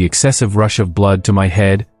rid of the excessive rush of blood to my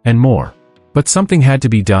head, and more. But something had to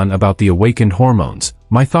be done about the awakened hormones.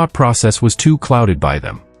 My thought process was too clouded by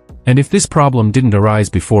them. And if this problem didn't arise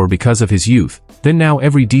before because of his youth, then now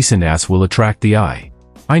every decent ass will attract the eye.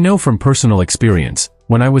 I know from personal experience,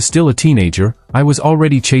 when I was still a teenager, I was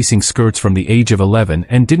already chasing skirts from the age of 11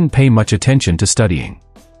 and didn't pay much attention to studying.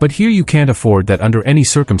 But here you can't afford that under any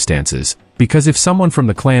circumstances, because if someone from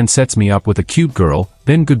the clan sets me up with a cute girl,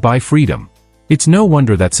 then goodbye freedom. It's no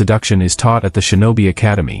wonder that seduction is taught at the Shinobi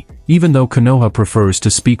Academy, even though Konoha prefers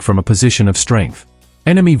to speak from a position of strength.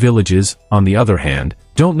 Enemy villages, on the other hand,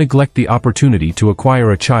 don't neglect the opportunity to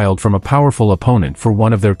acquire a child from a powerful opponent for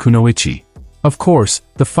one of their kunoichi. Of course,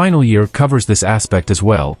 the final year covers this aspect as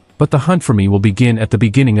well, but the hunt for me will begin at the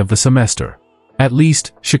beginning of the semester. At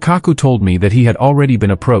least, Shikaku told me that he had already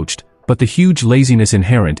been approached, but the huge laziness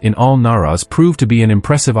inherent in all Naras proved to be an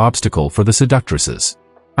impressive obstacle for the seductresses.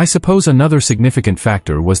 I suppose another significant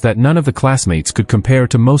factor was that none of the classmates could compare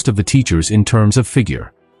to most of the teachers in terms of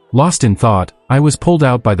figure. Lost in thought, I was pulled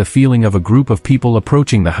out by the feeling of a group of people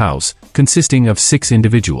approaching the house, consisting of 6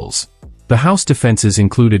 individuals. The house defenses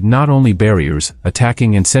included not only barriers,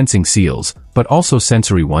 attacking and sensing seals, but also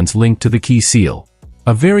sensory ones linked to the key seal.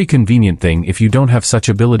 A very convenient thing if you don't have such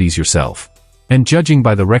abilities yourself. And judging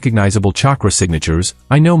by the recognizable chakra signatures,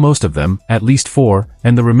 I know most of them, at least 4,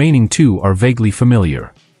 and the remaining 2 are vaguely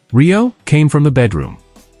familiar. Rio came from the bedroom.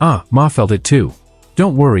 Ah, Ma felt it too.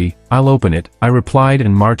 Don't worry, I'll open it, I replied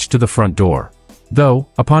and marched to the front door. Though,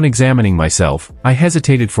 upon examining myself, I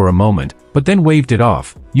hesitated for a moment, but then waved it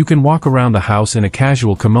off. You can walk around the house in a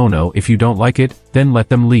casual kimono if you don't like it, then let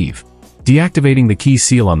them leave. Deactivating the key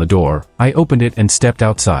seal on the door, I opened it and stepped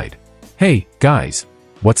outside. Hey, guys.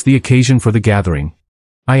 What's the occasion for the gathering?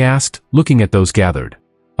 I asked, looking at those gathered.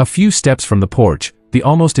 A few steps from the porch, the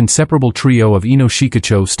almost inseparable trio of Ino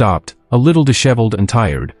Shikacho stopped, a little disheveled and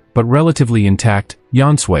tired, but relatively intact,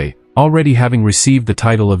 Yansui, already having received the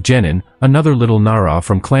title of Genin, another little Nara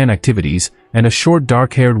from clan activities, and a short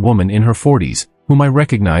dark-haired woman in her 40s, whom I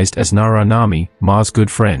recognized as Nara Nami, Ma's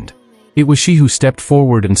good friend. It was she who stepped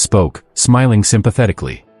forward and spoke, smiling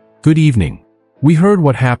sympathetically. Good evening. We heard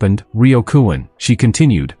what happened, Ryo-kun, she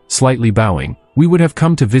continued, slightly bowing. We would have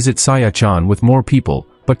come to visit Saya-chan with more people,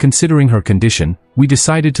 but considering her condition, we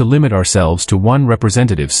decided to limit ourselves to 1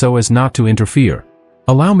 representative so as not to interfere.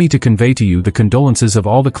 Allow me to convey to you the condolences of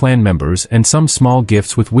all the clan members and some small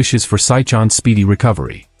gifts with wishes for Sai-chan's speedy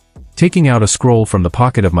recovery. Taking out a scroll from the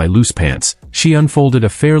pocket of my loose pants, she unfolded a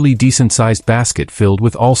fairly decent-sized basket filled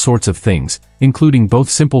with all sorts of things, including both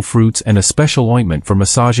simple fruits and a special ointment for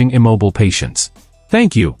massaging immobile patients.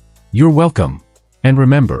 Thank you. You're welcome. And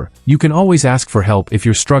remember, you can always ask for help if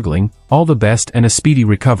you're struggling. All the best and a speedy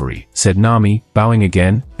recovery, said Nami, bowing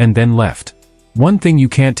again, and then left. One thing you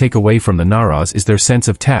can't take away from the Naras is their sense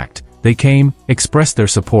of tact. They came, expressed their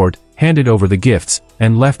support, handed over the gifts,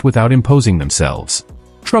 and left without imposing themselves.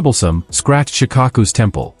 Troublesome, scratched Shikaku's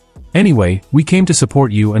temple. Anyway, we came to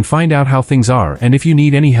support you and find out how things are and if you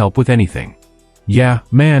need any help with anything. Yeah,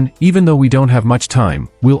 man, even though we don't have much time,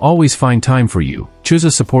 we'll always find time for you.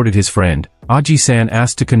 Chuza supported his friend. Aji-san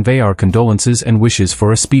asked to convey our condolences and wishes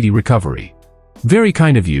for a speedy recovery. Very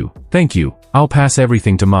kind of you, thank you. I'll pass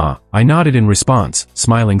everything to Ma, I nodded in response,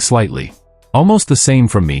 smiling slightly. Almost the same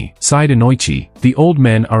from me, sighed Inoichi. The old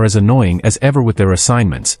men are as annoying as ever with their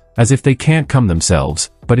assignments, as if they can't come themselves,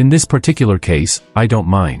 but in this particular case, I don't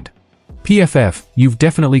mind. PFF, you've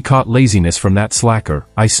definitely caught laziness from that slacker,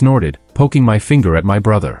 I snorted, poking my finger at my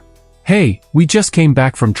brother. Hey, we just came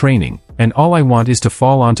back from training, and all I want is to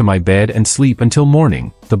fall onto my bed and sleep until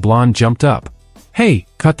morning, the blonde jumped up. Hey,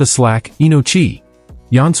 cut the slack, Inochi.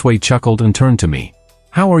 Yansui chuckled and turned to me.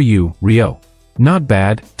 How are you, Ryo? Not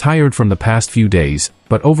bad, tired from the past few days,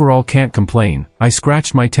 but overall can't complain. I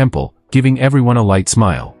scratched my temple, giving everyone a light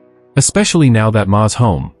smile. Especially now that Ma's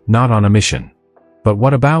home, not on a mission. But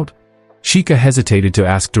what about? Shika hesitated to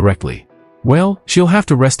ask directly. Well, she'll have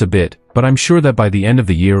to rest a bit, but I'm sure that by the end of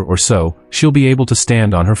the year or so, she'll be able to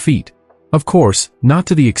stand on her feet. Of course, not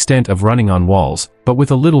to the extent of running on walls, but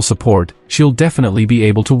with a little support, she'll definitely be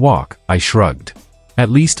able to walk, I shrugged. At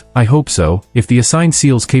least, I hope so, if the assigned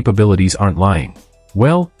SEAL's capabilities aren't lying.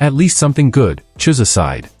 Well, at least something good, Chuza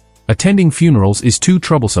sighed. Attending funerals is too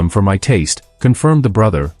troublesome for my taste, confirmed the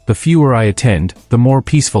brother. The fewer I attend, the more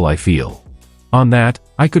peaceful I feel. On that,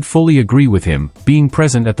 I could fully agree with him. Being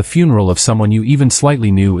present at the funeral of someone you even slightly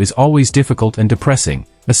knew is always difficult and depressing,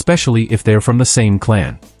 especially if they're from the same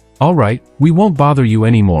clan. Alright, we won't bother you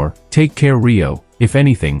anymore. Take care, Rio. If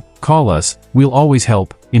anything, call us, we'll always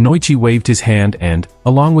help. Inoichi waved his hand and,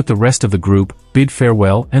 along with the rest of the group, bid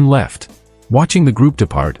farewell and left. Watching the group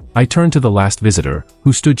depart, I turned to the last visitor,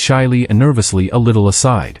 who stood shyly and nervously a little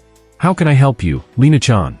aside. How can I help you,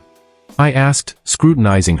 Lina-chan? I asked,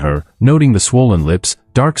 scrutinizing her, noting the swollen lips,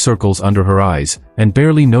 dark circles under her eyes, and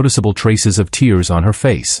barely noticeable traces of tears on her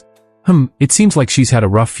face. It seems like she's had a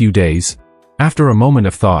rough few days. After a moment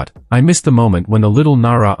of thought, I missed the moment when the little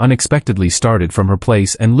Nara unexpectedly started from her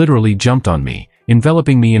place and literally jumped on me,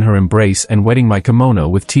 enveloping me in her embrace and wetting my kimono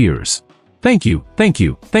with tears. Thank you, thank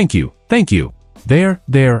you, thank you, thank you.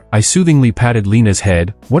 There, I soothingly patted Lina's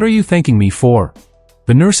head. What are you thanking me for?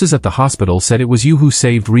 The nurses at the hospital said it was you who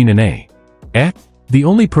saved Rinane. Eh? The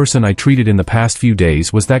only person I treated in the past few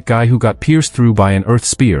days was that guy who got pierced through by an earth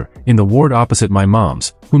spear, in the ward opposite my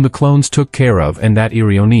mom's, whom the clones took care of, and that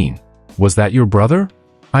Irionin. Was that your brother?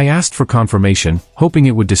 I asked for confirmation, hoping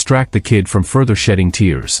it would distract the kid from further shedding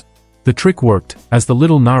tears. The trick worked, as the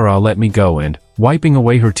little Nara let me go and, wiping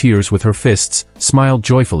away her tears with her fists, smiled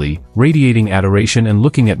joyfully, radiating adoration and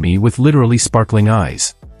looking at me with literally sparkling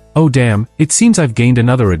eyes. Oh damn, it seems I've gained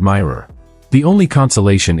another admirer. The only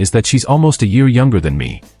consolation is that she's almost a year younger than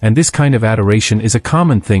me, and this kind of adoration is a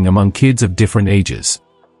common thing among kids of different ages.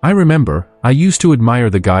 I remember, I used to admire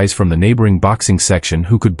the guys from the neighboring boxing section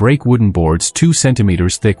who could break wooden boards 2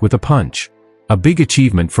 centimeters thick with a punch. A big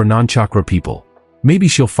achievement for non-chakra people. Maybe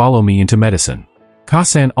she'll follow me into medicine.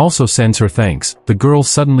 Kasan also sends her thanks. The girl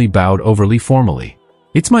suddenly bowed overly formally.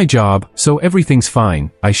 It's my job, so everything's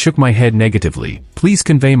fine. I shook my head negatively. Please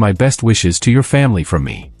convey my best wishes to your family from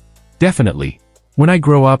me. Definitely. When I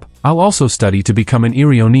grow up, I'll also study to become an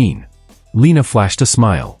Irionin. Lina flashed a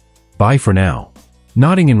smile. Bye for now.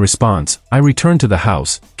 Nodding in response, I returned to the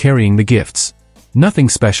house, carrying the gifts. Nothing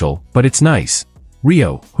special, but it's nice.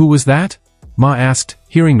 Rio, who was that? Ma asked,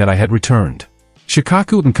 hearing that I had returned.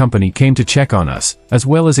 Shikaku and company came to check on us, as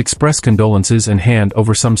well as express condolences and hand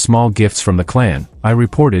over some small gifts from the clan, I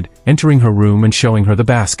reported, entering her room and showing her the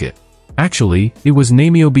basket. Actually, it was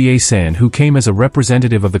Namio Bie-san who came as a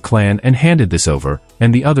representative of the clan and handed this over,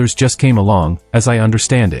 and the others just came along, as I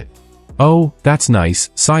understand it. Oh, that's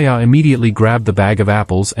nice. Saya immediately grabbed the bag of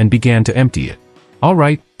apples and began to empty it.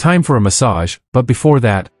 Alright, time for a massage, but before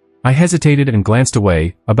that, I hesitated and glanced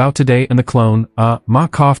away. About today and the clone, Ma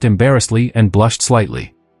coughed embarrassedly and blushed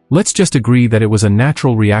slightly. Let's just agree that it was a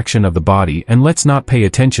natural reaction of the body and let's not pay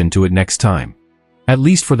attention to it next time. At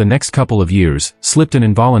least for the next couple of years, slipped an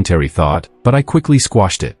involuntary thought, but I quickly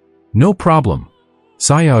squashed it. No problem.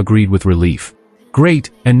 Saya agreed with relief.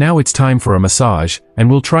 Great, and now it's time for a massage, and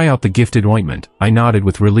we'll try out the gifted ointment. I nodded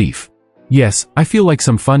with relief. Yes, I feel like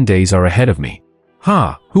some fun days are ahead of me.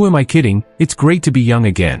 Who am I kidding? It's great to be young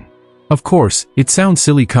again. Of course, it sounds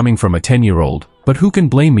silly coming from a 10-year-old, but who can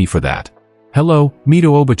blame me for that? Hello,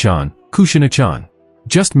 Mito Oba-chan, Kushina-chan.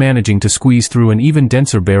 Just managing to squeeze through an even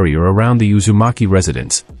denser barrier around the Uzumaki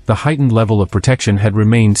residence. The heightened level of protection had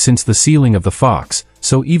remained since the sealing of the Fox,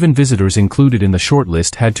 so even visitors included in the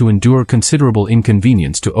shortlist had to endure considerable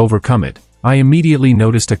inconvenience to overcome it. I immediately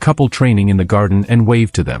noticed a couple training in the garden and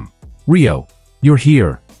waved to them. Rio, you're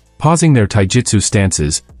here. Pausing their taijutsu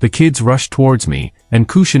stances, the kids rushed towards me, and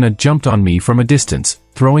Kushina jumped on me from a distance,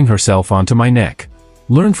 throwing herself onto my neck.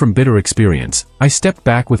 Learned from bitter experience, I stepped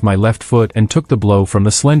back with my left foot and took the blow from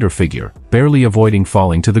the slender figure, barely avoiding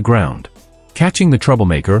falling to the ground. Catching the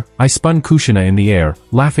troublemaker, I spun Kushina in the air,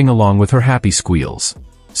 laughing along with her happy squeals.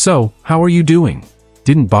 So, how are you doing?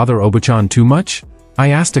 Didn't bother Oba-chan too much? I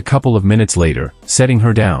asked a couple of minutes later, setting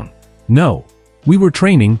her down. No. We were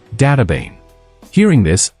training, Databane. Hearing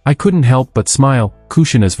this, I couldn't help but smile.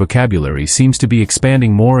 Kushina's vocabulary seems to be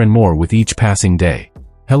expanding more and more with each passing day.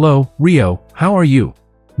 Hello, Rio, how are you?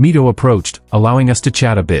 Mito approached, allowing us to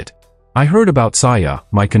chat a bit. I heard about Saya,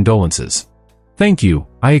 my condolences. Thank you,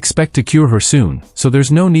 I expect to cure her soon, so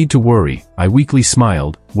there's no need to worry, I weakly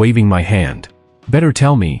smiled, waving my hand. Better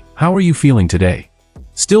tell me, how are you feeling today?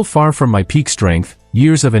 Still far from my peak strength,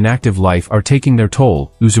 years of inactive life are taking their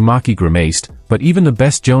toll, Uzumaki grimaced, but even the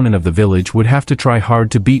best jonin of the village would have to try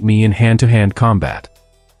hard to beat me in hand-to-hand combat.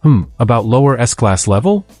 About lower S-class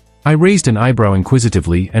level? I raised an eyebrow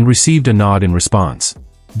inquisitively and received a nod in response.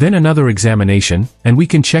 Then another examination, and we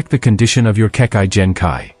can check the condition of your Kekai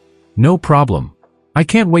Genkai. No problem. I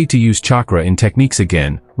can't wait to use chakra in techniques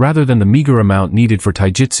again, rather than the meager amount needed for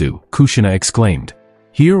taijutsu, Kushina exclaimed.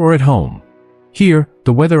 Here or at home? Here,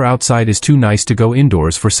 the weather outside is too nice to go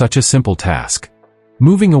indoors for such a simple task.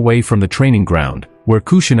 Moving away from the training ground, where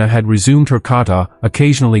Kushina had resumed her kata,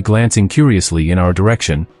 occasionally glancing curiously in our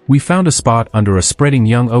direction, we found a spot under a spreading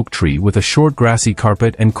young oak tree with a short grassy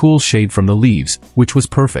carpet and cool shade from the leaves, which was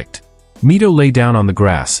perfect. Mito lay down on the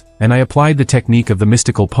grass, and I applied the technique of the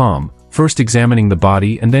mystical palm, first examining the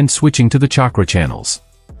body and then switching to the chakra channels.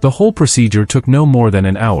 The whole procedure took no more than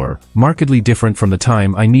an hour, markedly different from the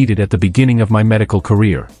time I needed at the beginning of my medical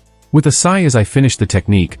career. With a sigh as I finished the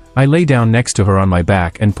technique, I lay down next to her on my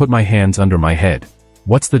back and put my hands under my head.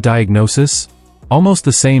 What's the diagnosis? Almost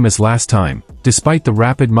the same as last time. Despite the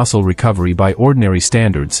rapid muscle recovery by ordinary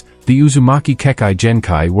standards, the Uzumaki Kekai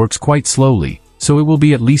Genkai works quite slowly, so it will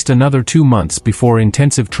be at least another 2 months before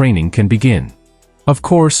intensive training can begin. Of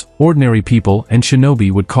course, ordinary people and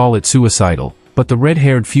shinobi would call it suicidal, but the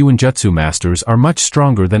red-haired Fuinjutsu masters are much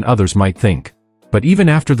stronger than others might think. But even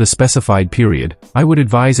after the specified period, I would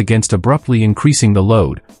advise against abruptly increasing the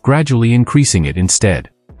load, gradually increasing it instead.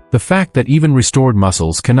 The fact that even restored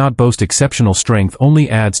muscles cannot boast exceptional strength only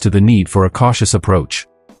adds to the need for a cautious approach.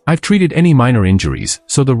 I've treated any minor injuries,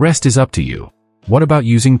 so the rest is up to you. What about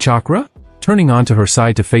using chakra? Turning onto her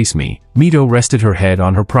side to face me, Mito rested her head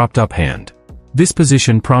on her propped-up hand. This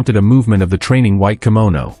position prompted a movement of the training white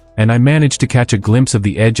kimono, and I managed to catch a glimpse of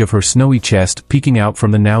the edge of her snowy chest peeking out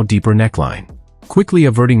from the now deeper neckline. Quickly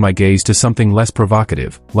averting my gaze to something less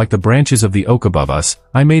provocative, like the branches of the oak above us,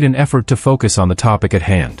 I made an effort to focus on the topic at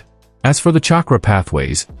hand. As for the chakra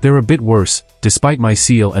pathways, they're a bit worse. Despite my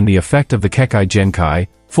seal and the effect of the Kekai Genkai,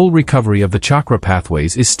 full recovery of the chakra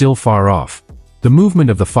pathways is still far off. The movement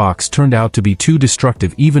of the fox turned out to be too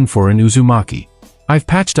destructive even for an Uzumaki. I've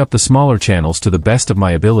patched up the smaller channels to the best of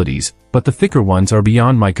my abilities, but the thicker ones are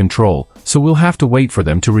beyond my control, so we'll have to wait for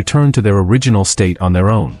them to return to their original state on their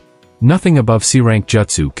own. Nothing above C-rank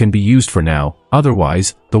jutsu can be used for now,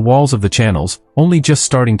 otherwise, the walls of the channels, only just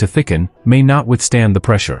starting to thicken, may not withstand the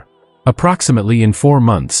pressure. Approximately in 4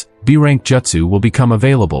 months, B-rank jutsu will become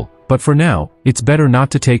available, but for now, it's better not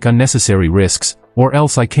to take unnecessary risks, or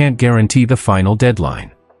else I can't guarantee the final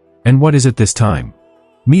deadline. And what is it this time?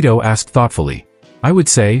 Mito asked thoughtfully. I would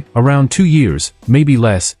say, around 2 years, maybe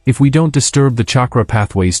less, if we don't disturb the chakra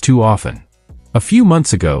pathways too often. A few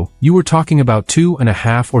months ago, you were talking about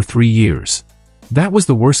 2.5 or 3 years. That was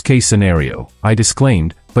the worst-case scenario, I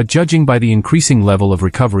disclaimed, but judging by the increasing level of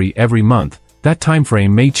recovery every month, that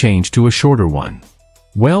timeframe may change to a shorter one.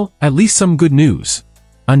 Well, at least some good news.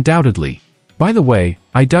 Undoubtedly. By the way,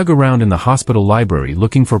 I dug around in the hospital library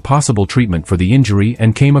looking for possible treatment for the injury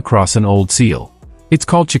and came across an old seal. It's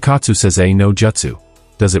called Chikatsu Sezei no Jutsu.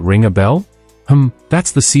 Does it ring a bell?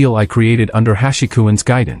 That's the seal I created under Hashikuin's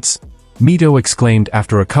guidance. Mito exclaimed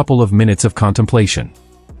after a couple of minutes of contemplation.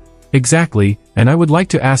 Exactly, and I would like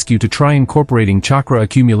to ask you to try incorporating chakra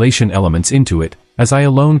accumulation elements into it, as I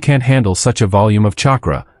alone can't handle such a volume of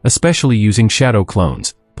chakra, especially using shadow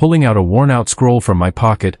clones. Pulling out a worn-out scroll from my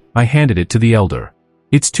pocket, I handed it to the elder.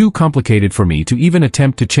 It's too complicated for me to even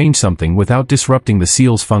attempt to change something without disrupting the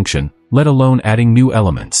seal's function, let alone adding new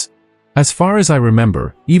elements. As far as I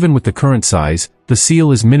remember, even with the current size, the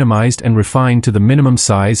seal is minimized and refined to the minimum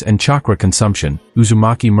size and chakra consumption,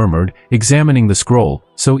 Uzumaki murmured, examining the scroll,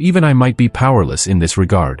 so even I might be powerless in this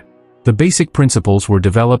regard. The basic principles were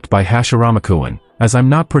developed by Hashirama-kun, as I'm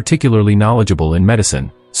not particularly knowledgeable in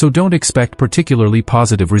medicine, so don't expect particularly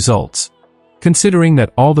positive results. Considering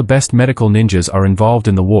that all the best medical ninjas are involved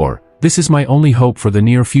in the war, this is my only hope for the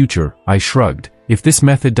near future, I shrugged. If this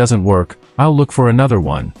method doesn't work, I'll look for another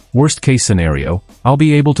one. Worst case scenario, I'll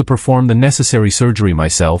be able to perform the necessary surgery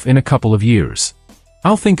myself in a couple of years.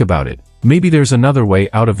 I'll think about it. Maybe there's another way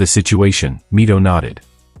out of this situation, Mito nodded.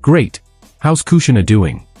 Great. How's Kushina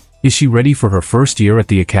doing? Is she ready for her first year at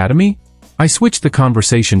the academy? I switched the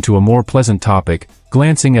conversation to a more pleasant topic,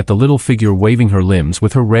 glancing at the little figure waving her limbs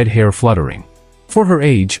with her red hair fluttering. For her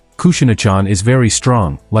age, Kushina-chan is very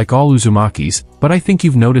strong, like all Uzumakis, but I think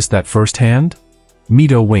you've noticed that firsthand?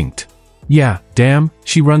 Mito winked. Yeah, damn,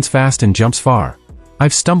 she runs fast and jumps far.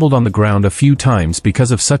 I've stumbled on the ground a few times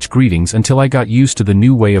because of such greetings until I got used to the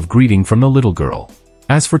new way of greeting from the little girl.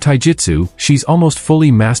 As for taijutsu, she's almost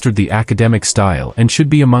fully mastered the academic style and should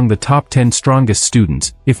be among the top 10 strongest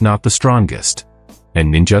students, if not the strongest.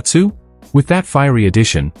 And ninjutsu? With that fiery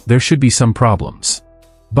addition, there should be some problems.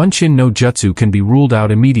 Bunshin no Jutsu can be ruled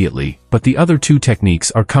out immediately, but the other two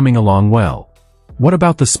techniques are coming along well. What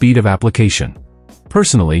about the speed of application?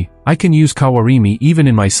 Personally, I can use Kawarimi even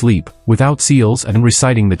in my sleep, without seals and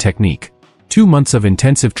reciting the technique. 2 months of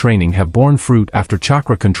intensive training have borne fruit after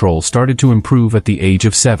chakra control started to improve at the age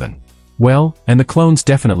of 7. Well, and the clones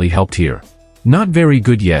definitely helped here. Not very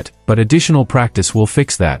good yet, but additional practice will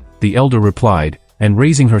fix that, the elder replied, and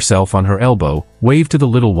raising herself on her elbow, waved to the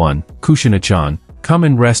little one, Kushina-chan, come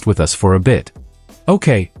and rest with us for a bit.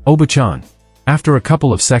 Okay, Oba-chan. After a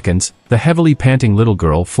couple of seconds, the heavily panting little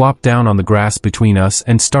girl flopped down on the grass between us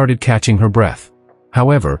and started catching her breath.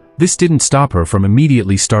 However, this didn't stop her from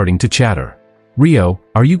immediately starting to chatter. Rio,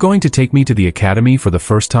 are you going to take me to the academy for the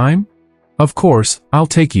first time? Of course, I'll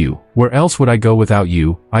take you. Where else would I go without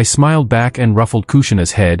you? I smiled back and ruffled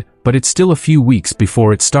Kushina's head, but it's still a few weeks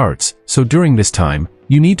before it starts, so during this time,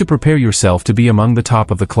 you need to prepare yourself to be among the top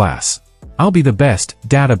of the class. I'll be the best,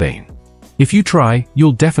 Databane. If you try,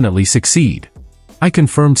 you'll definitely succeed. I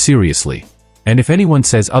confirmed seriously. And if anyone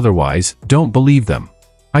says otherwise, don't believe them.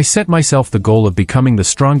 I set myself the goal of becoming the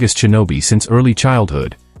strongest shinobi since early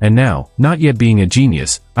childhood, and now, not yet being a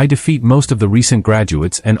genius, I defeat most of the recent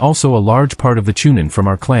graduates and also a large part of the chunin from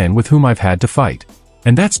our clan with whom I've had to fight.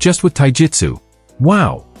 And that's just with taijutsu.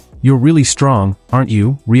 Wow! You're really strong, aren't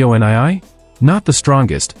you, Rio Nii? Not the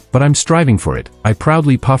strongest, but I'm striving for it. I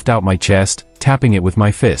proudly puffed out my chest, tapping it with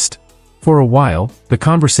my fist. For a while, the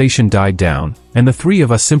conversation died down, and the three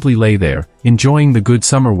of us simply lay there, enjoying the good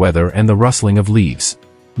summer weather and the rustling of leaves.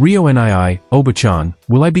 Rio Nii, Oba-chan,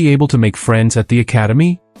 will I be able to make friends at the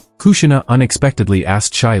academy? Kushina unexpectedly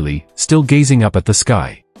asked shyly, still gazing up at the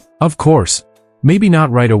sky. Of course. Maybe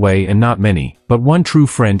not right away and not many, but one true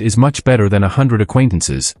friend is much better than 100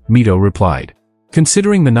 acquaintances, Mito replied.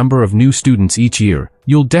 Considering the number of new students each year,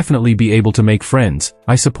 you'll definitely be able to make friends,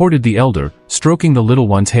 I supported the elder, stroking the little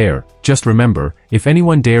one's hair. Just remember, if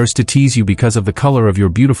anyone dares to tease you because of the color of your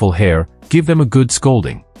beautiful hair, give them a good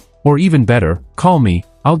scolding. Or even better, call me,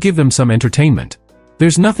 I'll give them some entertainment.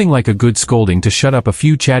 There's nothing like a good scolding to shut up a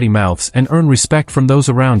few chatty mouths and earn respect from those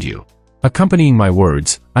around you. Accompanying my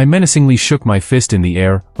words, I menacingly shook my fist in the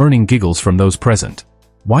air, earning giggles from those present.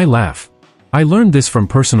 Why laugh? I learned this from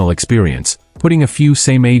personal experience, putting a few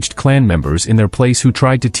same-aged clan members in their place who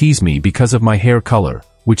tried to tease me because of my hair color,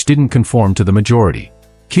 which didn't conform to the majority.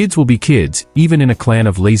 Kids will be kids, even in a clan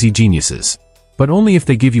of lazy geniuses. But only if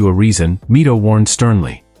they give you a reason, Mito warned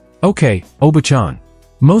sternly. Okay, Oba-chan.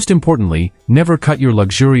 Most importantly, never cut your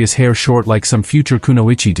luxurious hair short like some future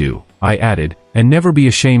kunoichi do, I added, and never be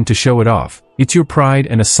ashamed to show it off. It's your pride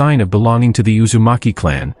and a sign of belonging to the Uzumaki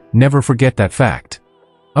clan, never forget that fact.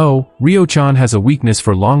 Oh, Rio-chan has a weakness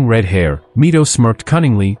for long red hair, Mito smirked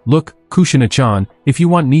cunningly. Look, Kushina-chan, if you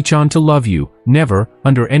want Nichan to love you, never,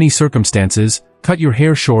 under any circumstances, cut your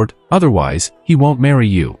hair short, otherwise, he won't marry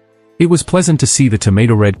you. It was pleasant to see the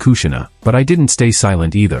tomato-red Kushina, but I didn't stay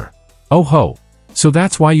silent either. Oh ho! So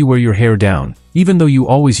that's why you wear your hair down, even though you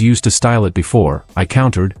always used to style it before, I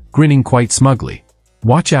countered, grinning quite smugly.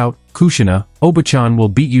 Watch out, Kushina, Oba-chan will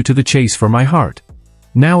beat you to the chase for my heart.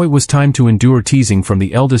 Now it was time to endure teasing from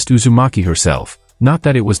the eldest Uzumaki herself, not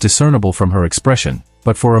that it was discernible from her expression,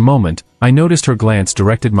 but for a moment, I noticed her glance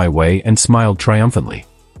directed my way and smiled triumphantly.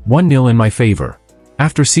 1-0 in my favor.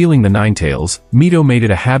 After sealing the ninetails, Mito made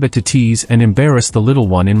it a habit to tease and embarrass the little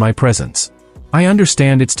one in my presence. I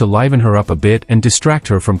understand it's to liven her up a bit and distract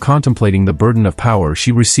her from contemplating the burden of power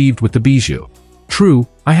she received with the bijou. True,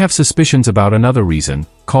 I have suspicions about another reason,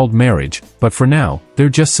 called marriage, but for now, they're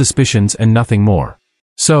just suspicions and nothing more.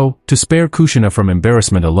 So, to spare Kushina from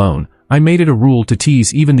embarrassment alone, I made it a rule to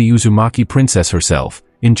tease even the Uzumaki princess herself,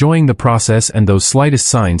 enjoying the process and those slightest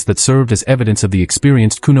signs that served as evidence of the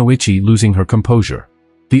experienced kunoichi losing her composure.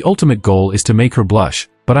 The ultimate goal is to make her blush,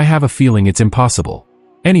 but I have a feeling it's impossible.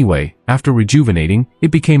 Anyway, after rejuvenating,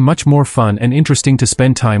 it became much more fun and interesting to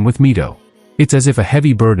spend time with Mito. It's as if a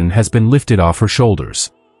heavy burden has been lifted off her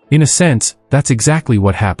shoulders. In a sense, that's exactly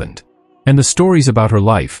what happened. And the stories about her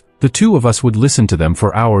life, the two of us would listen to them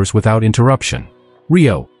for hours without interruption.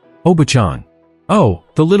 Rio. Oba-chan. Oh,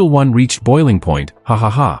 the little one reached boiling point, ha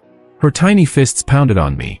ha ha. Her tiny fists pounded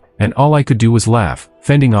on me, and all I could do was laugh,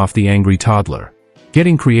 fending off the angry toddler.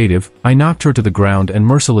 Getting creative, I knocked her to the ground and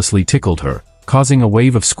mercilessly tickled her, causing a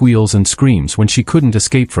wave of squeals and screams when she couldn't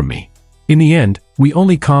escape from me. In the end, we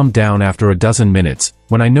only calmed down after a dozen minutes,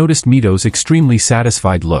 when I noticed Mito's extremely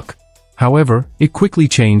satisfied look. However, it quickly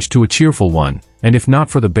changed to a cheerful one, and if not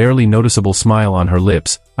for the barely noticeable smile on her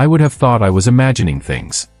lips, I would have thought I was imagining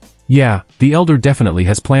things. Yeah, the elder definitely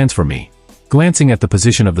has plans for me. Glancing at the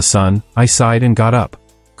position of the sun, I sighed and got up.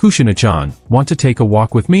 Kushina-chan, want to take a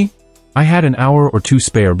walk with me? I had an hour or two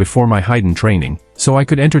spare before my Haiden training, so I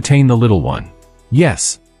could entertain the little one.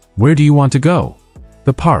 Yes. Where do you want to go?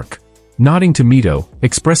 The park. Nodding to Mito,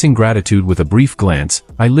 expressing gratitude with a brief glance,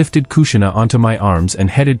 I lifted Kushina onto my arms and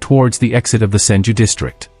headed towards the exit of the Senju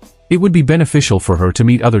district. It would be beneficial for her to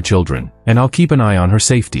meet other children, and I'll keep an eye on her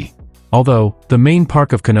safety. Although, the main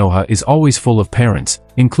park of Konoha is always full of parents,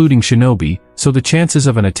 including shinobi, so the chances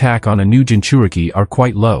of an attack on a new Jinchuriki are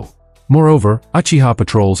quite low. Moreover, Uchiha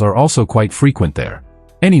patrols are also quite frequent there.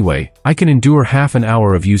 Anyway, I can endure half an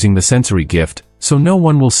hour of using the sensory gift, so no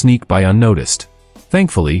one will sneak by unnoticed.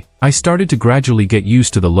 Thankfully, I started to gradually get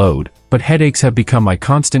used to the load, but headaches have become my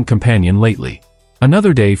constant companion lately.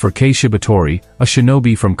 Another day for Kei Shibatori, a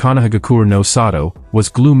shinobi from Konohagakure no Sato, was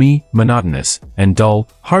gloomy, monotonous, and dull,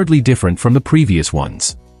 hardly different from the previous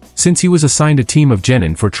ones. Since he was assigned a team of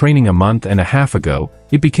genin for training a month and a half ago,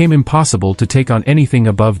 it became impossible to take on anything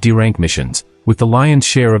above D-rank missions, with the lion's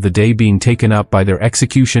share of the day being taken up by their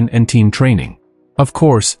execution and team training. Of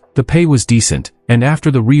course, the pay was decent, and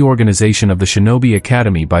after the reorganization of the Shinobi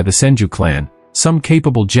Academy by the Senju clan, some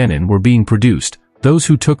capable genin were being produced, those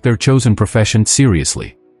who took their chosen profession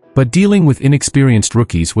seriously. But dealing with inexperienced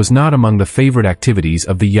rookies was not among the favorite activities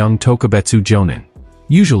of the young Tokubetsu Jonin.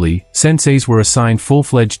 Usually, senseis were assigned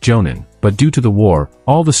full-fledged jonin, but due to the war,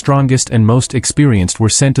 all the strongest and most experienced were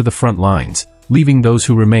sent to the front lines, leaving those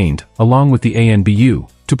who remained, along with the ANBU,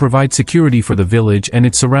 to provide security for the village and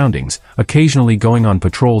its surroundings, occasionally going on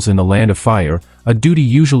patrols in the Land of Fire, a duty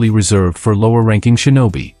usually reserved for lower-ranking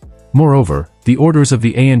shinobi. Moreover, the orders of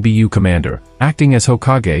the ANBU commander, acting as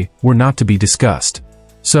Hokage, were not to be discussed.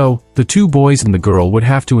 So, the two boys and the girl would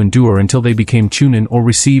have to endure until they became chunin or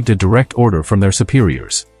received a direct order from their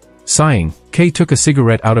superiors. Sighing, Kei took a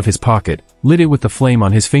cigarette out of his pocket, lit it with the flame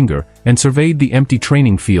on his finger, and surveyed the empty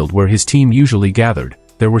training field where his team usually gathered.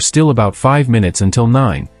 There were still about 5 minutes until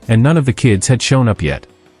 9, and none of the kids had shown up yet.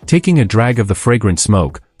 Taking a drag of the fragrant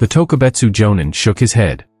smoke, the Tokubetsu Jonin shook his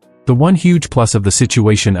head. The one huge plus of the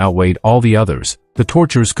situation outweighed all the others. The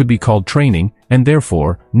tortures could be called training, and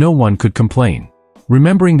therefore, no one could complain.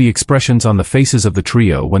 Remembering the expressions on the faces of the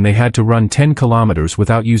trio when they had to run 10 kilometers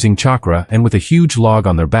without using chakra and with a huge log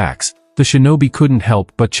on their backs, the shinobi couldn't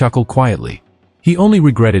help but chuckle quietly. He only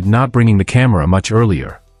regretted not bringing the camera much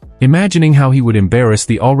earlier. Imagining how he would embarrass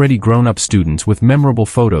the already grown-up students with memorable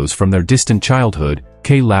photos from their distant childhood,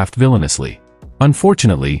 Kei laughed villainously.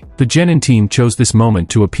 Unfortunately, the genin team chose this moment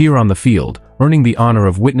to appear on the field, earning the honor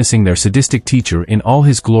of witnessing their sadistic teacher in all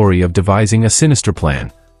his glory of devising a sinister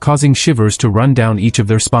plan, causing shivers to run down each of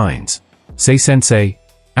their spines. Sei-sensei.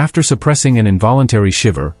 After suppressing an involuntary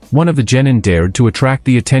shiver, one of the genin dared to attract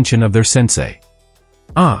the attention of their sensei.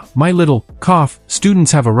 "Ah, my little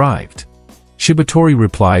students have arrived." Shibatori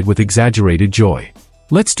replied with exaggerated joy.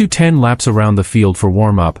 "Let's do 10 laps around the field for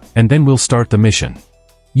warm-up, and then we'll start the mission."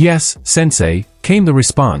 "Yes, sensei," came the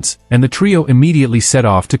response, and the trio immediately set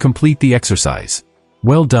off to complete the exercise.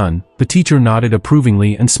 "Well done," the teacher nodded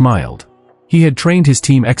approvingly and smiled. He had trained his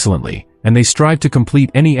team excellently, and they strived to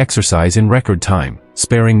complete any exercise in record time,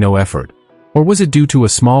 sparing no effort. Or was it due to a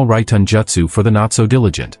small Raitun jutsu for the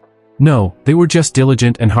not-so-diligent? No, they were just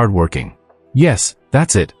diligent and hardworking. Yes,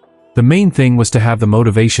 that's it. The main thing was to have the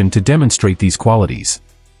motivation to demonstrate these qualities.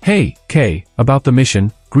 "Hey, Kei, about the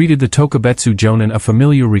mission," greeted the Tokubetsu Jonin, a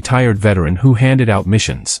familiar retired veteran who handed out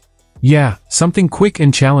missions. "Yeah, something quick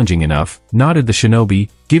and challenging enough," nodded the shinobi,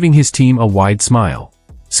 giving his team a wide smile.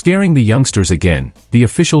 Scaring the youngsters again, the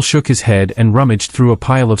official shook his head and rummaged through a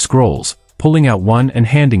pile of scrolls, pulling out one and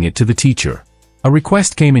handing it to the teacher. "A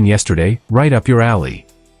request came in yesterday, right up your alley."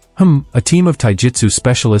 A team of taijutsu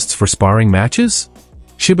specialists for sparring matches?"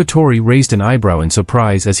 Shibatori raised an eyebrow in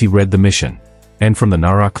surprise as he read the mission. "And from the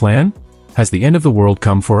Nara clan? Has the end of the world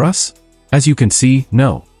come for us?" As you can see,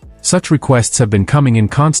 no. Such requests have been coming in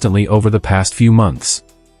constantly over the past few months.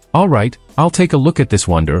 "All right, I'll take a look at this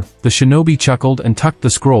wonder," the shinobi chuckled and tucked the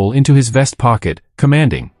scroll into his vest pocket,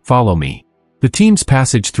 commanding, "Follow me." The team's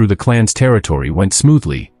passage through the clan's territory went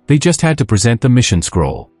smoothly, they just had to present the mission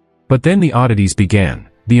scroll. But then the oddities began.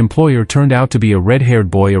 The employer turned out to be a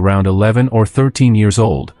red-haired boy around 11 or 13 years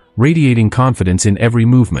old, radiating confidence in every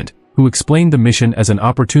movement, who explained the mission as an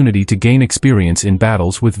opportunity to gain experience in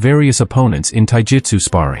battles with various opponents in taijutsu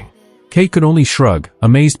sparring. Kei could only shrug,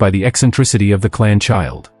 amazed by the eccentricity of the clan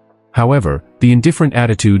child. However, the indifferent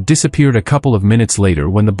attitude disappeared a couple of minutes later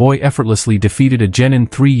when the boy effortlessly defeated a genin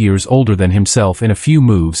 3 years older than himself in a few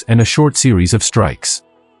moves and a short series of strikes.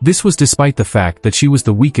 This was despite the fact that she was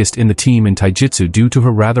the weakest in the team in taijutsu due to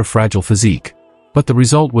her rather fragile physique. But the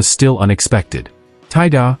result was still unexpected.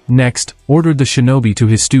 Taida, next, ordered the shinobi to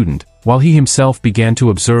his student, while he himself began to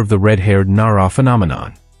observe the red-haired Nara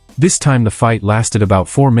phenomenon. This time the fight lasted about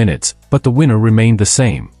 4 minutes, but the winner remained the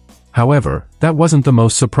same. However, that wasn't the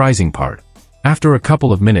most surprising part. After a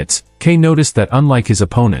couple of minutes, Kei noticed that unlike his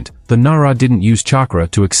opponent, the Nara didn't use chakra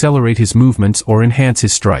to accelerate his movements or enhance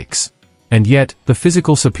his strikes. And yet, the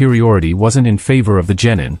physical superiority wasn't in favor of the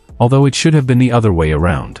genin, although it should have been the other way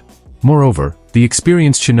around. Moreover, the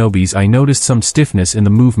experienced shinobis I noticed some stiffness in the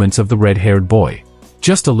movements of the red-haired boy.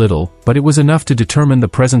 Just a little, but it was enough to determine the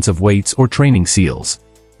presence of weights or training seals.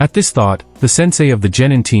 At this thought, the sensei of the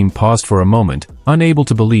genin team paused for a moment, unable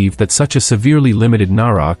to believe that such a severely limited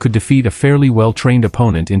Nara could defeat a fairly well-trained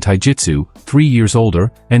opponent in taijutsu, 3 years older,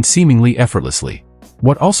 and seemingly effortlessly.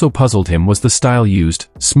 What also puzzled him was the style used,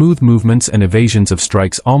 smooth movements and evasions of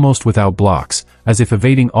strikes almost without blocks, as if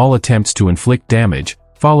evading all attempts to inflict damage,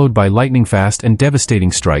 followed by lightning-fast and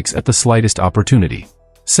devastating strikes at the slightest opportunity.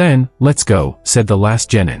 "Sen, let's go," said the last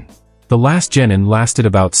genin. The last genin lasted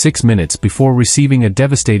about 6 minutes before receiving a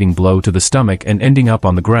devastating blow to the stomach and ending up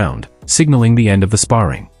on the ground, signaling the end of the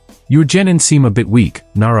sparring. "Your genin seem a bit weak,"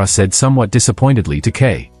 Nara said somewhat disappointedly to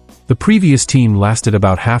Kei. "The previous team lasted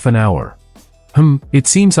about half an hour." It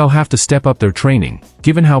seems I'll have to step up their training,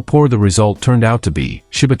 given how poor the result turned out to be."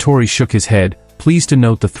 Shibatori shook his head, pleased to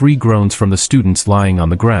note the 3 groans from the students lying on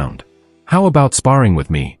the ground. "How about sparring with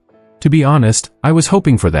me?" "To be honest, I was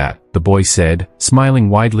hoping for that," the boy said, smiling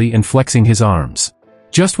widely and flexing his arms.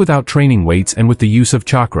 "Just without training weights and with the use of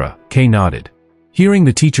chakra," Kei nodded. Hearing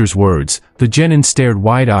the teacher's words, the genin stared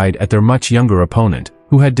wide-eyed at their much younger opponent,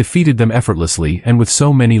 who had defeated them effortlessly and with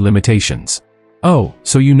so many limitations. "Oh,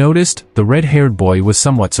 so you noticed?" The red-haired boy was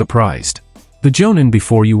somewhat surprised. "The jonin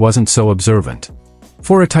before you wasn't so observant.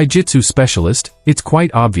 For a taijutsu specialist, it's quite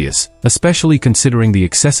obvious, especially considering the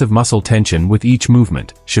excessive muscle tension with each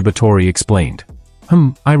movement," Shibatori explained.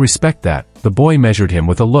 I respect that," the boy measured him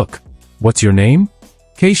with a look. "What's your name?"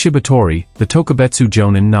 Kei Shibatori, the Tokubetsu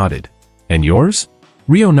jonin nodded. "And yours?"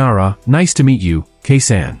 "Ryo Nara, nice to meet you,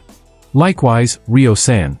 Kei-san." "Likewise,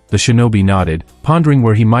 Ryo-san," the shinobi nodded, pondering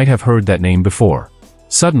where he might have heard that name before.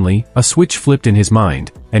 Suddenly, a switch flipped in his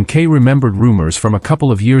mind, and Kei remembered rumors from a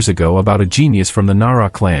couple of years ago about a genius from the Nara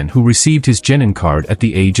clan who received his genin card at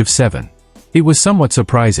the age of 7. It was somewhat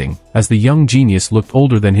surprising, as the young genius looked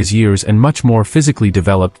older than his years and much more physically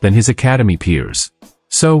developed than his academy peers.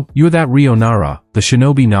 "So, you're that Ryo Nara," the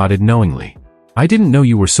shinobi nodded knowingly. "I didn't know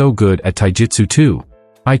you were so good at taijutsu too."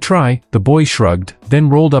 "I try," the boy shrugged, then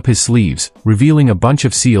rolled up his sleeves, revealing a bunch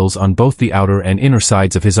of seals on both the outer and inner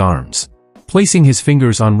sides of his arms. Placing his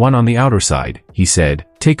fingers on one on the outer side, he said,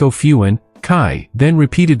 "Teiko Fuin, Kai," then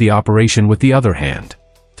repeated the operation with the other hand.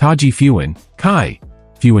 "Taji Fuin, Kai.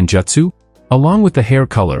 Fuin Jutsu?" Along with the hair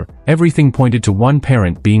color, everything pointed to one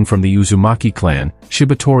parent being from the Uzumaki clan,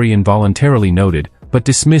 Shibatori involuntarily noted, but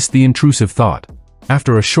dismissed the intrusive thought.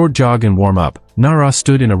 After a short jog and warm-up, Nara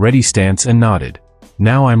stood in a ready stance and nodded.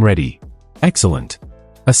 "Now I'm ready." "Excellent."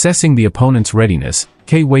 Assessing the opponent's readiness,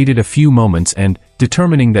 Kei waited a few moments and,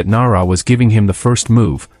 determining that Nara was giving him the first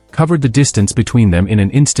move, covered the distance between them in an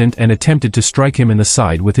instant and attempted to strike him in the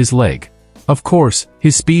side with his leg. Of course,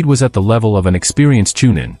 his speed was at the level of an experienced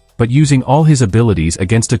chunin, but using all his abilities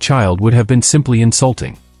against a child would have been simply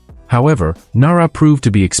insulting. However, Nara proved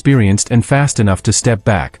to be experienced and fast enough to step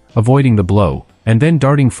back, avoiding the blow, and then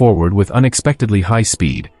darting forward with unexpectedly high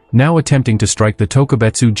speed, now attempting to strike the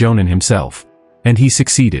Tokubetsu jonin himself. And he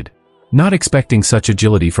succeeded. Not expecting such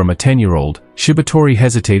agility from a 10-year-old, Shibatori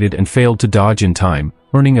hesitated and failed to dodge in time,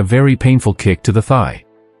 earning a very painful kick to the thigh.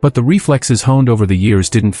 But the reflexes honed over the years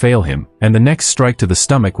didn't fail him, and the next strike to the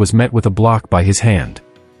stomach was met with a block by his hand.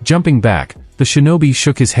 Jumping back, the shinobi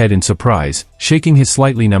shook his head in surprise, shaking his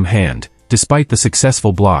slightly numb hand. Despite the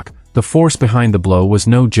successful block, the force behind the blow was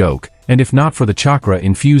no joke, and if not for the chakra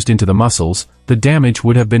infused into the muscles, the damage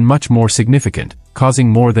would have been much more significant, causing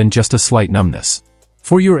more than just a slight numbness.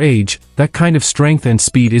 "For your age, that kind of strength and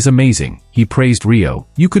speed is amazing," he praised Ryo.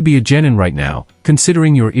 "You could be a genin right now,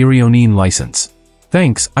 considering your Irionin license."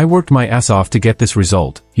 "Thanks, I worked my ass off to get this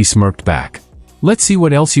result," he smirked back. "Let's see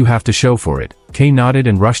what else you have to show for it." Kei nodded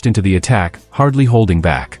and rushed into the attack, hardly holding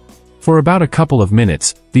back. For about a couple of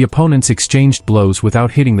minutes, the opponents exchanged blows without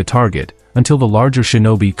hitting the target, until the larger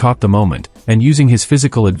shinobi caught the moment, and using his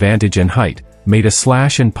physical advantage and height, made a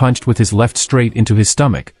slash and punched with his left straight into his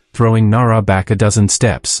stomach, throwing Nara back a dozen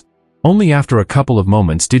steps. Only after a couple of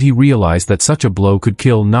moments did he realize that such a blow could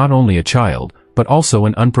kill not only a child, but also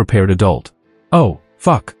an unprepared adult. "Oh,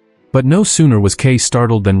 fuck." But no sooner was Kei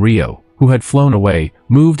startled than Ryo, who had flown away,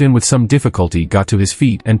 moved and with some difficulty got to his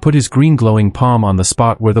feet and put his green glowing palm on the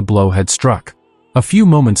spot where the blow had struck. A few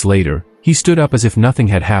moments later, he stood up as if nothing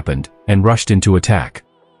had happened, and rushed into attack.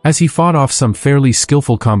 As he fought off some fairly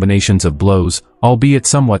skillful combinations of blows, albeit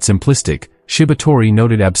somewhat simplistic, Shibatori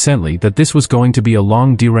noted absently that this was going to be a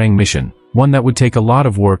long Dirang mission, one that would take a lot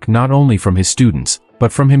of work not only from his students,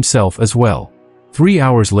 but from himself as well. 3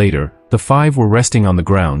 hours later, the 5 were resting on the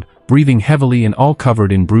ground, breathing heavily and all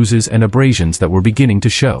covered in bruises and abrasions that were beginning to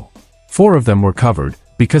show. 4 of them were covered,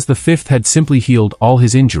 because the 5th had simply healed all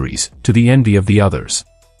his injuries, to the envy of the others.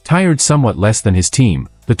 Tired somewhat less than his team,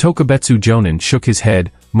 the Tokubetsu Jonin shook his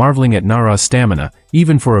head, marveling at Nara's stamina.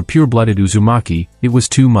 Even for a pure-blooded Uzumaki, it was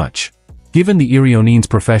too much. Given the Irionin's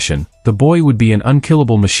profession, the boy would be an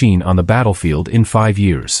unkillable machine on the battlefield in 5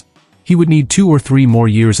 years. He would need 2 or 3 more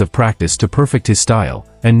years of practice to perfect his style,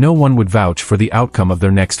 and no one would vouch for the outcome of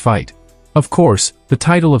their next fight. Of course, the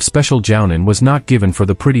title of Special Jounin was not given for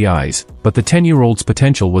the pretty eyes, but the 10-year-old's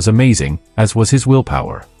potential was amazing, as was his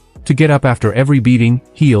willpower. To get up after every beating,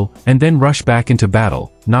 heal, and then rush back into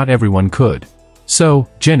battle, not everyone could. So,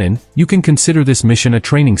 Genin, you can consider this mission a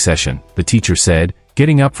training session, the teacher said,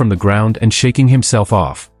 getting up from the ground and shaking himself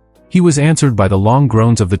off. He was answered by the long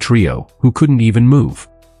groans of the trio, who couldn't even move.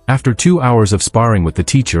 After 2 hours of sparring with the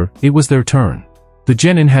teacher, it was their turn. The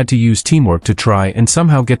Genin had to use teamwork to try and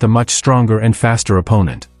somehow get the much stronger and faster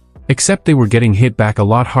opponent. Except they were getting hit back a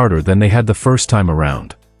lot harder than they had the first time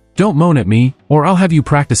around. Don't moan at me, or I'll have you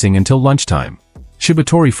practicing until lunchtime.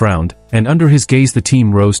 Shibatori frowned, and under his gaze the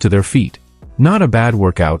team rose to their feet. Not a bad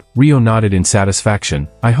workout, Ryo nodded in satisfaction.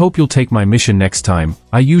 I hope you'll take my mission next time.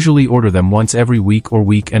 I usually order them once every week or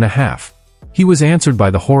week and a half. He was answered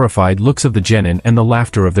by the horrified looks of the Genin and the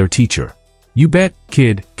laughter of their teacher. You bet,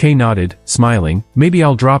 kid, Kei nodded, smiling. Maybe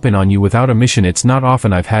I'll drop in on you without a mission. It's not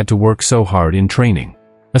often I've had to work so hard in training.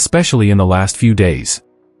 Especially in the last few days.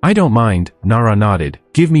 I don't mind, Nara nodded.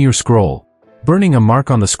 Give me your scroll. Burning a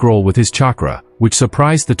mark on the scroll with his chakra, which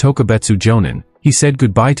surprised the Tokubetsu Jonin, he said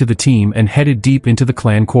goodbye to the team and headed deep into the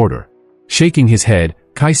clan quarter. Shaking his head,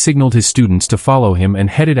 Kai signaled his students to follow him and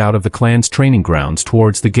headed out of the clan's training grounds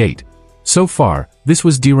towards the gate. So far, this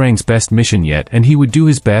was Dirang's best mission yet, and he would do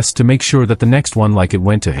his best to make sure that the next one like it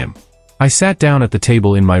went to him. I sat down at the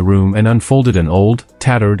table in my room and unfolded an old,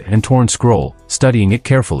 tattered, and torn scroll, studying it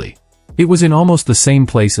carefully. It was in almost the same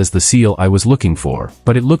place as the seal I was looking for,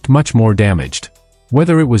 but it looked much more damaged.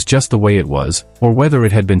 Whether it was just the way it was, or whether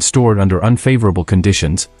it had been stored under unfavorable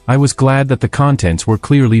conditions, I was glad that the contents were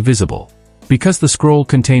clearly visible. Because the scroll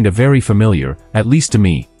contained a very familiar, at least to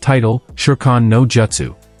me, title, Shuriken no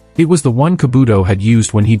Jutsu. It was the one Kabuto had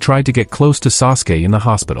used when he tried to get close to Sasuke in the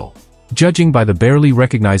hospital. Judging by the barely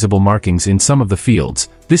recognizable markings in some of the fields,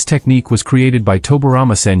 this technique was created by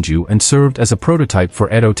Toburama Senju and served as a prototype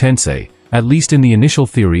for Edo Tensei, at least in the initial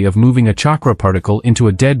theory of moving a chakra particle into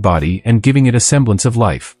a dead body and giving it a semblance of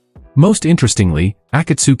life. Most interestingly,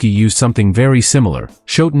 Akatsuki used something very similar,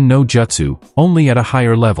 Shoten no Jutsu, only at a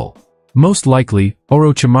higher level. Most likely,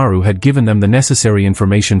 Orochimaru had given them the necessary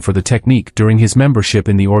information for the technique during his membership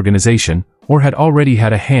in the organization, or had already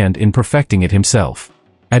had a hand in perfecting it himself.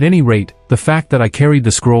 At any rate, the fact that I carried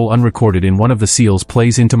the scroll unrecorded in one of the seals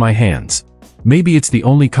plays into my hands. Maybe it's the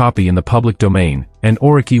only copy in the public domain, and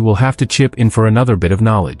Oriki will have to chip in for another bit of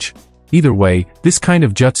knowledge. Either way, this kind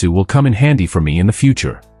of jutsu will come in handy for me in the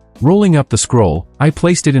future. Rolling up the scroll, I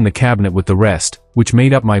placed it in the cabinet with the rest, which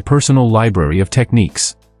made up my personal library of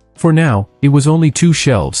techniques. For now, it was only 2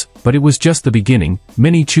 shelves, but it was just the beginning.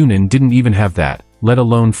 Many Chunin didn't even have that, let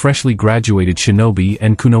alone freshly graduated shinobi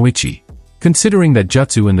and kunoichi. Considering that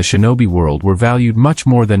jutsu in the shinobi world were valued much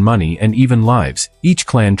more than money and even lives, each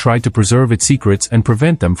clan tried to preserve its secrets and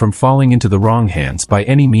prevent them from falling into the wrong hands by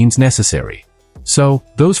any means necessary. So,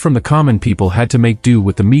 those from the common people had to make do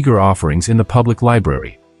with the meager offerings in the public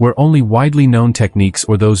library, where only widely known techniques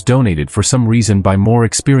or those donated for some reason by more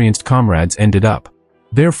experienced comrades ended up.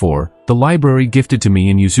 Therefore, the library gifted to me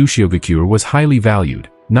in Uzushigakure was highly valued,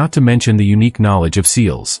 not to mention the unique knowledge of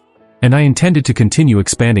seals. And I intended to continue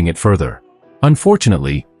expanding it further.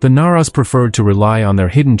 Unfortunately, the Naras preferred to rely on their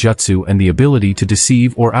hidden jutsu and the ability to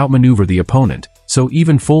deceive or outmaneuver the opponent, so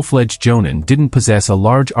even full-fledged Jonin didn't possess a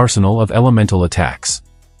large arsenal of elemental attacks.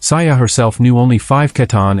 Saya herself knew only 5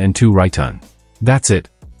 Ketan and 2 Raitun. That's it.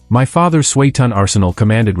 My father's Suitun arsenal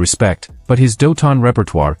commanded respect, but his Doton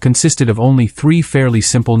repertoire consisted of only 3 fairly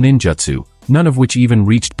simple ninjutsu, none of which even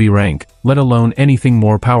reached B rank, let alone anything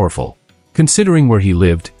more powerful. Considering where he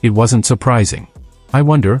lived, it wasn't surprising. I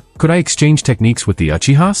wonder, could I exchange techniques with the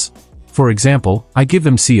Uchihas? For example, I give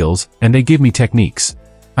them seals, and they give me techniques.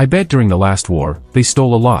 I bet during the last war, they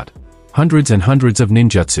stole a lot. Hundreds and hundreds of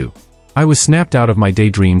ninjutsu. I was snapped out of my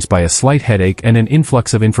daydreams by a slight headache and an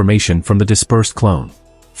influx of information from the dispersed clone.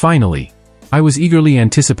 Finally, I was eagerly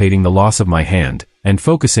anticipating the loss of my hand, and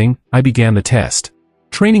focusing, I began the test.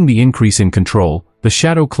 Training the increase in control, the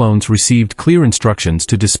shadow clones received clear instructions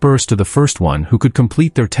to disperse to the first one who could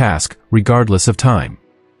complete their task, regardless of time.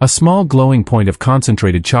 A small glowing point of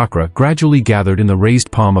concentrated chakra gradually gathered in the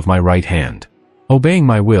raised palm of my right hand. Obeying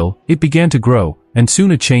my will, it began to grow, and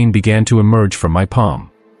soon a chain began to emerge from my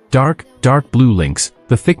palm. Dark blue links,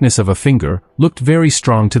 the thickness of a finger, looked very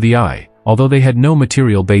strong to the eye, although they had no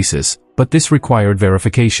material basis, but this required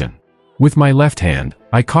verification. With my left hand,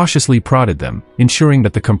 I cautiously prodded them, ensuring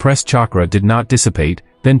that the compressed chakra did not dissipate,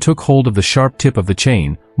 then took hold of the sharp tip of the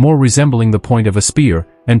chain, more resembling the point of a spear,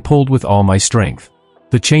 and pulled with all my strength.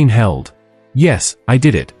 The chain held. Yes, I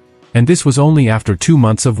did it. And this was only after 2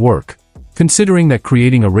 months of work. Considering that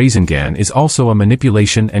creating a Rasengan is also a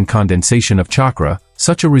manipulation and condensation of chakra,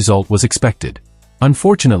 such a result was expected.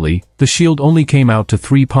 Unfortunately, the shield only came out to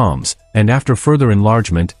 3 palms, and after further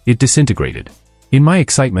enlargement, it disintegrated. In my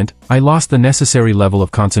excitement, I lost the necessary level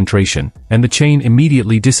of concentration, and the chain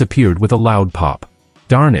immediately disappeared with a loud pop.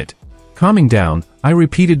 Darn it. Calming down, I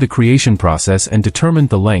repeated the creation process and determined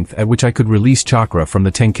the length at which I could release chakra from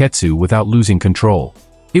the tenketsu without losing control.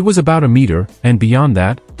 It was about a meter, and beyond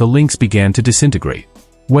that, the links began to disintegrate.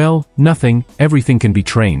 Well, everything can be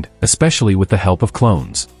trained, especially with the help of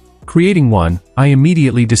clones. Creating one, I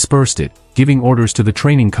immediately dispersed it, giving orders to the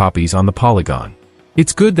training copies on the polygon.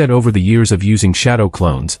 It's good that over the years of using shadow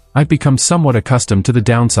clones, I've become somewhat accustomed to the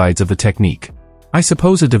downsides of the technique. I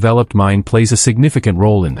suppose a developed mind plays a significant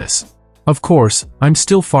role in this. Of course, I'm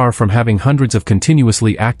still far from having hundreds of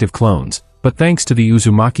continuously active clones, but thanks to the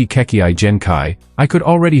Uzumaki Kekei Genkai, I could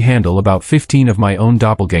already handle about 15 of my own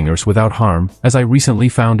doppelgangers without harm, as I recently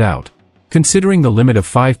found out. Considering the limit of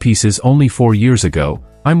 5 pieces only 4 years ago,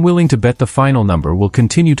 I'm willing to bet the final number will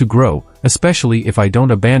continue to grow, especially if I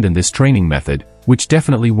don't abandon this training method, which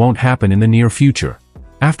definitely won't happen in the near future.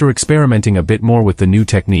 After experimenting a bit more with the new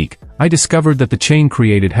technique, I discovered that the chain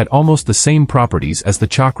created had almost the same properties as the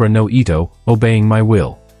chakra no Ito, obeying my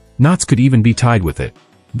will. Knots could even be tied with it.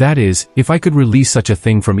 That is, if I could release such a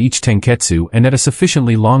thing from each tenketsu and at a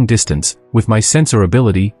sufficiently long distance, with my sensor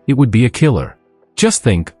ability, it would be a killer. Just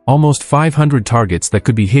think, almost 500 targets that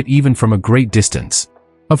could be hit even from a great distance.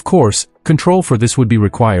 Of course, control for this would be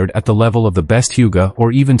required at the level of the best Hyuga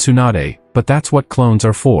or even Tsunade, but that's what clones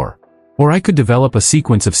are for. Or I could develop a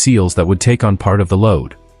sequence of seals that would take on part of the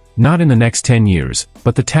load. Not in the next 10 years,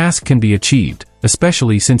 but the task can be achieved,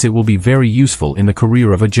 especially since it will be very useful in the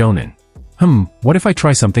career of a jonin. What if I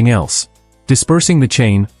try something else? Dispersing the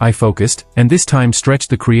chain, I focused, and this time stretched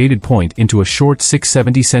the created point into a short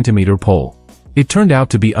 670 centimeter pole. It turned out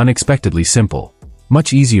to be unexpectedly simple.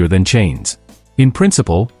 Much easier than chains. In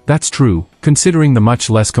principle, that's true, considering the much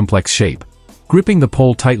less complex shape. Gripping the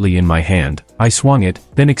pole tightly in my hand, I swung it,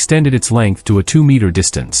 then extended its length to a 2-meter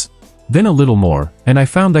distance. Then a little more, and I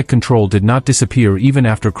found that control did not disappear even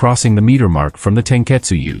after crossing the meter mark from the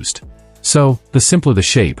tenketsu used. So, the simpler the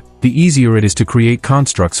shape, the easier it is to create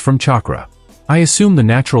constructs from chakra. I assume the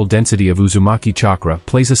natural density of Uzumaki chakra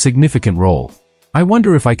plays a significant role. I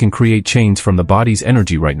wonder if I can create chains from the body's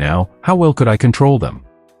energy right now, how well could I control them?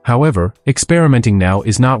 However, experimenting now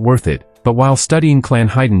is not worth it, but while studying Clan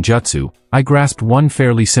Haiden Jutsu, I grasped one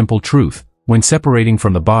fairly simple truth: when separating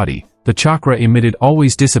from the body, the chakra emitted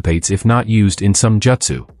always dissipates if not used in some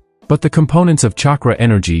jutsu. But the components of chakra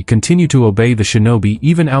energy continue to obey the shinobi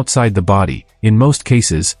even outside the body, in most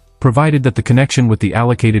cases, provided that the connection with the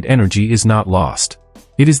allocated energy is not lost.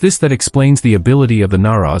 It is this that explains the ability of the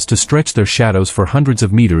Naras to stretch their shadows for hundreds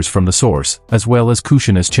of meters from the source, as well as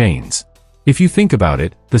Kushina's chains. If you think about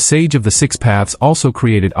it, the Sage of the Six Paths also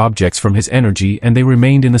created objects from his energy and they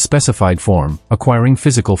remained in the specified form, acquiring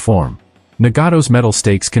physical form. Nagato's metal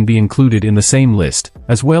stakes can be included in the same list,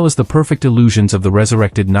 as well as the perfect illusions of the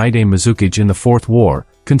resurrected Naide Mizukage in the Fourth War,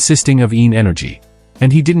 consisting of Een energy.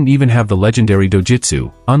 And he didn't even have the legendary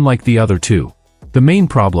Dojitsu, unlike the other two. The main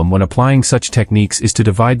problem when applying such techniques is to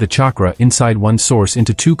divide the chakra inside one source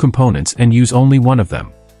into 2 components and use only one of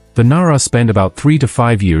them. The Nara spend about 3 to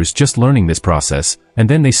 5 years just learning this process, and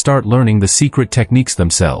then they start learning the secret techniques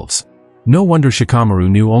themselves. No wonder Shikamaru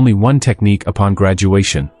knew only one technique upon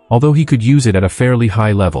graduation, although he could use it at a fairly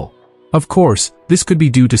high level. Of course, this could be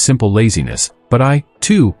due to simple laziness, but I,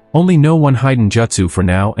 too, only know one Haiden Jutsu for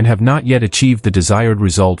now and have not yet achieved the desired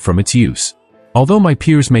result from its use. Although my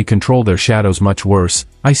peers may control their shadows much worse,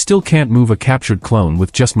 I still can't move a captured clone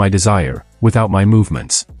with just my desire, without my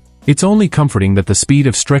movements. It's only comforting that the speed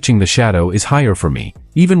of stretching the shadow is higher for me,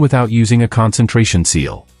 even without using a concentration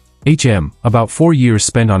seal. About 4 years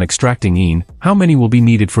spent on extracting yin, how many will be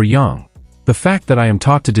needed for yang? The fact that I am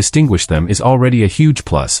taught to distinguish them is already a huge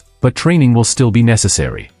plus, but training will still be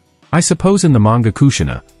necessary. I suppose in the manga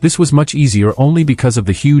Kushina, this was much easier only because of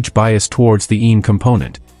the huge bias towards the yin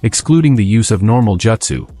component, excluding the use of normal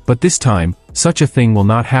jutsu, but this time, such a thing will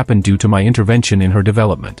not happen due to my intervention in her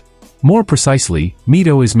development. More precisely,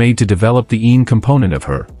 Mito is made to develop the yin component of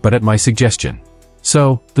her, but at my suggestion.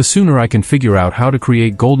 So, the sooner I can figure out how to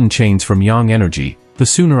create golden chains from yang energy, the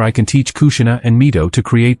sooner I can teach Kushina and Mito to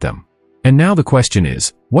create them. And now the question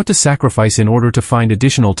is, what to sacrifice in order to find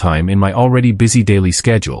additional time in my already busy daily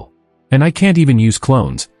schedule? And I can't even use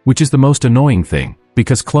clones, which is the most annoying thing,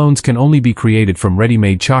 because clones can only be created from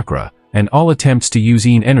ready-made chakra, and all attempts to use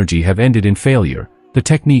yin energy have ended in failure. The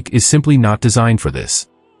technique is simply not designed for this.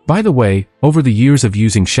 By the way, over the years of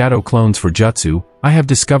using shadow clones for jutsu, I have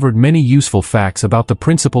discovered many useful facts about the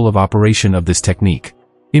principle of operation of this technique.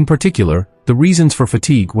 In particular, the reasons for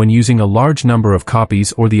fatigue when using a large number of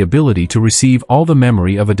copies or the ability to receive all the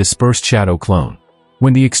memory of a dispersed shadow clone.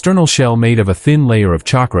 When the external shell made of a thin layer of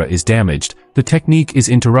chakra is damaged, the technique is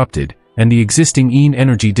interrupted, and the existing yin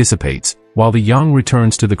energy dissipates, while the yang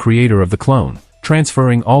returns to the creator of the clone,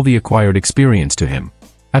 transferring all the acquired experience to him.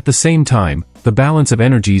 At the same time, the balance of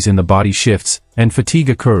energies in the body shifts, and fatigue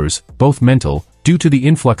occurs, both mental, due to the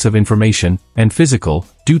influx of information, and physical,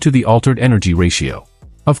 due to the altered energy ratio.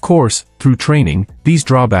 Of course, through training, these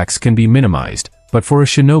drawbacks can be minimized, but for a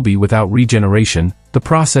shinobi without regeneration, the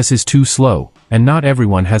process is too slow, and not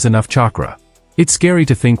everyone has enough chakra. It's scary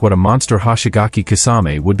to think what a monster Hoshigaki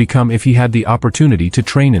Kisame would become if he had the opportunity to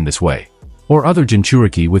train in this way. Or other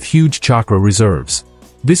Jinchuriki with huge chakra reserves.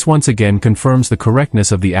 This once again confirms the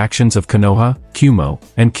correctness of the actions of Konoha, Kumo,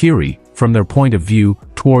 and Kiri, from their point of view,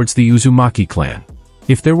 towards the Uzumaki clan.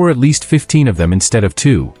 If there were at least 15 of them instead of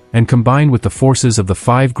 2, and combined with the forces of the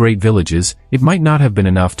 5 great villages, it might not have been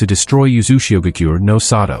enough to destroy Uzushigakure no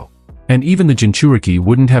Sato. And even the Jinchuriki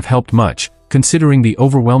wouldn't have helped much, considering the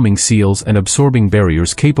overwhelming seals and absorbing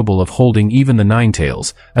barriers capable of holding even the Nine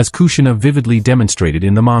Tails, as Kushina vividly demonstrated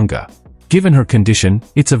in the manga. Given her condition,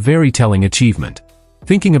 it's a very telling achievement.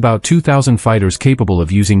 Thinking about 2,000 fighters capable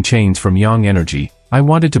of using chains from yang energy, I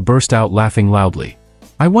wanted to burst out laughing loudly.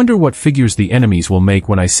 I wonder what figures the enemies will make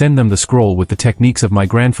when I send them the scroll with the techniques of my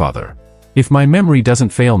grandfather. If my memory doesn't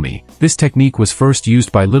fail me, this technique was first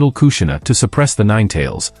used by little Kushina to suppress the Nine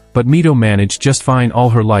Tails, but Mito managed just fine all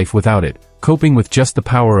her life without it, coping with just the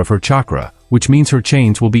power of her chakra, which means her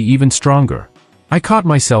chains will be even stronger. I caught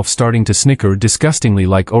myself starting to snicker disgustingly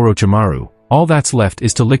like Orochimaru. All that's left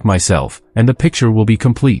is to lick myself, and the picture will be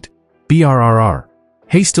complete. BRRR.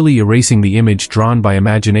 Hastily erasing the image drawn by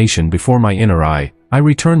imagination before my inner eye, I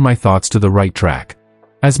return my thoughts to the right track.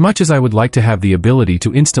 As much as I would like to have the ability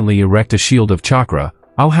to instantly erect a shield of chakra,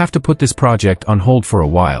 I'll have to put this project on hold for a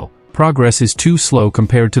while. Progress is too slow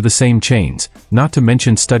compared to the same chains, not to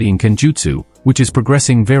mention studying Kenjutsu, which is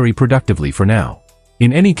progressing very productively for now.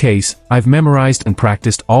 In any case, I've memorized and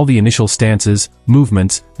practiced all the initial stances,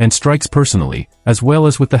 movements, and strikes personally, as well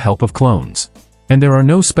as with the help of clones. And there are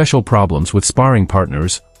no special problems with sparring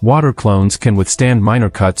partners. Water clones can withstand minor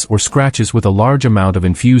cuts or scratches with a large amount of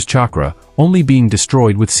infused chakra, only being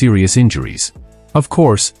destroyed with serious injuries. Of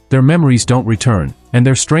course, their memories don't return, and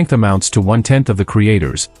their strength amounts to 1/10 of the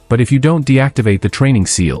creators, but if you don't deactivate the training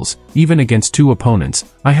seals, even against 2 opponents,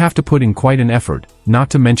 I have to put in quite an effort, not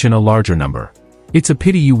to mention a larger number. It's a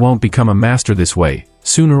pity you won't become a master this way.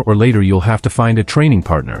 Sooner or later you'll have to find a training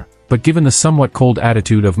partner, but given the somewhat cold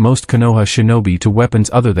attitude of most Konoha shinobi to weapons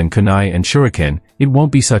other than kunai and shuriken, it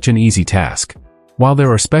won't be such an easy task. While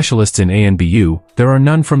there are specialists in ANBU, there are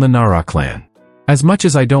none from the Nara clan. As much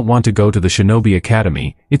as I don't want to go to the Shinobi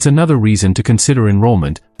Academy, it's another reason to consider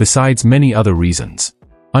enrollment, besides many other reasons.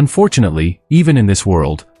 Unfortunately, even in this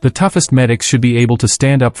world, the toughest medics should be able to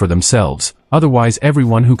stand up for themselves, otherwise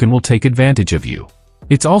everyone who can will take advantage of you.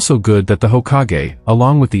 It's also good that the Hokage,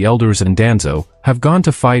 along with the elders and Danzo, have gone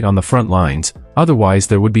to fight on the front lines, otherwise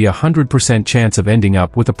there would be a 100% chance of ending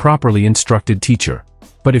up with a properly instructed teacher.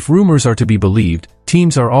 But if rumors are to be believed,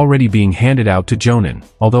 teams are already being handed out to Jonin,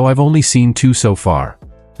 although I've only seen 2 so far.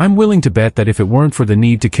 I'm willing to bet that if it weren't for the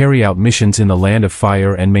need to carry out missions in the Land of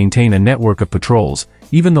Fire and maintain a network of patrols,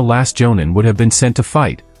 even the last Jonin would have been sent to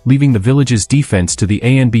fight, leaving the village's defense to the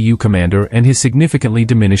ANBU commander and his significantly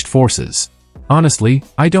diminished forces. Honestly,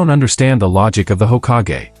 I don't understand the logic of the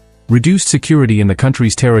Hokage. Reduced security in the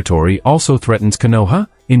country's territory also threatens Konoha,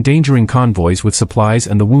 endangering convoys with supplies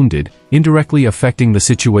and the wounded, indirectly affecting the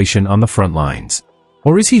situation on the front lines.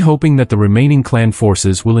 Or is he hoping that the remaining clan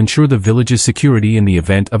forces will ensure the village's security in the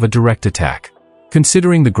event of a direct attack?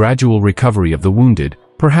 Considering the gradual recovery of the wounded,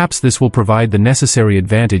 Perhaps this will provide the necessary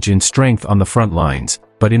advantage in strength on the front lines,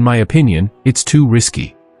 but in my opinion, it's too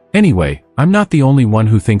risky. Anyway, I'm not the only one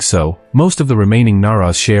who thinks so. Most of the remaining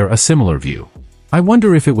Naras share a similar view. I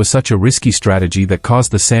wonder if it was such a risky strategy that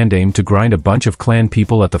caused the Sandaime to grind a bunch of clan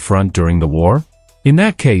people at the front during the war? In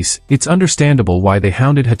that case, it's understandable why they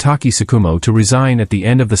hounded Hitaki Tsukumo to resign at the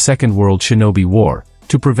end of the Second World Shinobi War,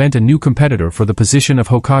 to prevent a new competitor for the position of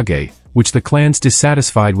Hokage, which the clans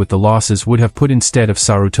dissatisfied with the losses would have put instead of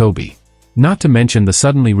Sarutobi. Not to mention the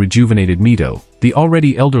suddenly rejuvenated Mito, the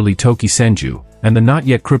already elderly Toki Senju, and the not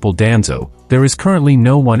yet crippled Danzo. There is currently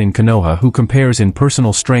no one in Konoha who compares in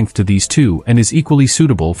personal strength to these two and is equally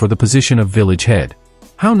suitable for the position of village head.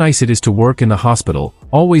 How nice it is to work in the hospital,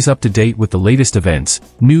 always up to date with the latest events,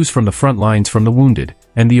 news from the front lines from the wounded,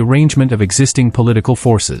 and the arrangement of existing political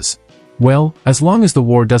forces. Well, as long as the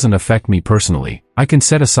war doesn't affect me personally, I can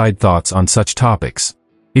set aside thoughts on such topics.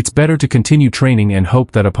 It's better to continue training and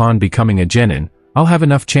hope that upon becoming a genin, I'll have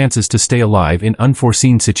enough chances to stay alive in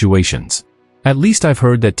unforeseen situations. At least I've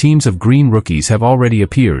heard that teams of green rookies have already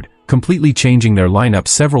appeared, completely changing their lineup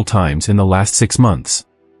several times in the last 6 months.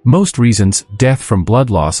 Most reasons, death from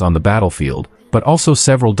blood loss on the battlefield, but also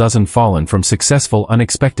several dozen fallen from successful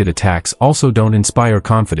unexpected attacks also don't inspire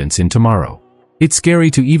confidence in tomorrow. It's scary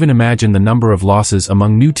to even imagine the number of losses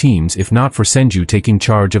among new teams if not for Senju taking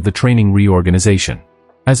charge of the training reorganization.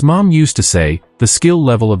 As Mom used to say, the skill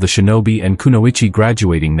level of the shinobi and kunoichi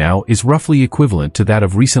graduating now is roughly equivalent to that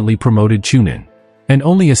of recently promoted chunin. And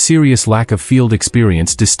only a serious lack of field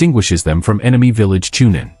experience distinguishes them from enemy village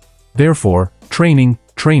chunin. Therefore, training,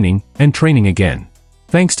 and training again.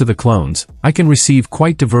 Thanks to the clones, I can receive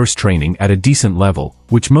quite diverse training at a decent level,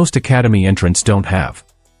 which most academy entrants don't have.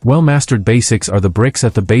 Well-mastered basics are the bricks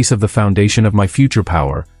at the base of the foundation of my future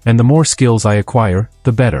power, and the more skills I acquire,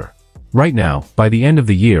 the better. Right now, by the end of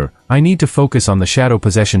the year, I need to focus on the shadow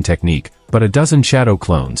possession technique, but a dozen shadow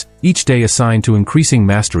clones, each day assigned to increasing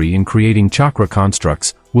mastery in creating chakra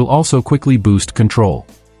constructs, will also quickly boost control.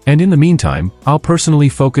 And in the meantime, I'll personally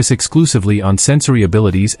focus exclusively on sensory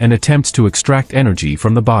abilities and attempts to extract energy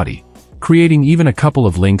from the body. Creating even a couple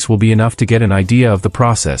of links will be enough to get an idea of the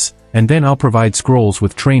process, and then I'll provide scrolls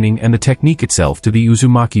with training and the technique itself to the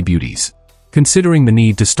Uzumaki beauties. Considering the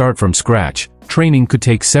need to start from scratch, training could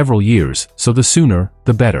take several years, so the sooner,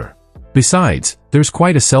 the better. Besides, there's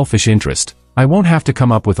quite a selfish interest. I won't have to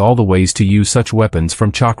come up with all the ways to use such weapons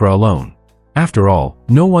from chakra alone. After all,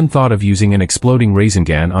 no one thought of using an exploding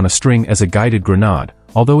Rasengan on a string as a guided grenade,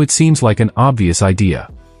 although it seems like an obvious idea.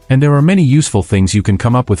 And there are many useful things you can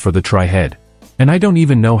come up with for the tri-head. And I don't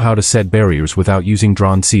even know how to set barriers without using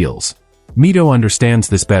drawn seals. Mito understands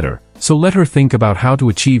this better, so let her think about how to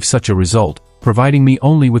achieve such a result, providing me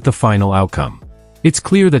only with the final outcome. It's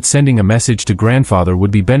clear that sending a message to grandfather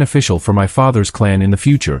would be beneficial for my father's clan in the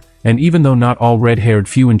future, and even though not all red-haired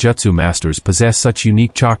Fuinjutsu masters possess such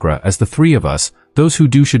unique chakra as the three of us, those who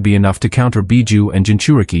do should be enough to counter Biju and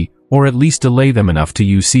Jinchuriki, or at least delay them enough to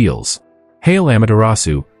use seals. Hail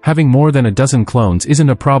Amaterasu, having more than a dozen clones isn't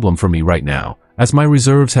a problem for me right now, as my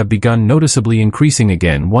reserves have begun noticeably increasing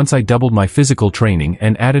again once I doubled my physical training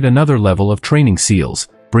and added another level of training seals,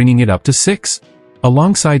 bringing it up to 6.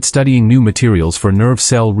 Alongside studying new materials for nerve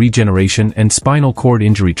cell regeneration and spinal cord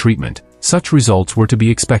injury treatment, such results were to be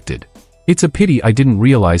expected. It's a pity I didn't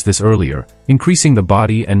realize this earlier. Increasing the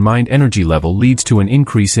body and mind energy level leads to an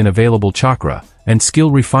increase in available chakra, and skill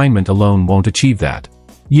refinement alone won't achieve that.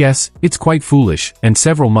 Yes, it's quite foolish, and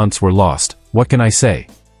several months were lost. What can I say?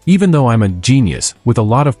 Even though I'm a genius, with a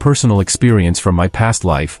lot of personal experience from my past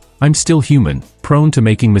life, I'm still human, prone to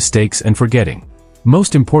making mistakes and forgetting.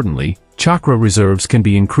 Most importantly, chakra reserves can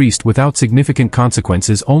be increased without significant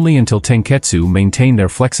consequences only until tenketsu maintain their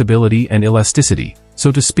flexibility and elasticity,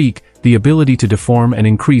 so to speak, the ability to deform and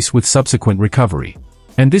increase with subsequent recovery.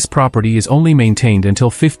 And this property is only maintained until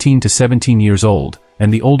 15 to 17 years old,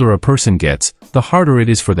 and the older a person gets, the harder it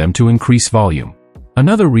is for them to increase volume.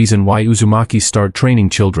 Another reason why Uzumaki start training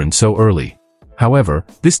children so early. However,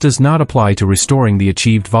 this does not apply to restoring the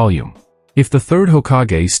achieved volume. If the third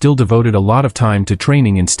Hokage still devoted a lot of time to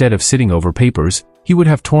training instead of sitting over papers, he would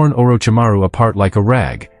have torn Orochimaru apart like a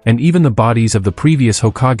rag, and even the bodies of the previous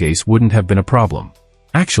Hokages wouldn't have been a problem.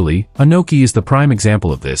 Actually, Inoki is the prime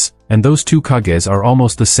example of this, and those two Kages are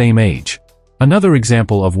almost the same age. Another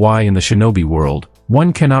example of why in the shinobi world,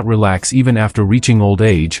 one cannot relax even after reaching old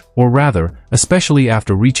age, or rather, especially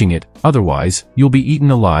after reaching it, otherwise, you'll be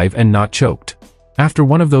eaten alive and not choked. After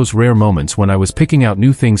one of those rare moments when I was picking out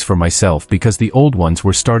new things for myself because the old ones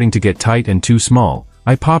were starting to get tight and too small,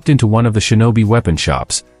 I popped into one of the shinobi weapon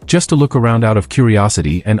shops, just to look around out of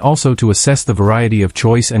curiosity and also to assess the variety of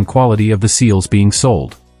choice and quality of the seals being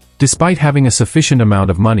sold. Despite having a sufficient amount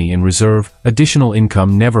of money in reserve, additional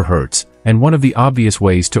income never hurts, and one of the obvious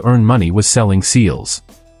ways to earn money was selling seals.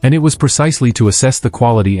 And it was precisely to assess the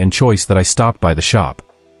quality and choice that I stopped by the shop.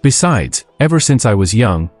 Besides, ever since I was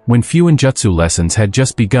young, when Fuinjutsu lessons had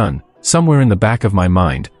just begun, somewhere in the back of my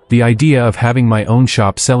mind, the idea of having my own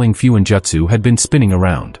shop selling Fuinjutsu had been spinning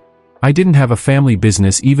around. I didn't have a family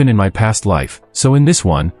business even in my past life, so in this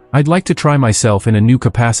one, I'd like to try myself in a new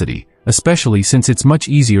capacity, especially since it's much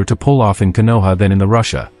easier to pull off in Konoha than in the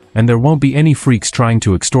Russia, and there won't be any freaks trying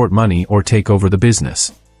to extort money or take over the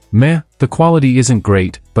business. Meh, the quality isn't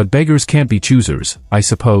great, but beggars can't be choosers, I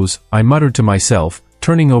suppose, I muttered to myself,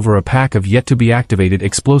 turning over a pack of yet-to-be-activated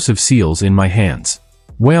explosive seals in my hands.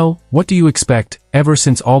 Well, what do you expect? Ever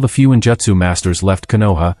since all the Fuinjutsu masters left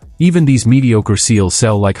Konoha, even these mediocre seals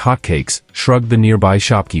sell like hotcakes, shrugged the nearby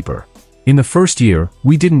shopkeeper. In the first year,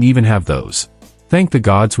 we didn't even have those. Thank the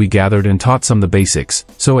gods we gathered and taught some the basics,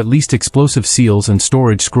 so at least explosive seals and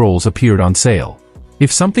storage scrolls appeared on sale.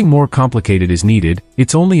 If something more complicated is needed,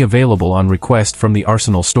 it's only available on request from the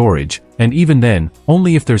arsenal storage, and even then,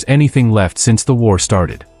 only if there's anything left since the war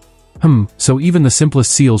started. So even the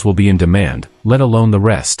simplest seals will be in demand, let alone the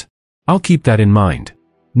rest. I'll keep that in mind.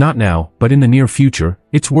 Not now, but in the near future,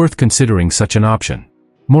 it's worth considering such an option.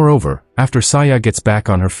 Moreover, after Saya gets back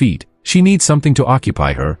on her feet, she needs something to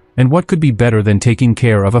occupy her, and what could be better than taking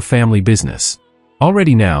care of a family business?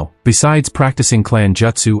 Already now, besides practicing clan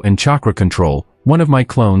jutsu and chakra control, one of my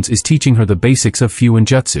clones is teaching her the basics of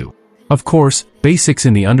Fuinjutsu. Of course, basics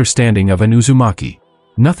in the understanding of an uzumaki.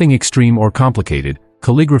 Nothing extreme or complicated,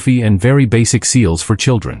 calligraphy and very basic seals for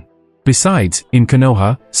children. Besides, in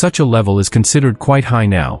Konoha, such a level is considered quite high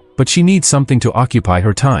now, but she needs something to occupy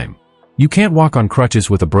her time. You can't walk on crutches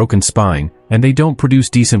with a broken spine, and they don't produce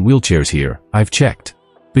decent wheelchairs here, I've checked.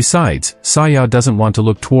 Besides, Saya doesn't want to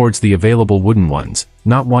look towards the available wooden ones,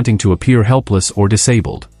 not wanting to appear helpless or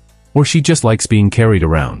disabled. Or she just likes being carried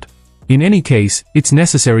around. In any case, it's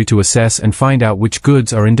necessary to assess and find out which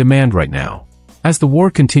goods are in demand right now. As the war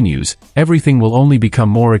continues, everything will only become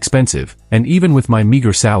more expensive, and even with my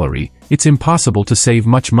meager salary, it's impossible to save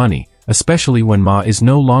much money, especially when Ma is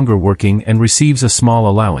no longer working and receives a small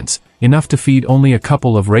allowance, enough to feed only a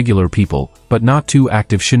couple of regular people, but not two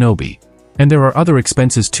active shinobi. And there are other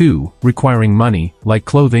expenses too, requiring money, like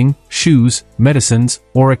clothing, shoes, medicines,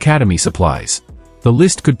 or academy supplies. The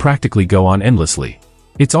list could practically go on endlessly.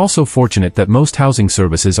 It's also fortunate that most housing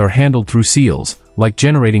services are handled through seals, like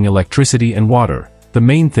generating electricity and water. The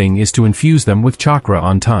main thing is to infuse them with chakra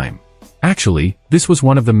on time. Actually, this was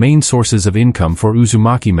one of the main sources of income for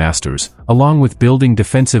Uzumaki masters, along with building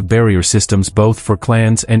defensive barrier systems both for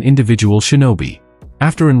clans and individual shinobi.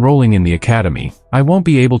 After enrolling in the academy, I won't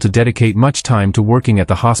be able to dedicate much time to working at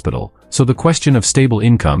the hospital, so the question of stable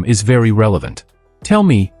income is very relevant. Tell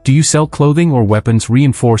me, do you sell clothing or weapons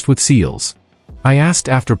reinforced with seals? I asked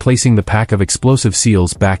after placing the pack of explosive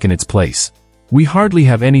seals back in its place. We hardly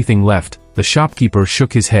have anything left, the shopkeeper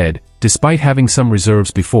shook his head. Despite having some reserves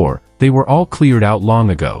before, they were all cleared out long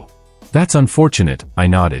ago. That's unfortunate, I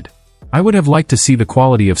nodded. I would have liked to see the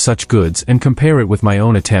quality of such goods and compare it with my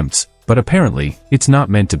own attempts, but apparently, it's not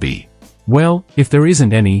meant to be. Well, if there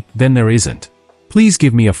isn't any, then there isn't. Please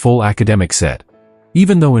give me a full academic set.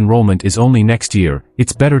 Even though enrollment is only next year,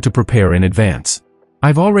 it's better to prepare in advance.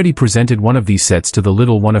 I've already presented one of these sets to the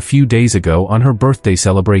little one a few days ago on her birthday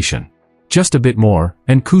celebration. Just a bit more,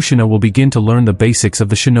 and Kushina will begin to learn the basics of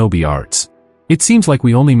the shinobi arts. It seems like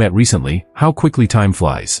we only met recently, how quickly time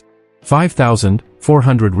flies.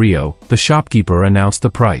 5,400 Rio, the shopkeeper announced the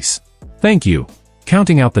price. Thank you.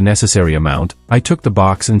 Counting out the necessary amount, I took the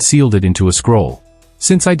box and sealed it into a scroll.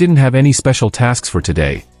 Since I didn't have any special tasks for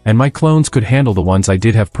today, and my clones could handle the ones I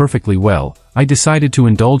did have perfectly well, I decided to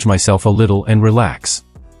indulge myself a little and relax.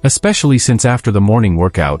 Especially since after the morning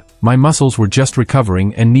workout, my muscles were just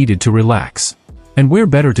recovering and needed to relax. And where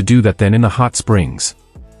better to do that than in the hot springs?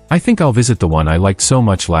 I think I'll visit the one I liked so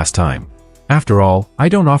much last time. After all, I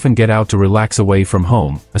don't often get out to relax away from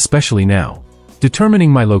home, especially now.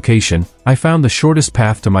 Determining my location, I found the shortest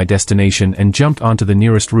path to my destination and jumped onto the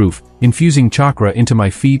nearest roof, infusing chakra into my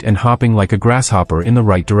feet and hopping like a grasshopper in the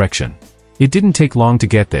right direction. It didn't take long to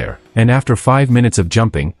get there, and after 5 minutes of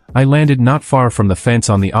jumping, I landed not far from the fence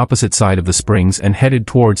on the opposite side of the springs and headed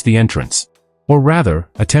towards the entrance. Or rather,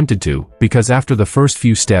 attempted to, because after the first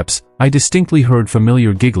few steps, I distinctly heard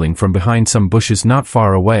familiar giggling from behind some bushes not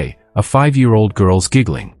far away, a 5-year-old girl's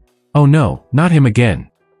giggling. Oh no, not him again.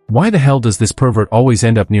 Why the hell does this pervert always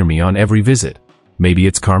end up near me on every visit? Maybe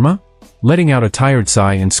it's karma? Letting out a tired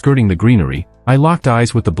sigh and skirting the greenery, I locked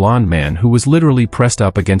eyes with the blonde man who was literally pressed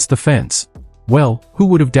up against the fence. Well, who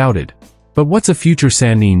would have doubted? But what's a future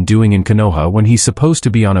Sannin doing in Konoha when he's supposed to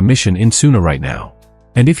be on a mission in Suna right now?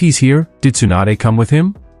 And if he's here, did Tsunade come with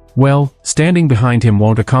him? Well, standing behind him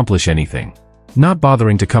won't accomplish anything. Not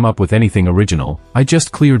bothering to come up with anything original, I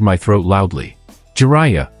just cleared my throat loudly.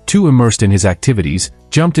 Jiraiya, too immersed in his activities,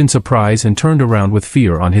 jumped in surprise and turned around with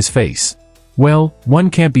fear on his face. Well, one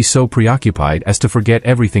can't be so preoccupied as to forget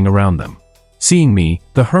everything around them. Seeing me,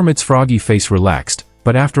 the hermit's froggy face relaxed,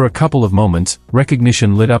 but after a couple of moments,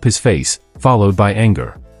 recognition lit up his face, followed by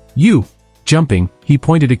anger. You! Jumping, he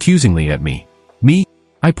pointed accusingly at me. Me?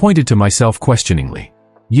 I pointed to myself questioningly.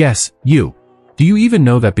 Yes, you. Do you even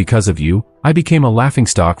know that because of you, I became a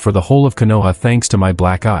laughingstock for the whole of Konoha thanks to my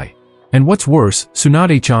black eye? And what's worse,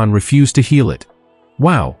 Tsunade-chan refused to heal it.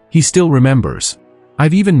 Wow, he still remembers.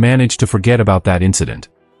 I've even managed to forget about that incident.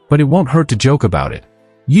 But it won't hurt to joke about it.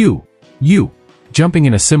 You! Jumping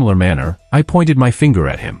in a similar manner, I pointed my finger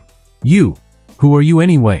at him. You! Who are you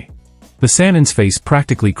anyway? The Sannin's face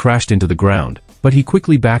practically crashed into the ground, but he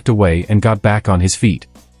quickly backed away and got back on his feet.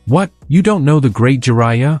 What, you don't know the great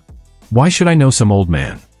Jiraiya? Why should I know some old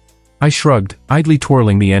man? I shrugged, idly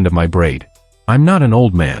twirling the end of my braid. I'm not an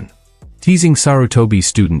old man. Teasing Sarutobi's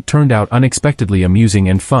student turned out unexpectedly amusing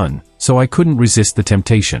and fun, so I couldn't resist the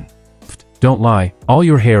temptation. Don't lie, all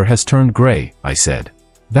your hair has turned gray, I said.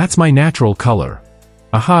 That's my natural color.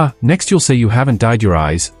 Aha, next you'll say you haven't dyed your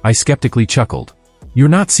eyes, I skeptically chuckled. You're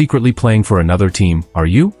not secretly playing for another team, are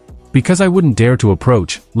you? Because I wouldn't dare to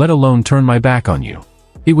approach, let alone turn my back on you.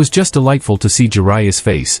 It was just delightful to see Jiraiya's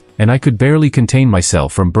face, and I could barely contain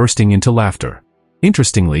myself from bursting into laughter.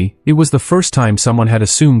 Interestingly, it was the first time someone had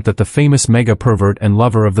assumed that the famous mega pervert and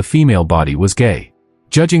lover of the female body was gay.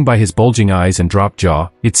 Judging by his bulging eyes and dropped jaw,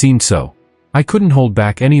 it seemed so. I couldn't hold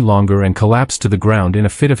back any longer and collapsed to the ground in a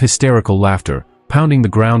fit of hysterical laughter, pounding the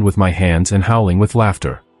ground with my hands and howling with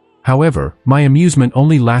laughter. However, my amusement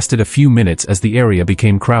only lasted a few minutes as the area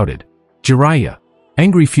became crowded. Jiraiya.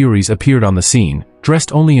 Angry furies appeared on the scene,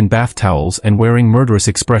 dressed only in bath towels and wearing murderous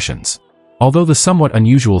expressions. Although the somewhat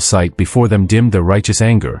unusual sight before them dimmed their righteous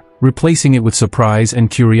anger, replacing it with surprise and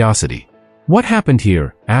curiosity. What happened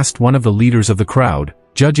here? Asked one of the leaders of the crowd,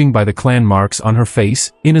 judging by the clan marks on her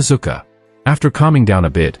face, Inuzuka. After calming down a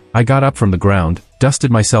bit, I got up from the ground, dusted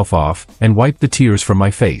myself off, and wiped the tears from my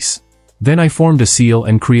face. Then I formed a seal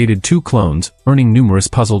and created 2 clones, earning numerous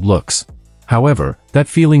puzzled looks. However, that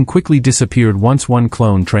feeling quickly disappeared once one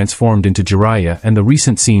clone transformed into Jiraiya and the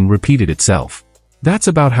recent scene repeated itself. That's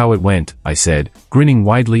about how it went, I said, grinning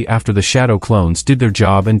widely after the shadow clones did their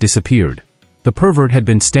job and disappeared. The pervert had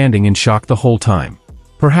been standing in shock the whole time.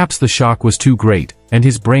 Perhaps the shock was too great, and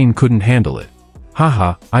his brain couldn't handle it.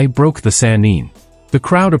 Haha, I broke the Sannin. The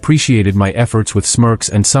crowd appreciated my efforts with smirks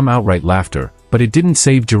and some outright laughter, but it didn't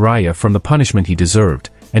save Jiraiya from the punishment he deserved,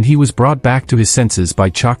 and he was brought back to his senses by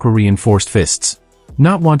chakra-reinforced fists.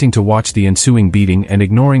 Not wanting to watch the ensuing beating and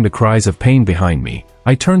ignoring the cries of pain behind me,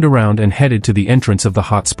 I turned around and headed to the entrance of the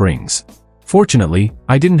hot springs. Fortunately,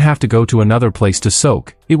 I didn't have to go to another place to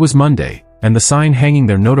soak. It was Monday, and the sign hanging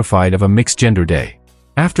there notified of a mixed-gender day.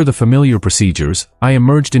 After the familiar procedures, I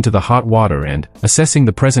emerged into the hot water and, assessing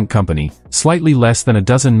the present company, slightly less than a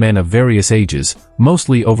dozen men of various ages,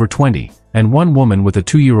 mostly over 20, and one woman with a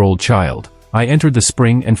 2-year-old child, I entered the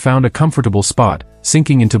spring and found a comfortable spot,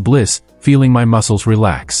 sinking into bliss, feeling my muscles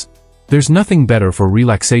relax. There's nothing better for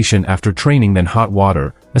relaxation after training than hot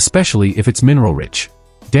water, especially if it's mineral-rich.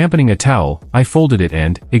 Dampening a towel, I folded it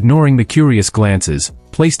and, ignoring the curious glances,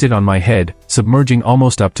 placed it on my head, submerging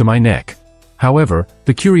almost up to my neck. However,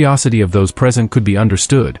 the curiosity of those present could be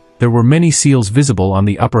understood. There were many seals visible on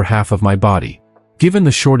the upper half of my body. Given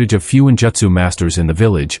the shortage of Fuinjutsu masters in the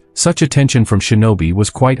village, such attention from shinobi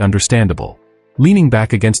was quite understandable. Leaning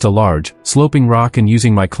back against a large, sloping rock and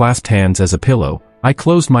using my clasped hands as a pillow, I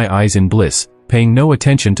closed my eyes in bliss, paying no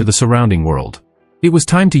attention to the surrounding world. It was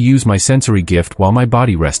time to use my sensory gift while my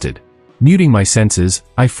body rested. Muting my senses,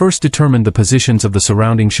 I first determined the positions of the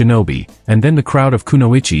surrounding shinobi, and then the crowd of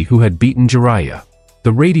kunoichi who had beaten Jiraiya.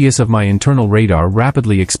 The radius of my internal radar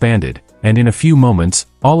rapidly expanded, and in a few moments,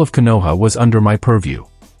 all of Konoha was under my purview.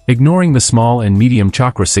 Ignoring the small and medium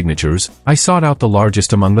chakra signatures, I sought out the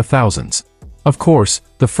largest among the thousands. Of course,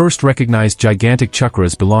 the first recognized gigantic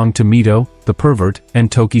chakras belonged to Mito, the pervert,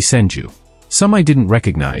 and Toki Senju. Some I didn't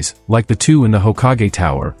recognize, like the 2 in the Hokage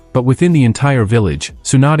Tower, but within the entire village,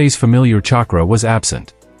 Tsunade's familiar chakra was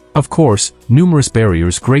absent. Of course, numerous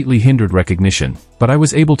barriers greatly hindered recognition, but I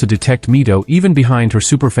was able to detect Mito even behind her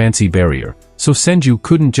super fancy barrier, so Senju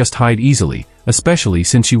couldn't just hide easily, especially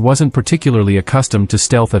since she wasn't particularly accustomed to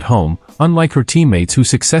stealth at home, unlike her teammates who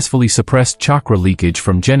successfully suppressed chakra leakage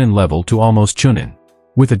from Genin level to almost Chunin.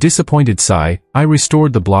 With a disappointed sigh, I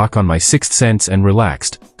restored the block on my sixth sense and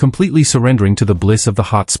relaxed, completely surrendering to the bliss of the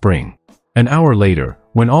hot spring. An hour later,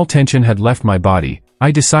 when all tension had left my body,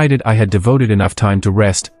 I decided I had devoted enough time to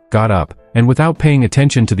rest, got up, and without paying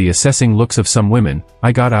attention to the assessing looks of some women,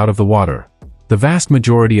 I got out of the water. The vast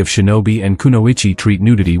majority of shinobi and kunoichi treat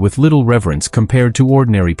nudity with little reverence compared to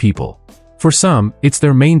ordinary people. For some, it's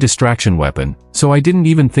their main distraction weapon, so I didn't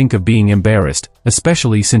even think of being embarrassed,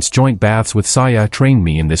 especially since joint baths with Saya trained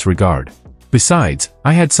me in this regard. Besides,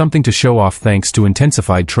 I had something to show off thanks to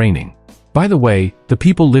intensified training. By the way, the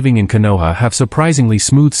people living in Konoha have surprisingly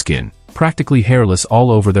smooth skin, practically hairless all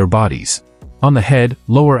over their bodies. On the head,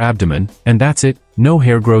 lower abdomen, and that's it, no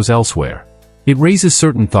hair grows elsewhere. It raises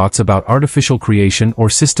certain thoughts about artificial creation or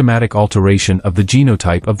systematic alteration of the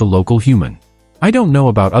genotype of the local human. I don't know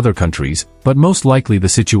about other countries, but most likely the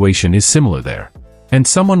situation is similar there. And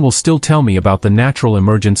someone will still tell me about the natural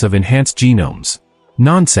emergence of enhanced genomes.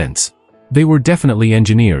 Nonsense. They were definitely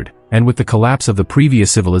engineered, and with the collapse of the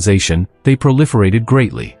previous civilization, they proliferated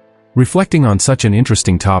greatly. Reflecting on such an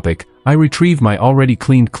interesting topic, I retrieved my already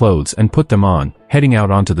cleaned clothes and put them on, heading out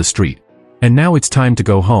onto the street. And now it's time to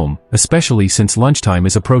go home, especially since lunchtime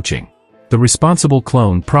is approaching. The responsible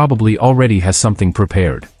clone probably already has something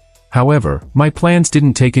prepared. However, my plans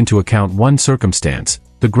didn't take into account one circumstance,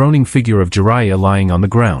 the groaning figure of Jiraiya lying on the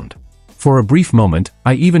ground. For a brief moment,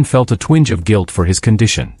 I even felt a twinge of guilt for his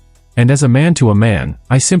condition. And as a man to a man,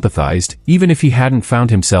 I sympathized, even if he hadn't found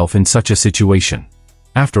himself in such a situation.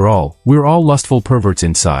 After all, we're all lustful perverts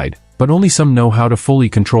inside, but only some know how to fully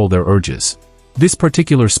control their urges. This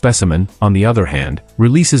particular specimen, on the other hand,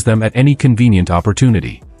 releases them at any convenient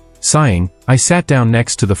opportunity. Sighing, I sat down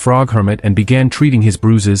next to the frog hermit and began treating his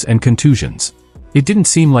bruises and contusions. It didn't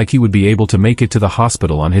seem like he would be able to make it to the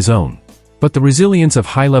hospital on his own. But the resilience of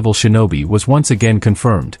high-level shinobi was once again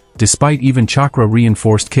confirmed, despite even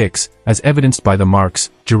chakra-reinforced kicks, as evidenced by the marks.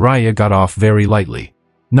 Jiraiya got off very lightly.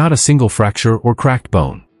 Not a single fracture or cracked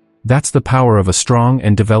bone. That's the power of a strong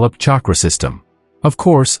and developed chakra system. Of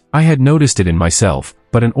course, I had noticed it in myself,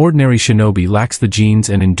 but an ordinary shinobi lacks the genes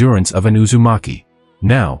and endurance of an Uzumaki.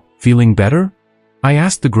 Now, feeling better? I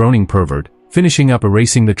asked the groaning pervert, finishing up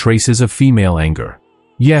erasing the traces of female anger.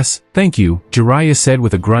 Yes, thank you, Jiraiya said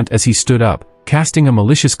with a grunt as he stood up, casting a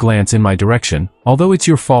malicious glance in my direction, although it's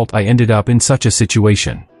your fault I ended up in such a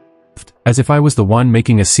situation. As if I was the one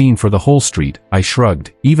making a scene for the whole street, I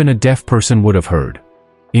shrugged, even a deaf person would have heard.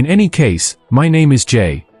 In any case, my name is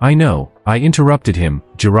Jay, I know, I interrupted him,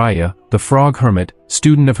 Jiraiya, the frog hermit,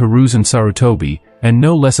 student of Hiruzen Sarutobi, and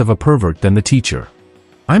no less of a pervert than the teacher.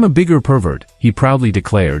 I'm a bigger pervert, he proudly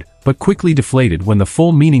declared, but quickly deflated when the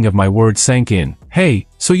full meaning of my words sank in. Hey,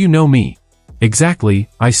 so you know me. Exactly,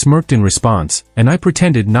 I smirked in response, and I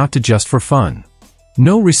pretended not to just for fun.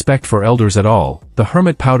 No respect for elders at all, the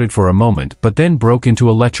hermit pouted for a moment but then broke into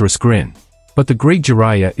a lecherous grin. But the great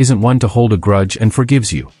Jiraiya isn't one to hold a grudge and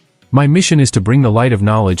forgives you. My mission is to bring the light of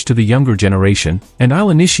knowledge to the younger generation, and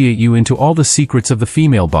I'll initiate you into all the secrets of the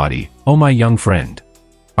female body, oh my young friend.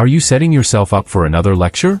 Are you setting yourself up for another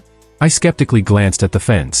lecture? I skeptically glanced at the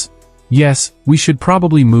fence. Yes, we should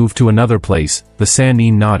probably move to another place, the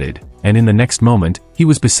Sannin nodded, and in the next moment, he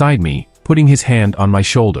was beside me, putting his hand on my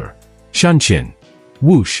shoulder. Shunshin.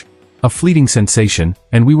 Whoosh. A fleeting sensation,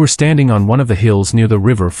 and we were standing on one of the hills near the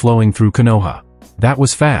river flowing through Konoha. That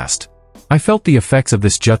was fast. I felt the effects of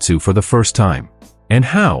this jutsu for the first time. And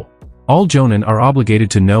how? All jonin are obligated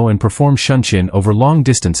to know and perform shunshin over long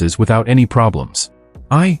distances without any problems.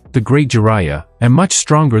 I, the great Jiraiya, am much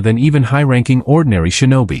stronger than even high-ranking ordinary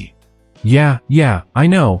shinobi. Yeah, I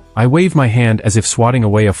know, I waved my hand as if swatting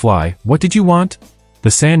away a fly. What did you want? The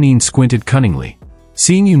Sannin squinted cunningly.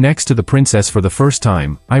 Seeing you next to the princess for the first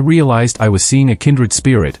time, I realized I was seeing a kindred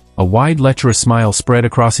spirit. A wide lecherous smile spread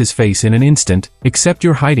across his face in an instant, except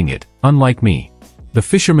you're hiding it, unlike me. The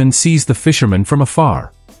fisherman sees the fisherman from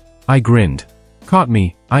afar. I grinned. Caught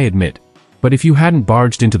me, I admit. But if you hadn't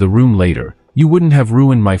barged into the room later, you wouldn't have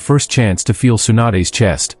ruined my first chance to feel Tsunade's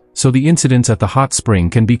chest, so the incidents at the hot spring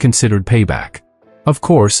can be considered payback. Of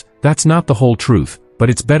course, that's not the whole truth, but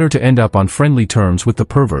it's better to end up on friendly terms with the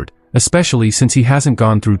pervert, especially since he hasn't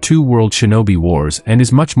gone through 2 world shinobi wars and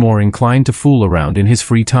is much more inclined to fool around in his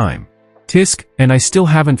free time. Tisk, and I still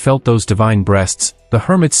haven't felt those divine breasts. The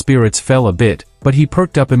hermit's spirits fell a bit, but he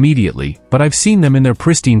perked up immediately. But I've seen them in their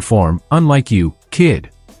pristine form, unlike you, kid.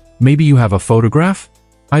 Maybe you have a photograph?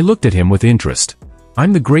 I looked at him with interest.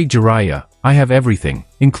 I'm the great Jiraiya, I have everything,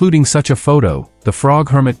 including such a photo, the frog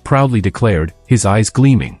hermit proudly declared, his eyes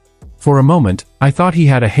gleaming. For a moment, I thought he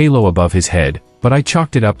had a halo above his head, but I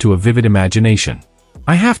chalked it up to a vivid imagination.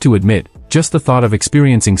 I have to admit, just the thought of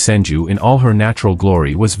experiencing Senju in all her natural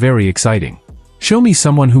glory was very exciting. Show me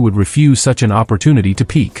someone who would refuse such an opportunity to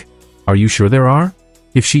peek. Are you sure there are?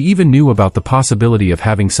 If she even knew about the possibility of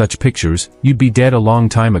having such pictures, you'd be dead a long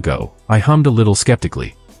time ago, I hummed a little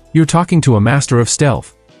skeptically. You're talking to a master of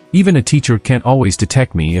stealth. Even a teacher can't always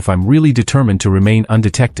detect me if I'm really determined to remain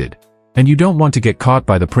undetected. And you don't want to get caught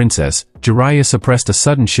by the princess. Jiraiya suppressed a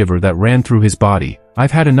sudden shiver that ran through his body.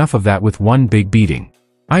 I've had enough of that with one big beating.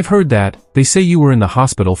 I've heard that. They say you were in the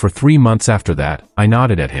hospital for 3 months after that. I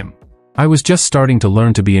nodded at him. I was just starting to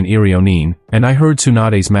learn to be an Irionin, and I heard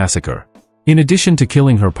Tsunade's massacre. In addition to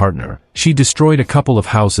killing her partner, she destroyed a couple of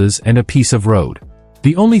houses and a piece of road.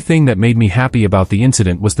 The only thing that made me happy about the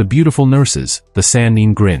incident was the beautiful nurses, the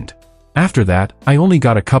Sannin grinned. After that, I only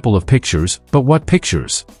got a couple of pictures, but what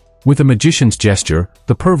pictures? With a magician's gesture,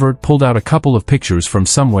 the pervert pulled out a couple of pictures from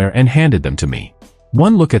somewhere and handed them to me.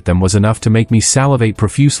 One look at them was enough to make me salivate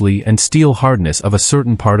profusely and steal hardness of a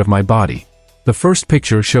certain part of my body. The first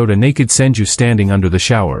picture showed a naked Senju standing under the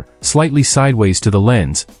shower, slightly sideways to the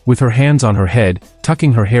lens, with her hands on her head,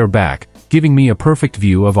 tucking her hair back, giving me a perfect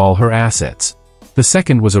view of all her assets. The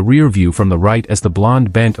second was a rear view from the right as the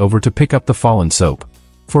blonde bent over to pick up the fallen soap.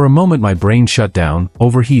 For a moment my brain shut down,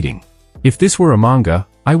 overheating. If this were a manga,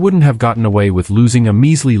 I wouldn't have gotten away with losing a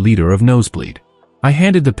measly liter of nosebleed. I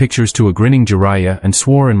handed the pictures to a grinning Jiraiya and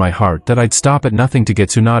swore in my heart that I'd stop at nothing to get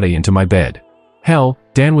Tsunade into my bed. Hell,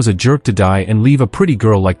 Dan was a jerk to die and leave a pretty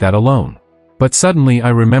girl like that alone. But suddenly I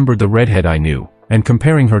remembered the redhead I knew, and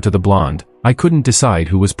comparing her to the blonde, I couldn't decide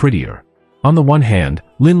who was prettier. On the one hand,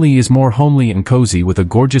 Linley is more homely and cozy with a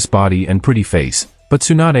gorgeous body and pretty face, but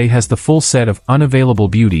Tsunade has the full set of unavailable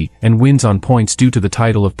beauty and wins on points due to the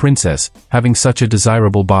title of princess, having such a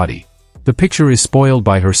desirable body. The picture is spoiled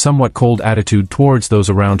by her somewhat cold attitude towards those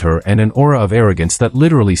around her and an aura of arrogance that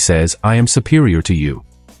literally says, I am superior to you.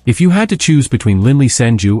 If you had to choose between Linley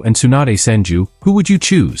Senju and Tsunade Senju, who would you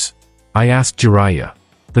choose? I asked Jiraiya.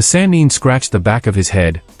 The Sannin scratched the back of his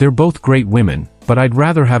head. They're both great women, but I'd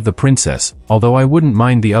rather have the princess, although I wouldn't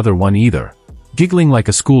mind the other one either. Giggling like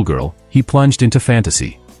a schoolgirl, he plunged into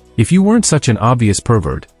fantasy. If you weren't such an obvious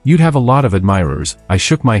pervert, you'd have a lot of admirers. I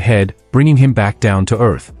shook my head, bringing him back down to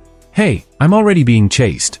earth. Hey, I'm already being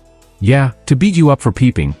chased. Yeah, to beat you up for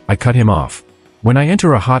peeping, I cut him off. When I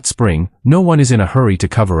enter a hot spring, no one is in a hurry to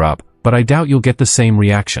cover up, but I doubt you'll get the same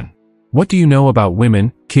reaction. What do you know about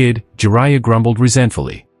women, kid? Jiraiya grumbled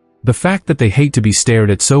resentfully. The fact that they hate to be stared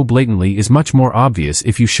at so blatantly is much more obvious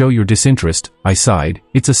if you show your disinterest, I sighed.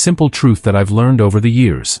 It's a simple truth that I've learned over the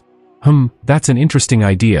years. That's an interesting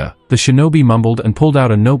idea. The shinobi mumbled and pulled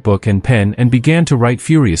out a notebook and pen and began to write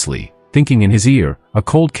furiously, thinking in his ear, a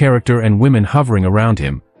cold character and women hovering around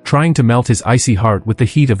him, trying to melt his icy heart with the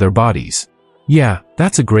heat of their bodies. Yeah,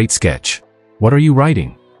 that's a great sketch. What are you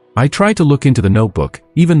writing? I tried to look into the notebook,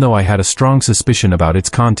 even though I had a strong suspicion about its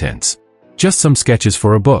contents. Just some sketches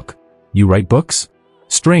for a book. You write books?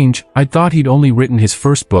 Strange, I'd thought he'd only written his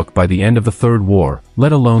first book by the end of the Third War,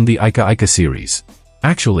 let alone the Ika Ika series.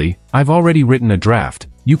 Actually, I've already written a draft.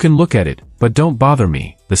 You can look at it, but don't bother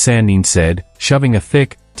me, the Sannin said, shoving a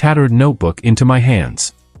thick, tattered notebook into my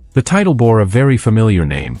hands. The title bore a very familiar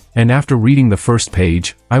name, and after reading the first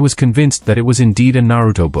page, I was convinced that it was indeed a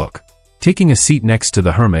Naruto book. Taking a seat next to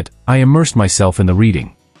the hermit, I immersed myself in the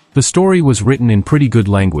reading. The story was written in pretty good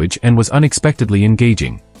language and was unexpectedly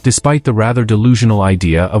engaging, despite the rather delusional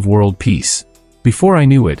idea of world peace. Before I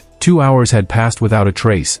knew it, 2 hours had passed without a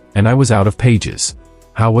trace, and I was out of pages.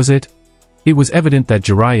 How was it? It was evident that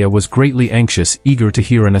Jiraiya was greatly anxious, eager to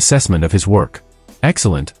hear an assessment of his work.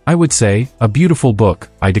 Excellent, I would say, a beautiful book,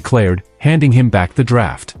 I declared, handing him back the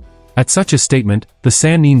draft. At such a statement, the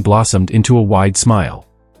Sannin blossomed into a wide smile.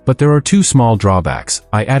 But there are 2 small drawbacks.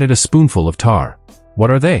 I added a spoonful of tar. What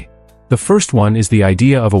are they? The first one is the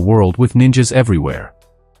idea of a world with ninjas everywhere.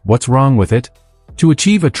 What's wrong with it? To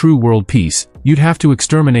achieve a true world peace, you'd have to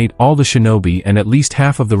exterminate all the shinobi and at least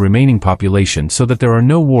half of the remaining population so that there are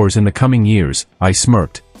no wars in the coming years, I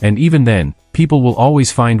smirked, and even then, people will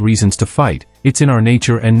always find reasons to fight. It's in our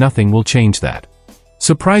nature and nothing will change that.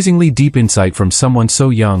 Surprisingly deep insight from someone so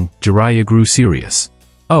young. Jiraiya grew serious.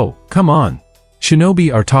 Oh, come on.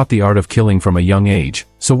 Shinobi are taught the art of killing from a young age,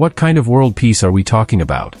 so what kind of world peace are we talking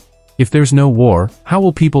about? If there's no war, how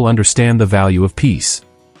will people understand the value of peace?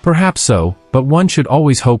 Perhaps so, but one should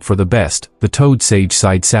always hope for the best, the toad sage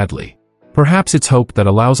sighed sadly. Perhaps it's hope that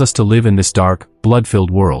allows us to live in this dark, blood-filled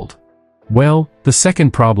world. Well, the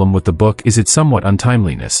second problem with the book is its somewhat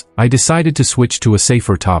untimeliness. I decided to switch to a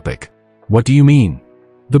safer topic. What do you mean?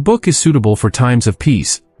 The book is suitable for times of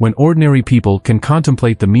peace, when ordinary people can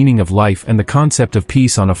contemplate the meaning of life and the concept of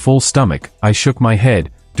peace on a full stomach. I shook my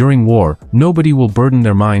head. During war, nobody will burden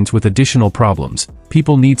their minds with additional problems.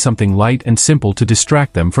 People need something light and simple to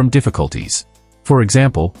distract them from difficulties. For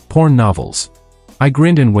example, porn novels. I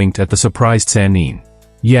grinned and winked at the surprised Sanin.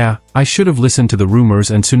 Yeah, I should have listened to the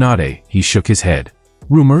rumors and Tsunade. He shook his head.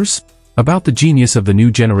 Rumors? About the genius of the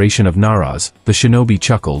new generation of Naras, the shinobi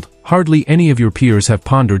chuckled. Hardly any of your peers have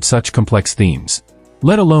pondered such complex themes.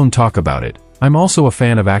 Let alone talk about it. I'm also a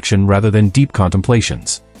fan of action rather than deep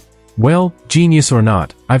contemplations. Well, genius or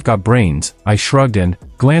not, I've got brains. I shrugged and,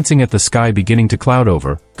 glancing at the sky beginning to cloud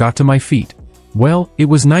over, got to my feet. Well, it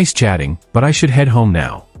was nice chatting, but I should head home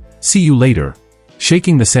now. See you later.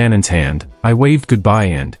 Shaking the Sanin's hand, I waved goodbye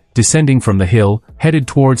and, descending from the hill, headed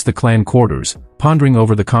towards the clan quarters, pondering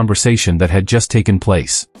over the conversation that had just taken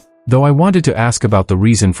place. Though I wanted to ask about the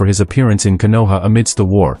reason for his appearance in Konoha amidst the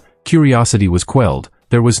war, curiosity was quelled.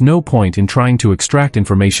 There was no point in trying to extract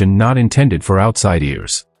information not intended for outside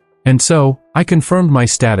ears. And so, I confirmed my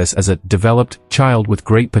status as a developed child with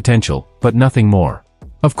great potential, but nothing more.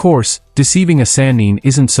 Of course, deceiving a Sanin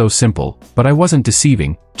isn't so simple, but I wasn't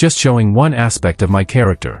deceiving, just showing one aspect of my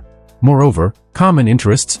character. Moreover, common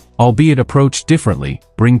interests, albeit approached differently,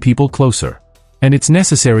 bring people closer. And it's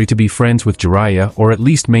necessary to be friends with Jiraiya or at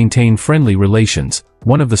least maintain friendly relations.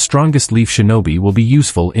 One of the strongest leaf shinobi will be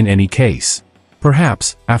useful in any case.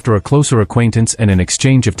 Perhaps, after a closer acquaintance and an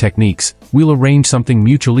exchange of techniques, we'll arrange something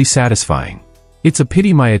mutually satisfying. It's a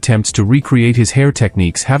pity my attempts to recreate his hair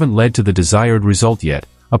techniques haven't led to the desired result yet,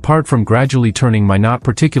 apart from gradually turning my not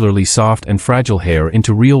particularly soft and fragile hair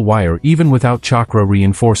into real wire even without chakra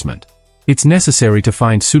reinforcement. It's necessary to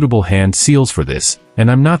find suitable hand seals for this, and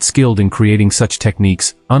I'm not skilled in creating such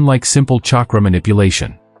techniques, unlike simple chakra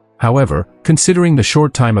manipulation. However, considering the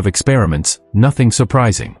short time of experiments, nothing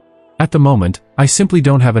surprising. At the moment, I simply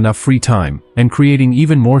don't have enough free time, and creating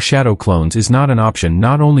even more shadow clones is not an option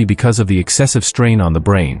not only because of the excessive strain on the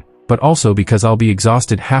brain, but also because I'll be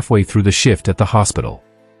exhausted halfway through the shift at the hospital.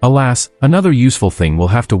 Alas, another useful thing will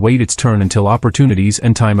have to wait its turn until opportunities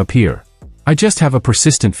and time appear. I just have a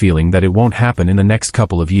persistent feeling that it won't happen in the next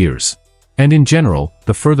couple of years. And in general,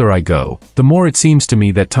 the further I go, the more it seems to me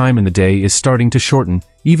that time in the day is starting to shorten.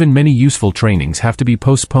 Even many useful trainings have to be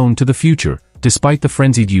postponed to the future, despite the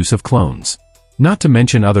frenzied use of clones. Not to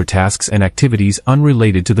mention other tasks and activities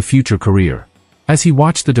unrelated to the future career. As he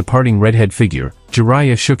watched the departing redhead figure,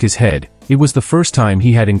 Jiraiya shook his head. It was the first time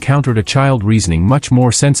he had encountered a child reasoning much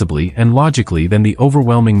more sensibly and logically than the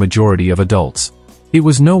overwhelming majority of adults. It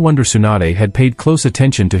was no wonder Tsunade had paid close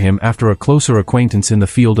attention to him after a closer acquaintance in the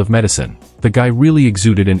field of medicine. The guy really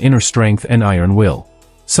exuded an inner strength and iron will.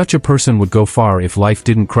 Such a person would go far if life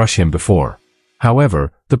didn't crush him before.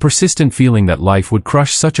 However, the persistent feeling that life would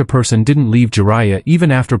crush such a person didn't leave Jiraiya even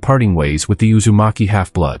after parting ways with the Uzumaki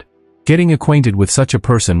half-blood. Getting acquainted with such a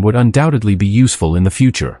person would undoubtedly be useful in the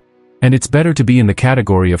future. And it's better to be in the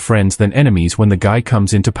category of friends than enemies when the guy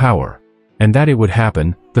comes into power. And that it would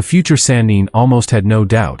happen, the future Sanin almost had no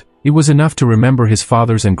doubt. It was enough to remember his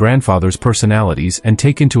father's and grandfather's personalities and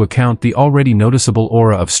take into account the already noticeable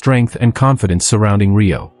aura of strength and confidence surrounding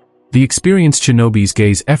Ryo. The experienced shinobi's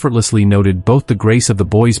gaze effortlessly noted both the grace of the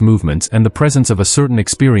boy's movements and the presence of a certain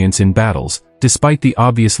experience in battles, despite the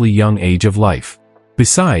obviously young age of life.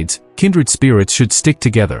 Besides, kindred spirits should stick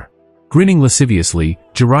together. Grinning lasciviously,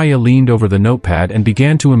 Jiraiya leaned over the notepad and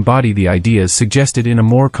began to embody the ideas suggested in a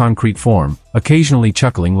more concrete form, occasionally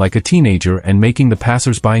chuckling like a teenager and making the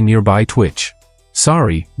passers-by nearby twitch.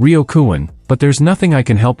 Sorry, Ryo-kun, but there's nothing I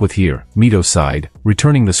can help with here, Mito sighed,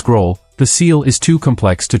 returning the scroll. The seal is too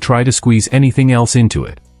complex to try to squeeze anything else into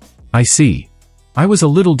it. I see. I was a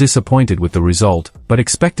little disappointed with the result, but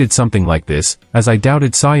expected something like this, as I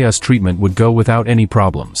doubted Saya's treatment would go without any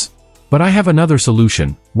problems. But I have another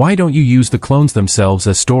solution. Why don't you use the clones themselves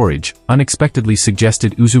as storage, unexpectedly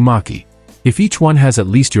suggested Uzumaki. If each one has at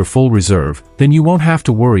least your full reserve, then you won't have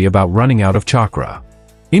to worry about running out of chakra.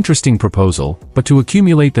 Interesting proposal, but to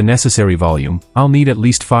accumulate the necessary volume, I'll need at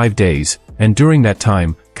least 5 days, and during that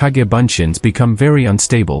time, Kage Bunshins become very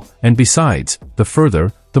unstable, and besides,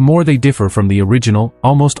 the more they differ from the original,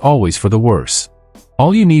 almost always for the worse.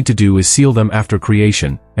 All you need to do is seal them after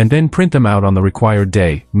creation, and then print them out on the required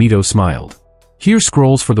day, Mito smiled. Here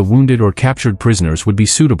scrolls for the wounded or captured prisoners would be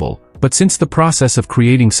suitable, but since the process of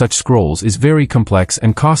creating such scrolls is very complex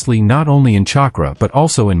and costly not only in chakra but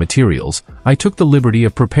also in materials, I took the liberty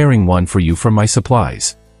of preparing one for you from my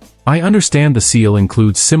supplies. I understand the seal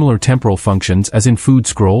includes similar temporal functions as in food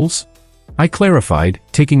scrolls? I clarified,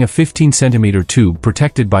 taking a 15-centimeter tube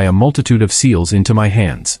protected by a multitude of seals into my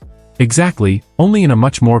hands. Exactly, only in a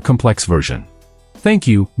much more complex version. Thank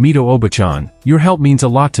you, Mito Oba-chan, your help means a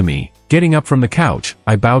lot to me. Getting up from the couch,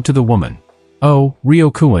 I bowed to the woman. Oh,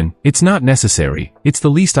 Ryo-kun, it's not necessary, it's the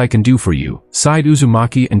least I can do for you, sighed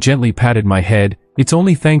Uzumaki and gently patted my head. It's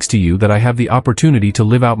only thanks to you that I have the opportunity to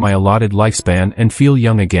live out my allotted lifespan and feel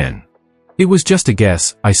young again. It was just a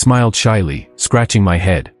guess, I smiled shyly, scratching my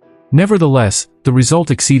head. Nevertheless, the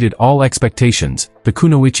result exceeded all expectations. The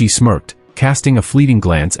kunoichi smirked, casting a fleeting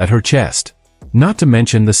glance at her chest. Not to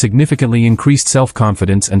mention the significantly increased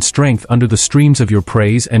self-confidence and strength under the streams of your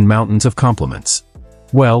praise and mountains of compliments.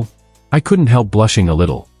 Well, I couldn't help blushing a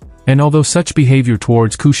little. And although such behavior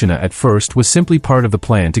towards Kushina at first was simply part of the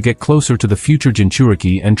plan to get closer to the future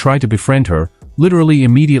Jinchuriki and try to befriend her, literally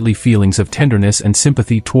immediately feelings of tenderness and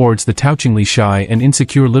sympathy towards the touchingly shy and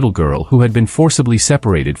insecure little girl who had been forcibly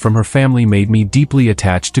separated from her family made me deeply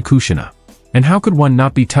attached to Kushina. And how could one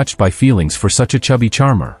not be touched by feelings for such a chubby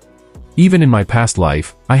charmer? Even in my past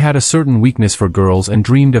life, I had a certain weakness for girls and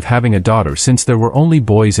dreamed of having a daughter since there were only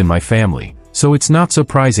boys in my family, so it's not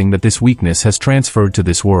surprising that this weakness has transferred to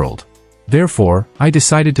this world. Therefore, I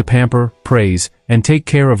decided to pamper, praise, and take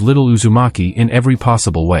care of little Uzumaki in every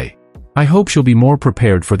possible way. I hope she'll be more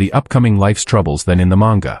prepared for the upcoming life's troubles than in the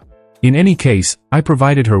manga. In any case, I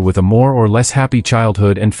provided her with a more or less happy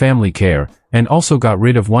childhood and family care, and also got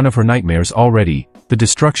rid of one of her nightmares already. The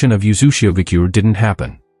destruction of Uzushigakure didn't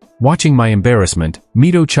happen. Watching my embarrassment,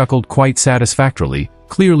 Mito chuckled quite satisfactorily,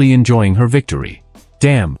 clearly enjoying her victory.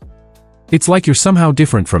 Damn. It's like you're somehow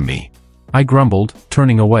different from me. I grumbled,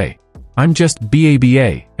 turning away. I'm just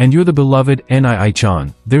BABA, and you're the beloved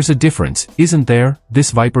NII-chan. There's a difference, isn't there?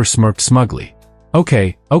 This viper smirked smugly.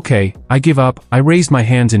 Okay, I give up. I raised my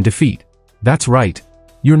hands in defeat. That's right.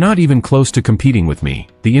 You're not even close to competing with me.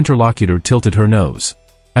 The interlocutor tilted her nose.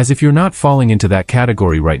 As if you're not falling into that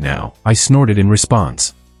category right now, I snorted in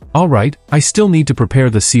response. Alright, I still need to prepare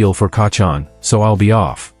the seal for Ka-chan, so I'll be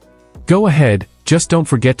off. Go ahead, just don't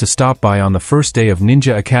forget to stop by on the first day of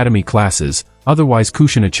Ninja Academy classes, otherwise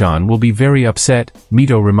Kushina-chan will be very upset,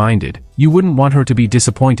 Mito reminded. You wouldn't want her to be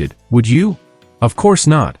disappointed, would you? Of course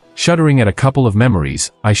not. Shuddering at a couple of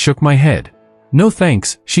memories, I shook my head. No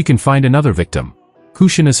thanks, she can find another victim.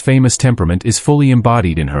 Kushina's famous temperament is fully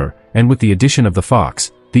embodied in her, and with the addition of the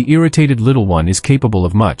fox, the irritated little one is capable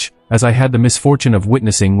of much, as I had the misfortune of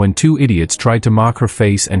witnessing when two idiots tried to mock her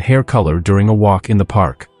face and hair color during a walk in the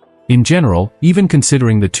park. In general, even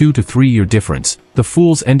considering the 2 to 3 year difference, the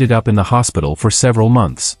fools ended up in the hospital for several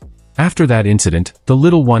months. After that incident, the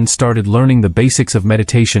little one started learning the basics of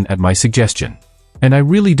meditation at my suggestion. And I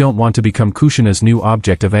really don't want to become Kushina's new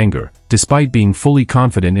object of anger, despite being fully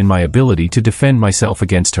confident in my ability to defend myself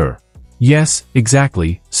against her. Yes,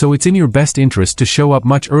 exactly, so it's in your best interest to show up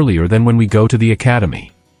much earlier than when we go to the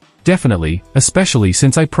academy. Definitely, especially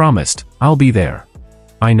since I promised, I'll be there.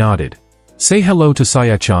 I nodded. Say hello to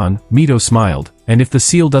Saya-chan, Mito smiled, and if the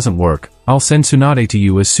seal doesn't work, I'll send Tsunade to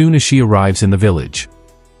you as soon as she arrives in the village.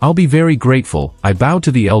 I'll be very grateful. I bowed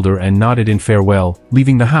to the elder and nodded in farewell,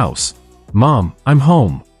 leaving the house. Mom, I'm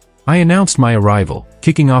home. I announced my arrival,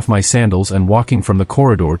 kicking off my sandals and walking from the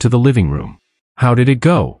corridor to the living room. How did it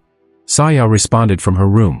go? Saya responded from her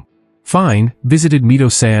room. Fine, visited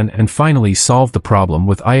Mito-san and finally solved the problem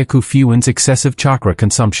with Ayaku Fuin's excessive chakra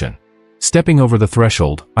consumption. Stepping over the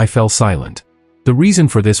threshold, I fell silent. The reason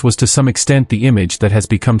for this was to some extent the image that has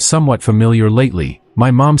become somewhat familiar lately,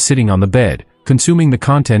 my mom sitting on the bed, consuming the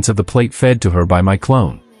contents of the plate fed to her by my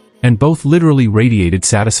clone. And both literally radiated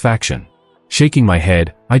satisfaction. Shaking my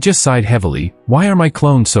head, I just sighed heavily. Why are my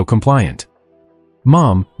clones so compliant?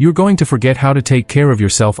 Mom, you're going to forget how to take care of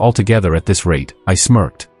yourself altogether at this rate, I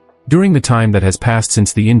smirked. During the time that has passed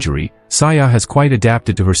since the injury, Saya has quite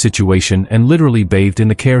adapted to her situation and literally bathed in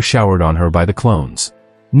the care showered on her by the clones.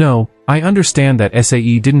 No, I understand that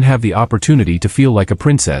Sae didn't have the opportunity to feel like a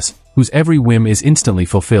princess, whose every whim is instantly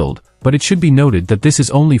fulfilled, but it should be noted that this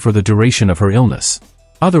is only for the duration of her illness.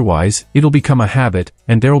 Otherwise, it'll become a habit,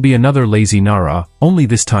 and there'll be another lazy Nara, only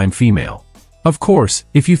this time female. Of course,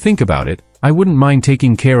 if you think about it, I wouldn't mind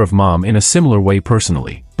taking care of Mom in a similar way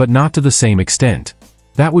personally, but not to the same extent.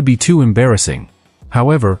 That would be too embarrassing.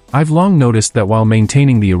 However, I've long noticed that while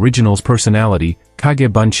maintaining the original's personality,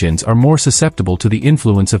 Kage Bunshins are more susceptible to the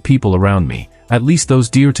influence of people around me, at least those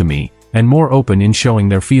dear to me, and more open in showing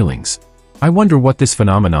their feelings. I wonder what this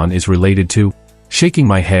phenomenon is related to. Shaking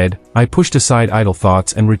my head, I pushed aside idle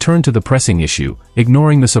thoughts and returned to the pressing issue,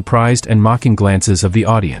 ignoring the surprised and mocking glances of the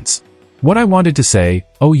audience. What I wanted to say,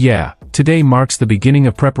 oh yeah, today marks the beginning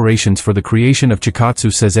of preparations for the creation of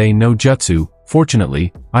Chikatsu Sezei no Jutsu.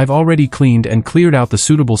 Fortunately, I've already cleaned and cleared out the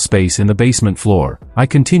suitable space in the basement floor, I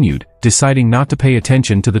continued, deciding not to pay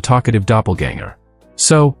attention to the talkative doppelganger.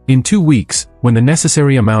 So, in 2 weeks, when the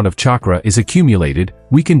necessary amount of chakra is accumulated,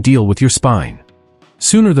 we can deal with your spine.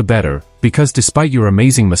 Sooner the better, because despite your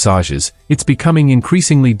amazing massages, it's becoming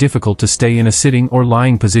increasingly difficult to stay in a sitting or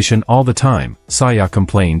lying position all the time, Saya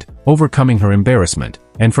complained, overcoming her embarrassment,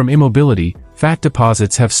 and from immobility, fat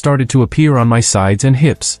deposits have started to appear on my sides and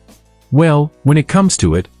hips. Well, when it comes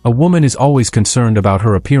to it, a woman is always concerned about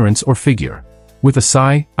her appearance or figure. With a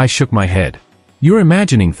sigh, I shook my head. You're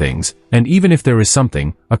imagining things, and even if there is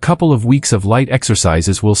something, a couple of weeks of light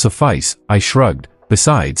exercises will suffice, I shrugged.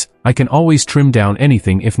 Besides, I can always trim down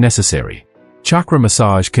anything if necessary. Chakra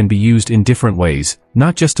massage can be used in different ways,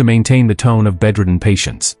 not just to maintain the tone of bedridden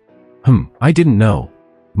patients. I didn't know.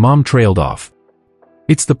 Mom trailed off.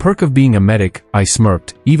 It's the perk of being a medic, I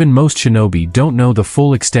smirked. Even most shinobi don't know the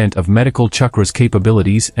full extent of medical chakra's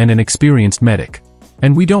capabilities and an experienced medic.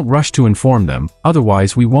 And we don't rush to inform them,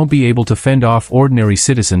 otherwise we won't be able to fend off ordinary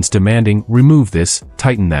citizens demanding, remove this,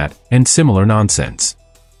 tighten that, and similar nonsense.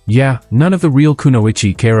 Yeah, none of the real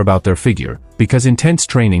kunoichi care about their figure, because intense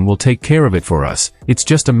training will take care of it for us, it's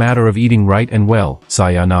just a matter of eating right and well,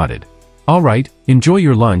 Saya nodded. Alright, enjoy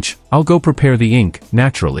your lunch, I'll go prepare the ink,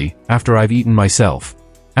 naturally, after I've eaten myself.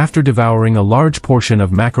 After devouring a large portion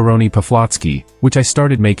of macaroni pavlovsky, which I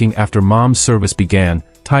started making after Mom's service began,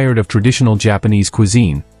 tired of traditional Japanese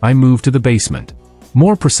cuisine, I moved to the basement.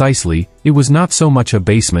 More precisely, it was not so much a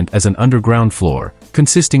basement as an underground floor,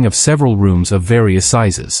 consisting of several rooms of various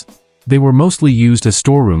sizes. They were mostly used as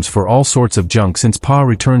storerooms for all sorts of junk since Pa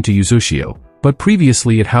returned to Uzushio, but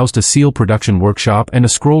previously it housed a seal production workshop and a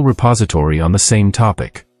scroll repository on the same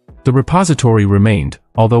topic. The repository remained,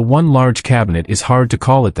 although one large cabinet is hard to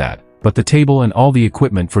call it that, but the table and all the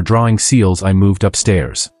equipment for drawing seals I moved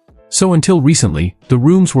upstairs. So until recently, the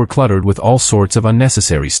rooms were cluttered with all sorts of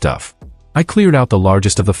unnecessary stuff. I cleared out the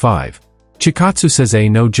largest of the 5. Chikatsu Sezei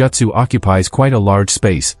no Jutsu occupies quite a large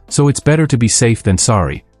space, so it's better to be safe than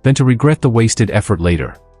sorry, than to regret the wasted effort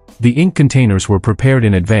later. The ink containers were prepared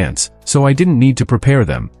in advance, so I didn't need to prepare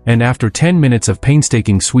them, and after 10 minutes of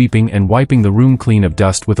painstaking sweeping and wiping the room clean of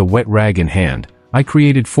dust with a wet rag in hand, I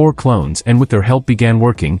created 4 clones and with their help began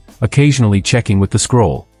working, occasionally checking with the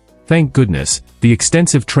scroll. Thank goodness, the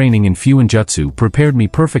extensive training in Fuinjutsu prepared me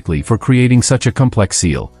perfectly for creating such a complex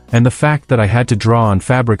seal, and the fact that I had to draw on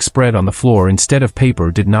fabric spread on the floor instead of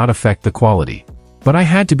paper did not affect the quality. But I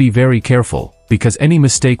had to be very careful, because any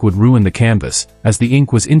mistake would ruin the canvas, as the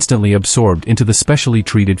ink was instantly absorbed into the specially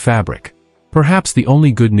treated fabric. Perhaps the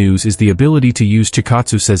only good news is the ability to use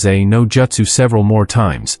Chikatsu Sezei no Jutsu several more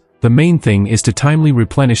times. The main thing is to timely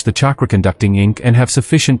replenish the chakra-conducting ink and have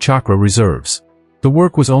sufficient chakra reserves. The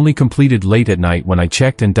work was only completed late at night when I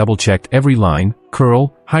checked and double-checked every line,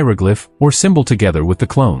 curl, hieroglyph, or symbol together with the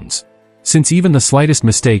clones. Since even the slightest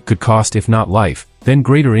mistake could cost if not life, then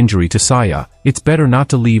greater injury to Saya, it's better not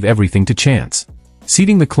to leave everything to chance.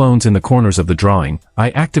 Seating the clones in the corners of the drawing,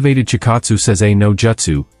 I activated Chikatsu Sezei no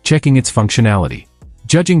Jutsu, checking its functionality.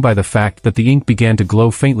 Judging by the fact that the ink began to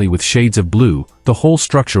glow faintly with shades of blue, the whole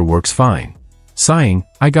structure works fine. Sighing,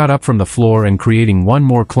 I got up from the floor and creating one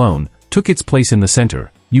more clone, took its place in the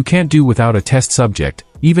center. You can't do without a test subject,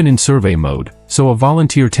 even in survey mode, so a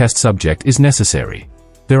volunteer test subject is necessary.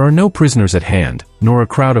 There are no prisoners at hand, nor a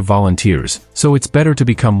crowd of volunteers, so it's better to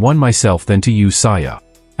become one myself than to use Saya.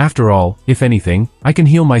 After all, if anything, I can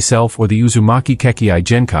heal myself or the Uzumaki Kekei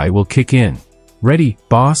Genkai will kick in. Ready,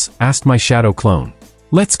 boss? Asked my shadow clone.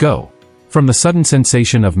 Let's go. From the sudden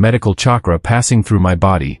sensation of medical chakra passing through my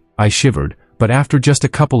body, I shivered, but after just a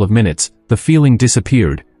couple of minutes, the feeling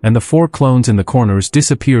disappeared, and the 4 clones in the corners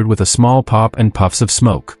disappeared with a small pop and puffs of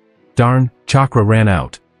smoke. Darn, chakra ran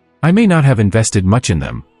out. I may not have invested much in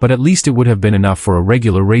them, but at least it would have been enough for a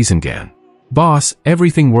regular Rasengan. Boss,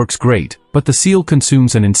 everything works great, but the seal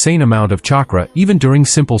consumes an insane amount of chakra even during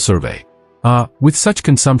simple survey. With such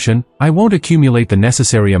consumption, I won't accumulate the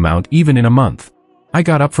necessary amount even in a month. I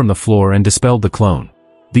got up from the floor and dispelled the clone.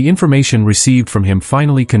 The information received from him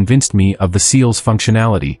finally convinced me of the seal's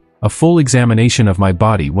functionality. A full examination of my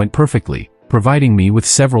body went perfectly, providing me with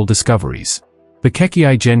several discoveries. The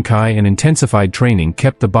Kekei Genkai and intensified training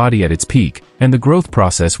kept the body at its peak, and the growth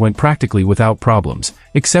process went practically without problems,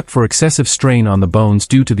 except for excessive strain on the bones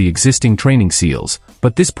due to the existing training seals,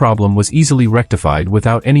 but this problem was easily rectified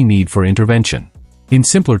without any need for intervention. In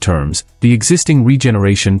simpler terms, the existing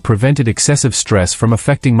regeneration prevented excessive stress from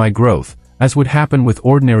affecting my growth, as would happen with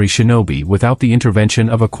ordinary shinobi without the intervention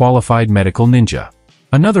of a qualified medical ninja.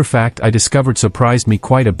 Another fact I discovered surprised me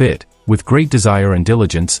quite a bit. With great desire and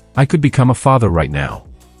diligence, I could become a father right now.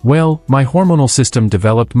 Well, my hormonal system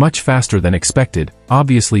developed much faster than expected,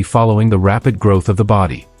 obviously following the rapid growth of the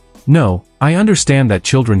body. No, I understand that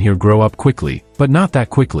children here grow up quickly, but not that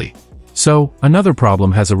quickly. So, another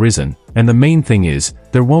problem has arisen, and the main thing is,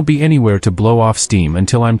 there won't be anywhere to blow off steam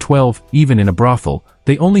until I'm 12, even in a brothel.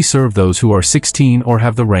 They only serve those who are 16 or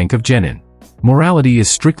have the rank of genin. Morality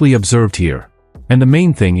is strictly observed here. And the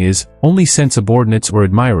main thing is, only subordinates or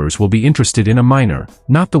admirers will be interested in a minor,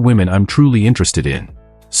 not the women I'm truly interested in.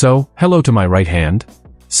 So, hello to my right hand.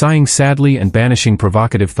 Sighing sadly and banishing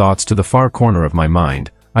provocative thoughts to the far corner of my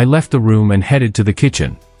mind, I left the room and headed to the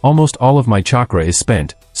kitchen. Almost all of my chakra is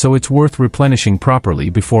spent, so it's worth replenishing properly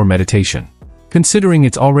before meditation. Considering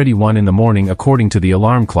it's already 1 in the morning according to the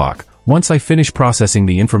alarm clock, once I finish processing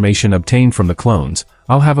the information obtained from the clones,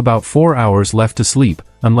 I'll have about 4 hours left to sleep,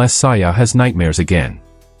 unless Saya has nightmares again.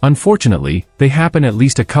 Unfortunately, they happen at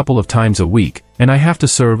least a couple of times a week, and I have to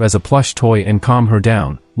serve as a plush toy and calm her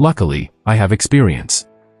down. Luckily, I have experience.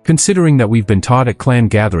 Considering that we've been taught at clan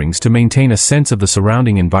gatherings to maintain a sense of the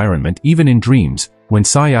surrounding environment even in dreams, when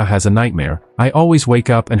Saya has a nightmare, I always wake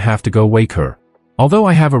up and have to go wake her. Although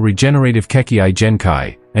I have a regenerative Kekkei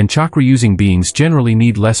Genkai, and chakra-using beings generally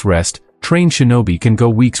need less rest, trained shinobi can go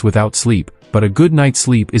weeks without sleep, but a good night's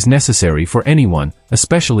sleep is necessary for anyone,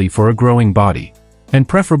 especially for a growing body. And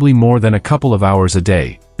preferably more than a couple of hours a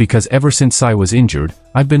day, because ever since Sai was injured,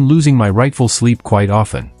 I've been losing my rightful sleep quite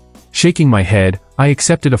often. Shaking my head, I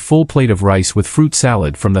accepted a full plate of rice with fruit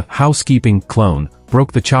salad from the housekeeping clone,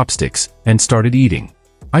 broke the chopsticks, and started eating.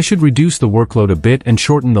 I should reduce the workload a bit and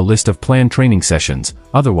shorten the list of planned training sessions,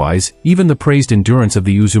 otherwise, even the praised endurance of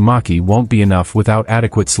the Uzumaki won't be enough without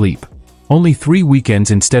adequate sleep. Only 3 weekends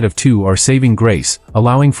instead of 2 are saving grace,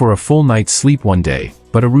 allowing for a full night's sleep one day,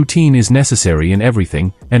 but a routine is necessary in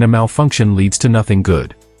everything, and a malfunction leads to nothing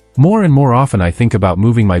good. More and more often I think about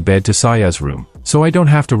moving my bed to Saya's room, so I don't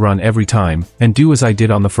have to run every time, and do as I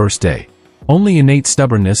did on the first day. Only innate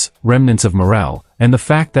stubbornness, remnants of morale, and the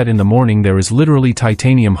fact that in the morning there is literally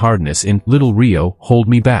titanium hardness in Little Rio hold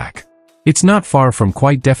me back. It's not far from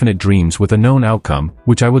quite definite dreams with a known outcome,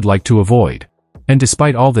 which I would like to avoid. And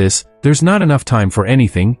despite all this, there's not enough time for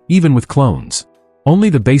anything, even with clones. Only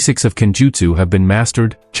the basics of kenjutsu have been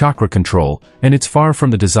mastered, chakra control, and it's far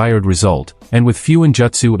from the desired result, and with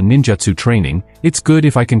fuinjutsu and ninjutsu training, it's good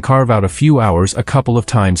if I can carve out a few hours a couple of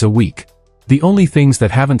times a week. The only things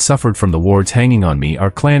that haven't suffered from the wards hanging on me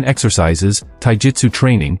are clan exercises, taijutsu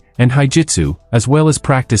training, and haijutsu, as well as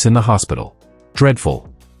practice in the hospital. Dreadful.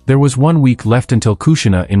 There was 1 week left until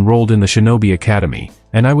Kushina enrolled in the Shinobi Academy,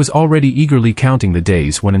 and I was already eagerly counting the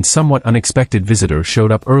days when a somewhat unexpected visitor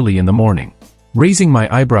showed up early in the morning. Raising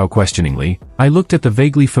my eyebrow questioningly, I looked at the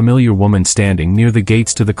vaguely familiar woman standing near the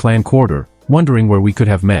gates to the clan quarter, wondering where we could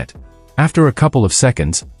have met. After a couple of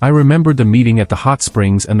seconds, I remembered the meeting at the hot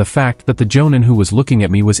springs and the fact that the jonin who was looking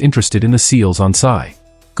at me was interested in the seals on Sai.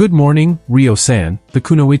 "Good morning, Ryo-san," the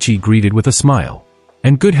kunoichi greeted with a smile.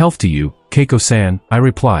 "And good health to you, Keiko-san," I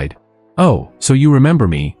replied. "Oh, so you remember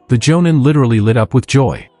me," the jonin literally lit up with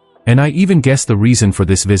joy. "And I even guessed the reason for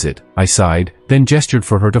this visit," I sighed, then gestured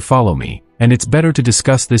for her to follow me, and it's better to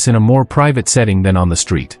discuss this in a more private setting than on the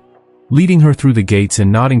street. Leading her through the gates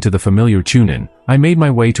and nodding to the familiar chunin, I made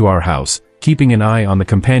my way to our house, keeping an eye on the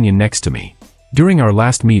companion next to me. During our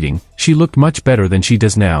last meeting, she looked much better than she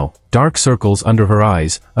does now, dark circles under her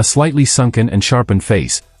eyes, a slightly sunken and sharpened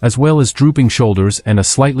face, as well as drooping shoulders and a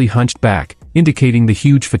slightly hunched back, indicating the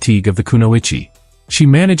huge fatigue of the kunoichi. She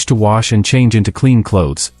managed to wash and change into clean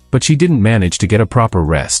clothes, but she didn't manage to get a proper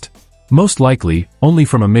rest. Most likely, only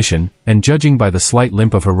from a mission, and judging by the slight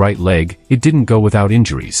limp of her right leg, it didn't go without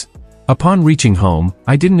injuries. Upon reaching home,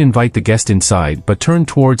 I didn't invite the guest inside but turned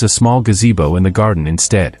towards a small gazebo in the garden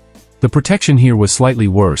instead. The protection here was slightly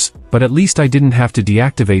worse, but at least I didn't have to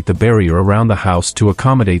deactivate the barrier around the house to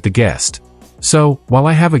accommodate the guest. "So, while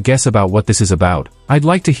I have a guess about what this is about, I'd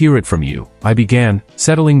like to hear it from you," I began,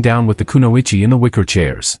 settling down with the kunoichi in the wicker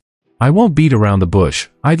chairs. "I won't beat around the bush.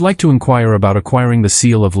 I'd like to inquire about acquiring the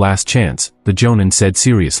Seal of Last Chance," the jonin said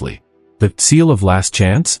seriously. "The Seal of Last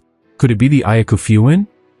Chance? Could it be the Ayaku Fuin?"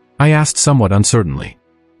 I asked somewhat uncertainly.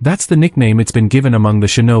 "That's the nickname it's been given among the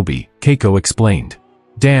shinobi," Keiko explained.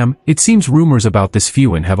 "Damn, it seems rumors about this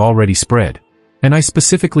Fuin have already spread. And I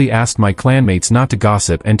specifically asked my clanmates not to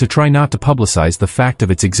gossip and to try not to publicize the fact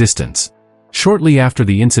of its existence." Shortly after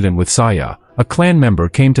the incident with Saya, a clan member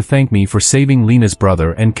came to thank me for saving Lena's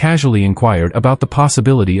brother and casually inquired about the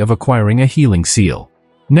possibility of acquiring a healing seal.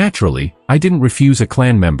 Naturally, I didn't refuse a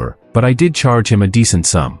clan member, but I did charge him a decent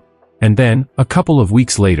sum. And then, a couple of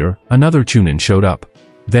weeks later, another chunin showed up.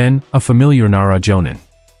 Then, a familiar Nara Jonin.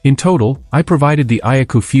 In total, I provided the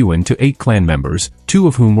Ayaku Fuin to 8 clan members, 2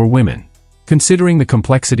 of whom were women. Considering the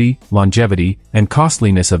complexity, longevity, and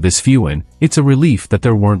costliness of this Fuin, it's a relief that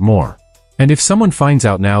there weren't more. And if someone finds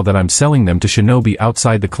out now that I'm selling them to shinobi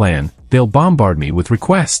outside the clan, they'll bombard me with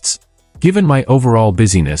requests. Given my overall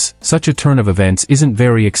busyness, such a turn of events isn't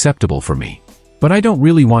very acceptable for me. But I don't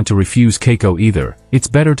really want to refuse Keiko either. It's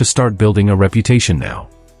better to start building a reputation now.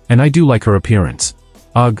 And I do like her appearance.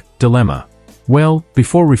 Ugh, dilemma. Well,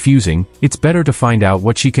 before refusing, it's better to find out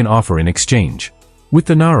what she can offer in exchange. With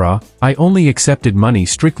the Nara, I only accepted money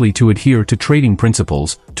strictly to adhere to trading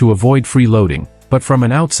principles, to avoid freeloading, but from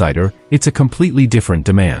an outsider, it's a completely different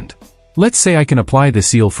demand. Let's say I can apply the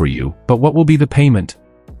seal for you, but what will be the payment?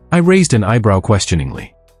 I raised an eyebrow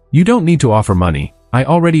questioningly. You don't need to offer money, I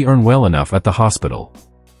already earn well enough at the hospital.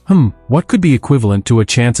 What could be equivalent to a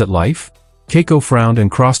chance at life? Keiko frowned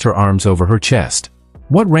and crossed her arms over her chest.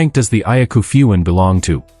 What rank does the Ayaku Fuin belong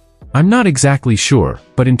to? I'm not exactly sure,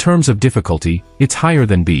 but in terms of difficulty, it's higher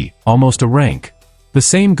than B, almost a rank. The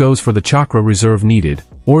same goes for the chakra reserve needed.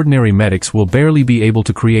 Ordinary medics will barely be able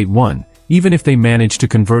to create one, even if they manage to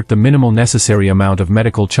convert the minimal necessary amount of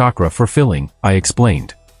medical chakra for filling, I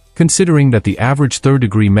explained. Considering that the average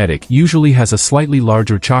 3rd-degree medic usually has a slightly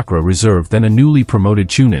larger chakra reserve than a newly promoted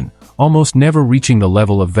chunin, almost never reaching the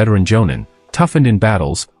level of veteran jonin, toughened in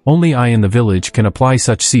battles, only I in the village can apply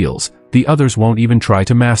such seals, the others won't even try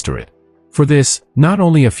to master it. For this, not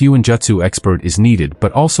only a Fuinjutsu expert is needed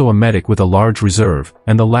but also a medic with a large reserve,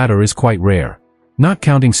 and the latter is quite rare. Not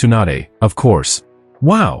counting Tsunade, of course.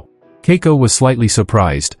 Wow! Keiko was slightly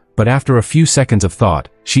surprised, but after a few seconds of thought,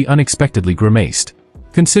 she unexpectedly grimaced.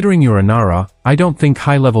 Considering you're a Nara, I don't think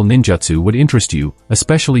high-level ninjutsu would interest you,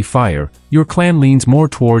 especially fire. Your clan leans more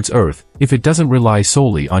towards earth, if it doesn't rely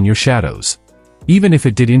solely on your shadows. Even if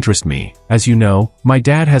it did interest me, as you know, my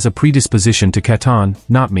dad has a predisposition to Katan,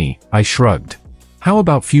 not me, I shrugged. How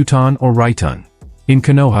about Futon or Raiton? In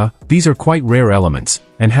Konoha, these are quite rare elements,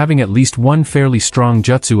 and having at least one fairly strong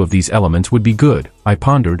jutsu of these elements would be good, I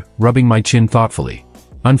pondered, rubbing my chin thoughtfully.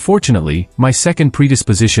 Unfortunately, my second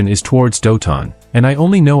predisposition is towards Doton, and I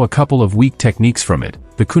only know a couple of weak techniques from it.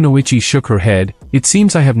 The kunoichi shook her head. It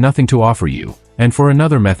seems I have nothing to offer you, and for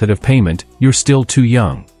another method of payment, you're still too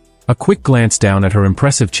young. A quick glance down at her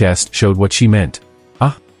impressive chest showed what she meant.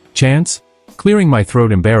 Chance? Clearing my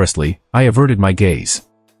throat embarrassedly, I averted my gaze.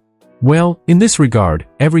 Well, in this regard,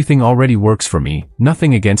 everything already works for me,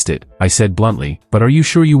 nothing against it, I said bluntly, but are you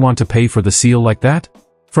sure you want to pay for the seal like that?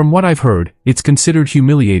 From what I've heard, it's considered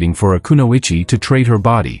humiliating for a kunoichi to trade her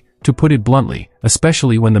body, to put it bluntly,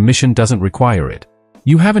 especially when the mission doesn't require it.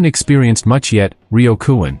 You haven't experienced much yet,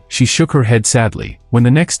 Ryo-kun, she shook her head sadly. When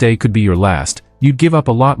the next day could be your last, you'd give up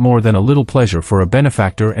a lot more than a little pleasure for a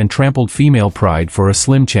benefactor and trampled female pride for a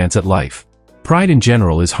slim chance at life. Pride in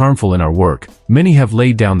general is harmful in our work. Many have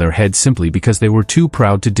laid down their heads simply because they were too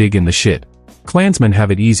proud to dig in the shit. Clansmen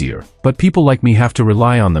have it easier, but people like me have to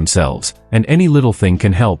rely on themselves, and any little thing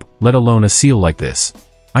can help, let alone a seal like this.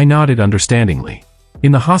 I nodded understandingly.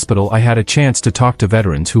 In the hospital I had a chance to talk to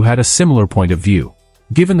veterans who had a similar point of view.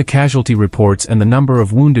 Given the casualty reports and the number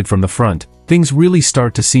of wounded from the front, things really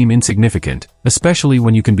start to seem insignificant, especially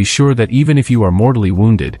when you can be sure that even if you are mortally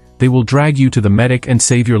wounded, they will drag you to the medic and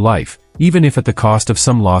save your life, even if at the cost of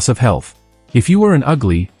some loss of health. If you were an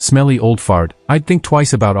ugly, smelly old fart, I'd think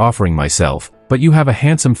twice about offering myself, but you have a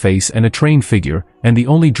handsome face and a trained figure, and the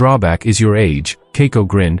only drawback is your age, Keiko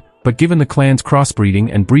grinned, but given the clan's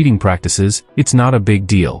crossbreeding and breeding practices, it's not a big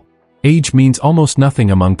deal. Age means almost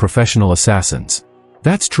nothing among professional assassins.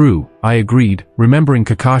 That's true, I agreed, remembering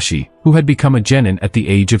Kakashi, who had become a genin at the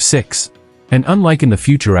age of 6. And unlike in the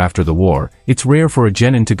future after the war, it's rare for a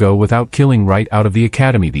genin to go without killing right out of the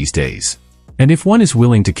academy these days. And if one is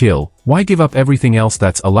willing to kill, why give up everything else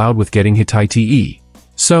that's allowed with getting Hitai-te?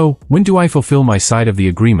 So, when do I fulfill my side of the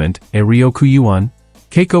agreement, Ryo-kun?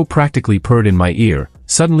 Keiko practically purred in my ear,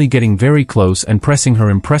 suddenly getting very close and pressing her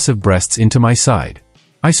impressive breasts into my side.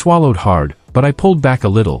 I swallowed hard, but I pulled back a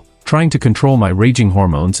little, trying to control my raging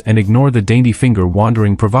hormones and ignore the dainty finger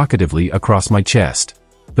wandering provocatively across my chest.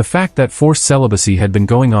 The fact that forced celibacy had been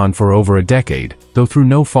going on for over a decade, though through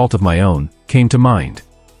no fault of my own, came to mind.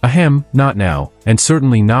 Ahem, not now, and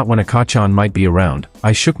certainly not when Akachan might be around.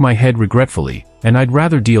 I shook my head regretfully, and I'd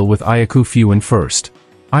rather deal with Ayaku Fuin first.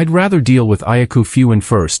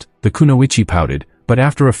 The kunoichi pouted, but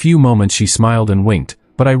after a few moments she smiled and winked,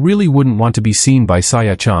 but I really wouldn't want to be seen by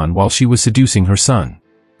Saya-chan while she was seducing her son.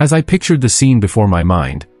 As I pictured the scene before my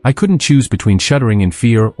mind, I couldn't choose between shuddering in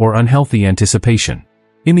fear or unhealthy anticipation.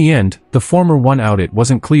 In the end, the former one out it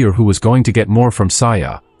wasn't clear who was going to get more from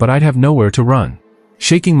Saya, but I'd have nowhere to run.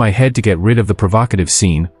 Shaking my head to get rid of the provocative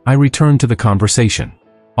scene, I returned to the conversation.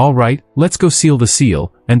 All right, let's go seal the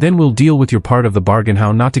seal, and then we'll deal with your part of the bargain,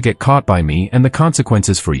 how not to get caught by me and the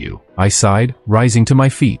consequences for you, I sighed, rising to my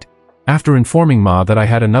feet. After informing Ma that I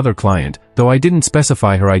had another client, though I didn't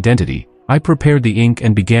specify her identity, I prepared the ink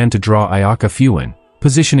and began to draw Ayaka Fuin,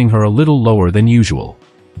 positioning her a little lower than usual.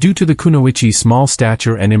 Due to the kunoichi's small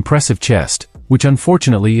stature and impressive chest, which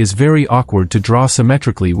unfortunately is very awkward to draw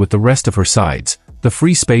symmetrically with the rest of her sides, the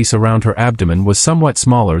free space around her abdomen was somewhat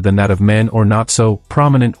smaller than that of men or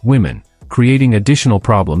not-so-prominent women, creating additional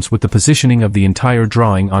problems with the positioning of the entire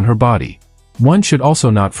drawing on her body. One should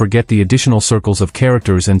also not forget the additional circles of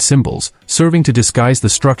characters and symbols, serving to disguise the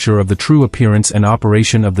structure of the true appearance and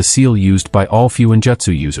operation of the seal used by all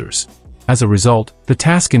Fuinjutsu users. As a result, the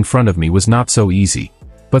task in front of me was not so easy.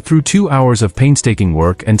 But through 2 hours of painstaking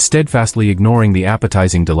work and steadfastly ignoring the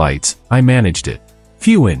appetizing delights, I managed it.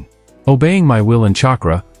 Fuin. Obeying my will and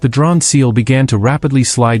chakra, the drawn seal began to rapidly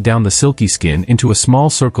slide down the silky skin into a small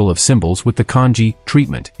circle of symbols with the kanji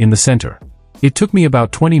treatment in the center. It took me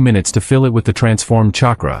about 20 minutes to fill it with the transformed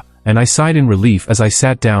chakra, and I sighed in relief as I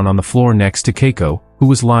sat down on the floor next to Keiko, who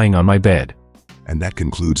was lying on my bed. And that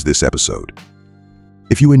concludes this episode.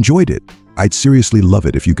 If you enjoyed it, I'd seriously love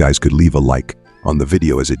it if you guys could leave a like on the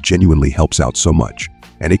video, as it genuinely helps out so much,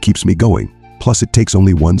 and it keeps me going, plus it takes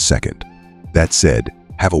only 1 second. That said,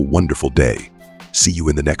 have a wonderful day. See you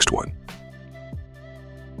in the next one.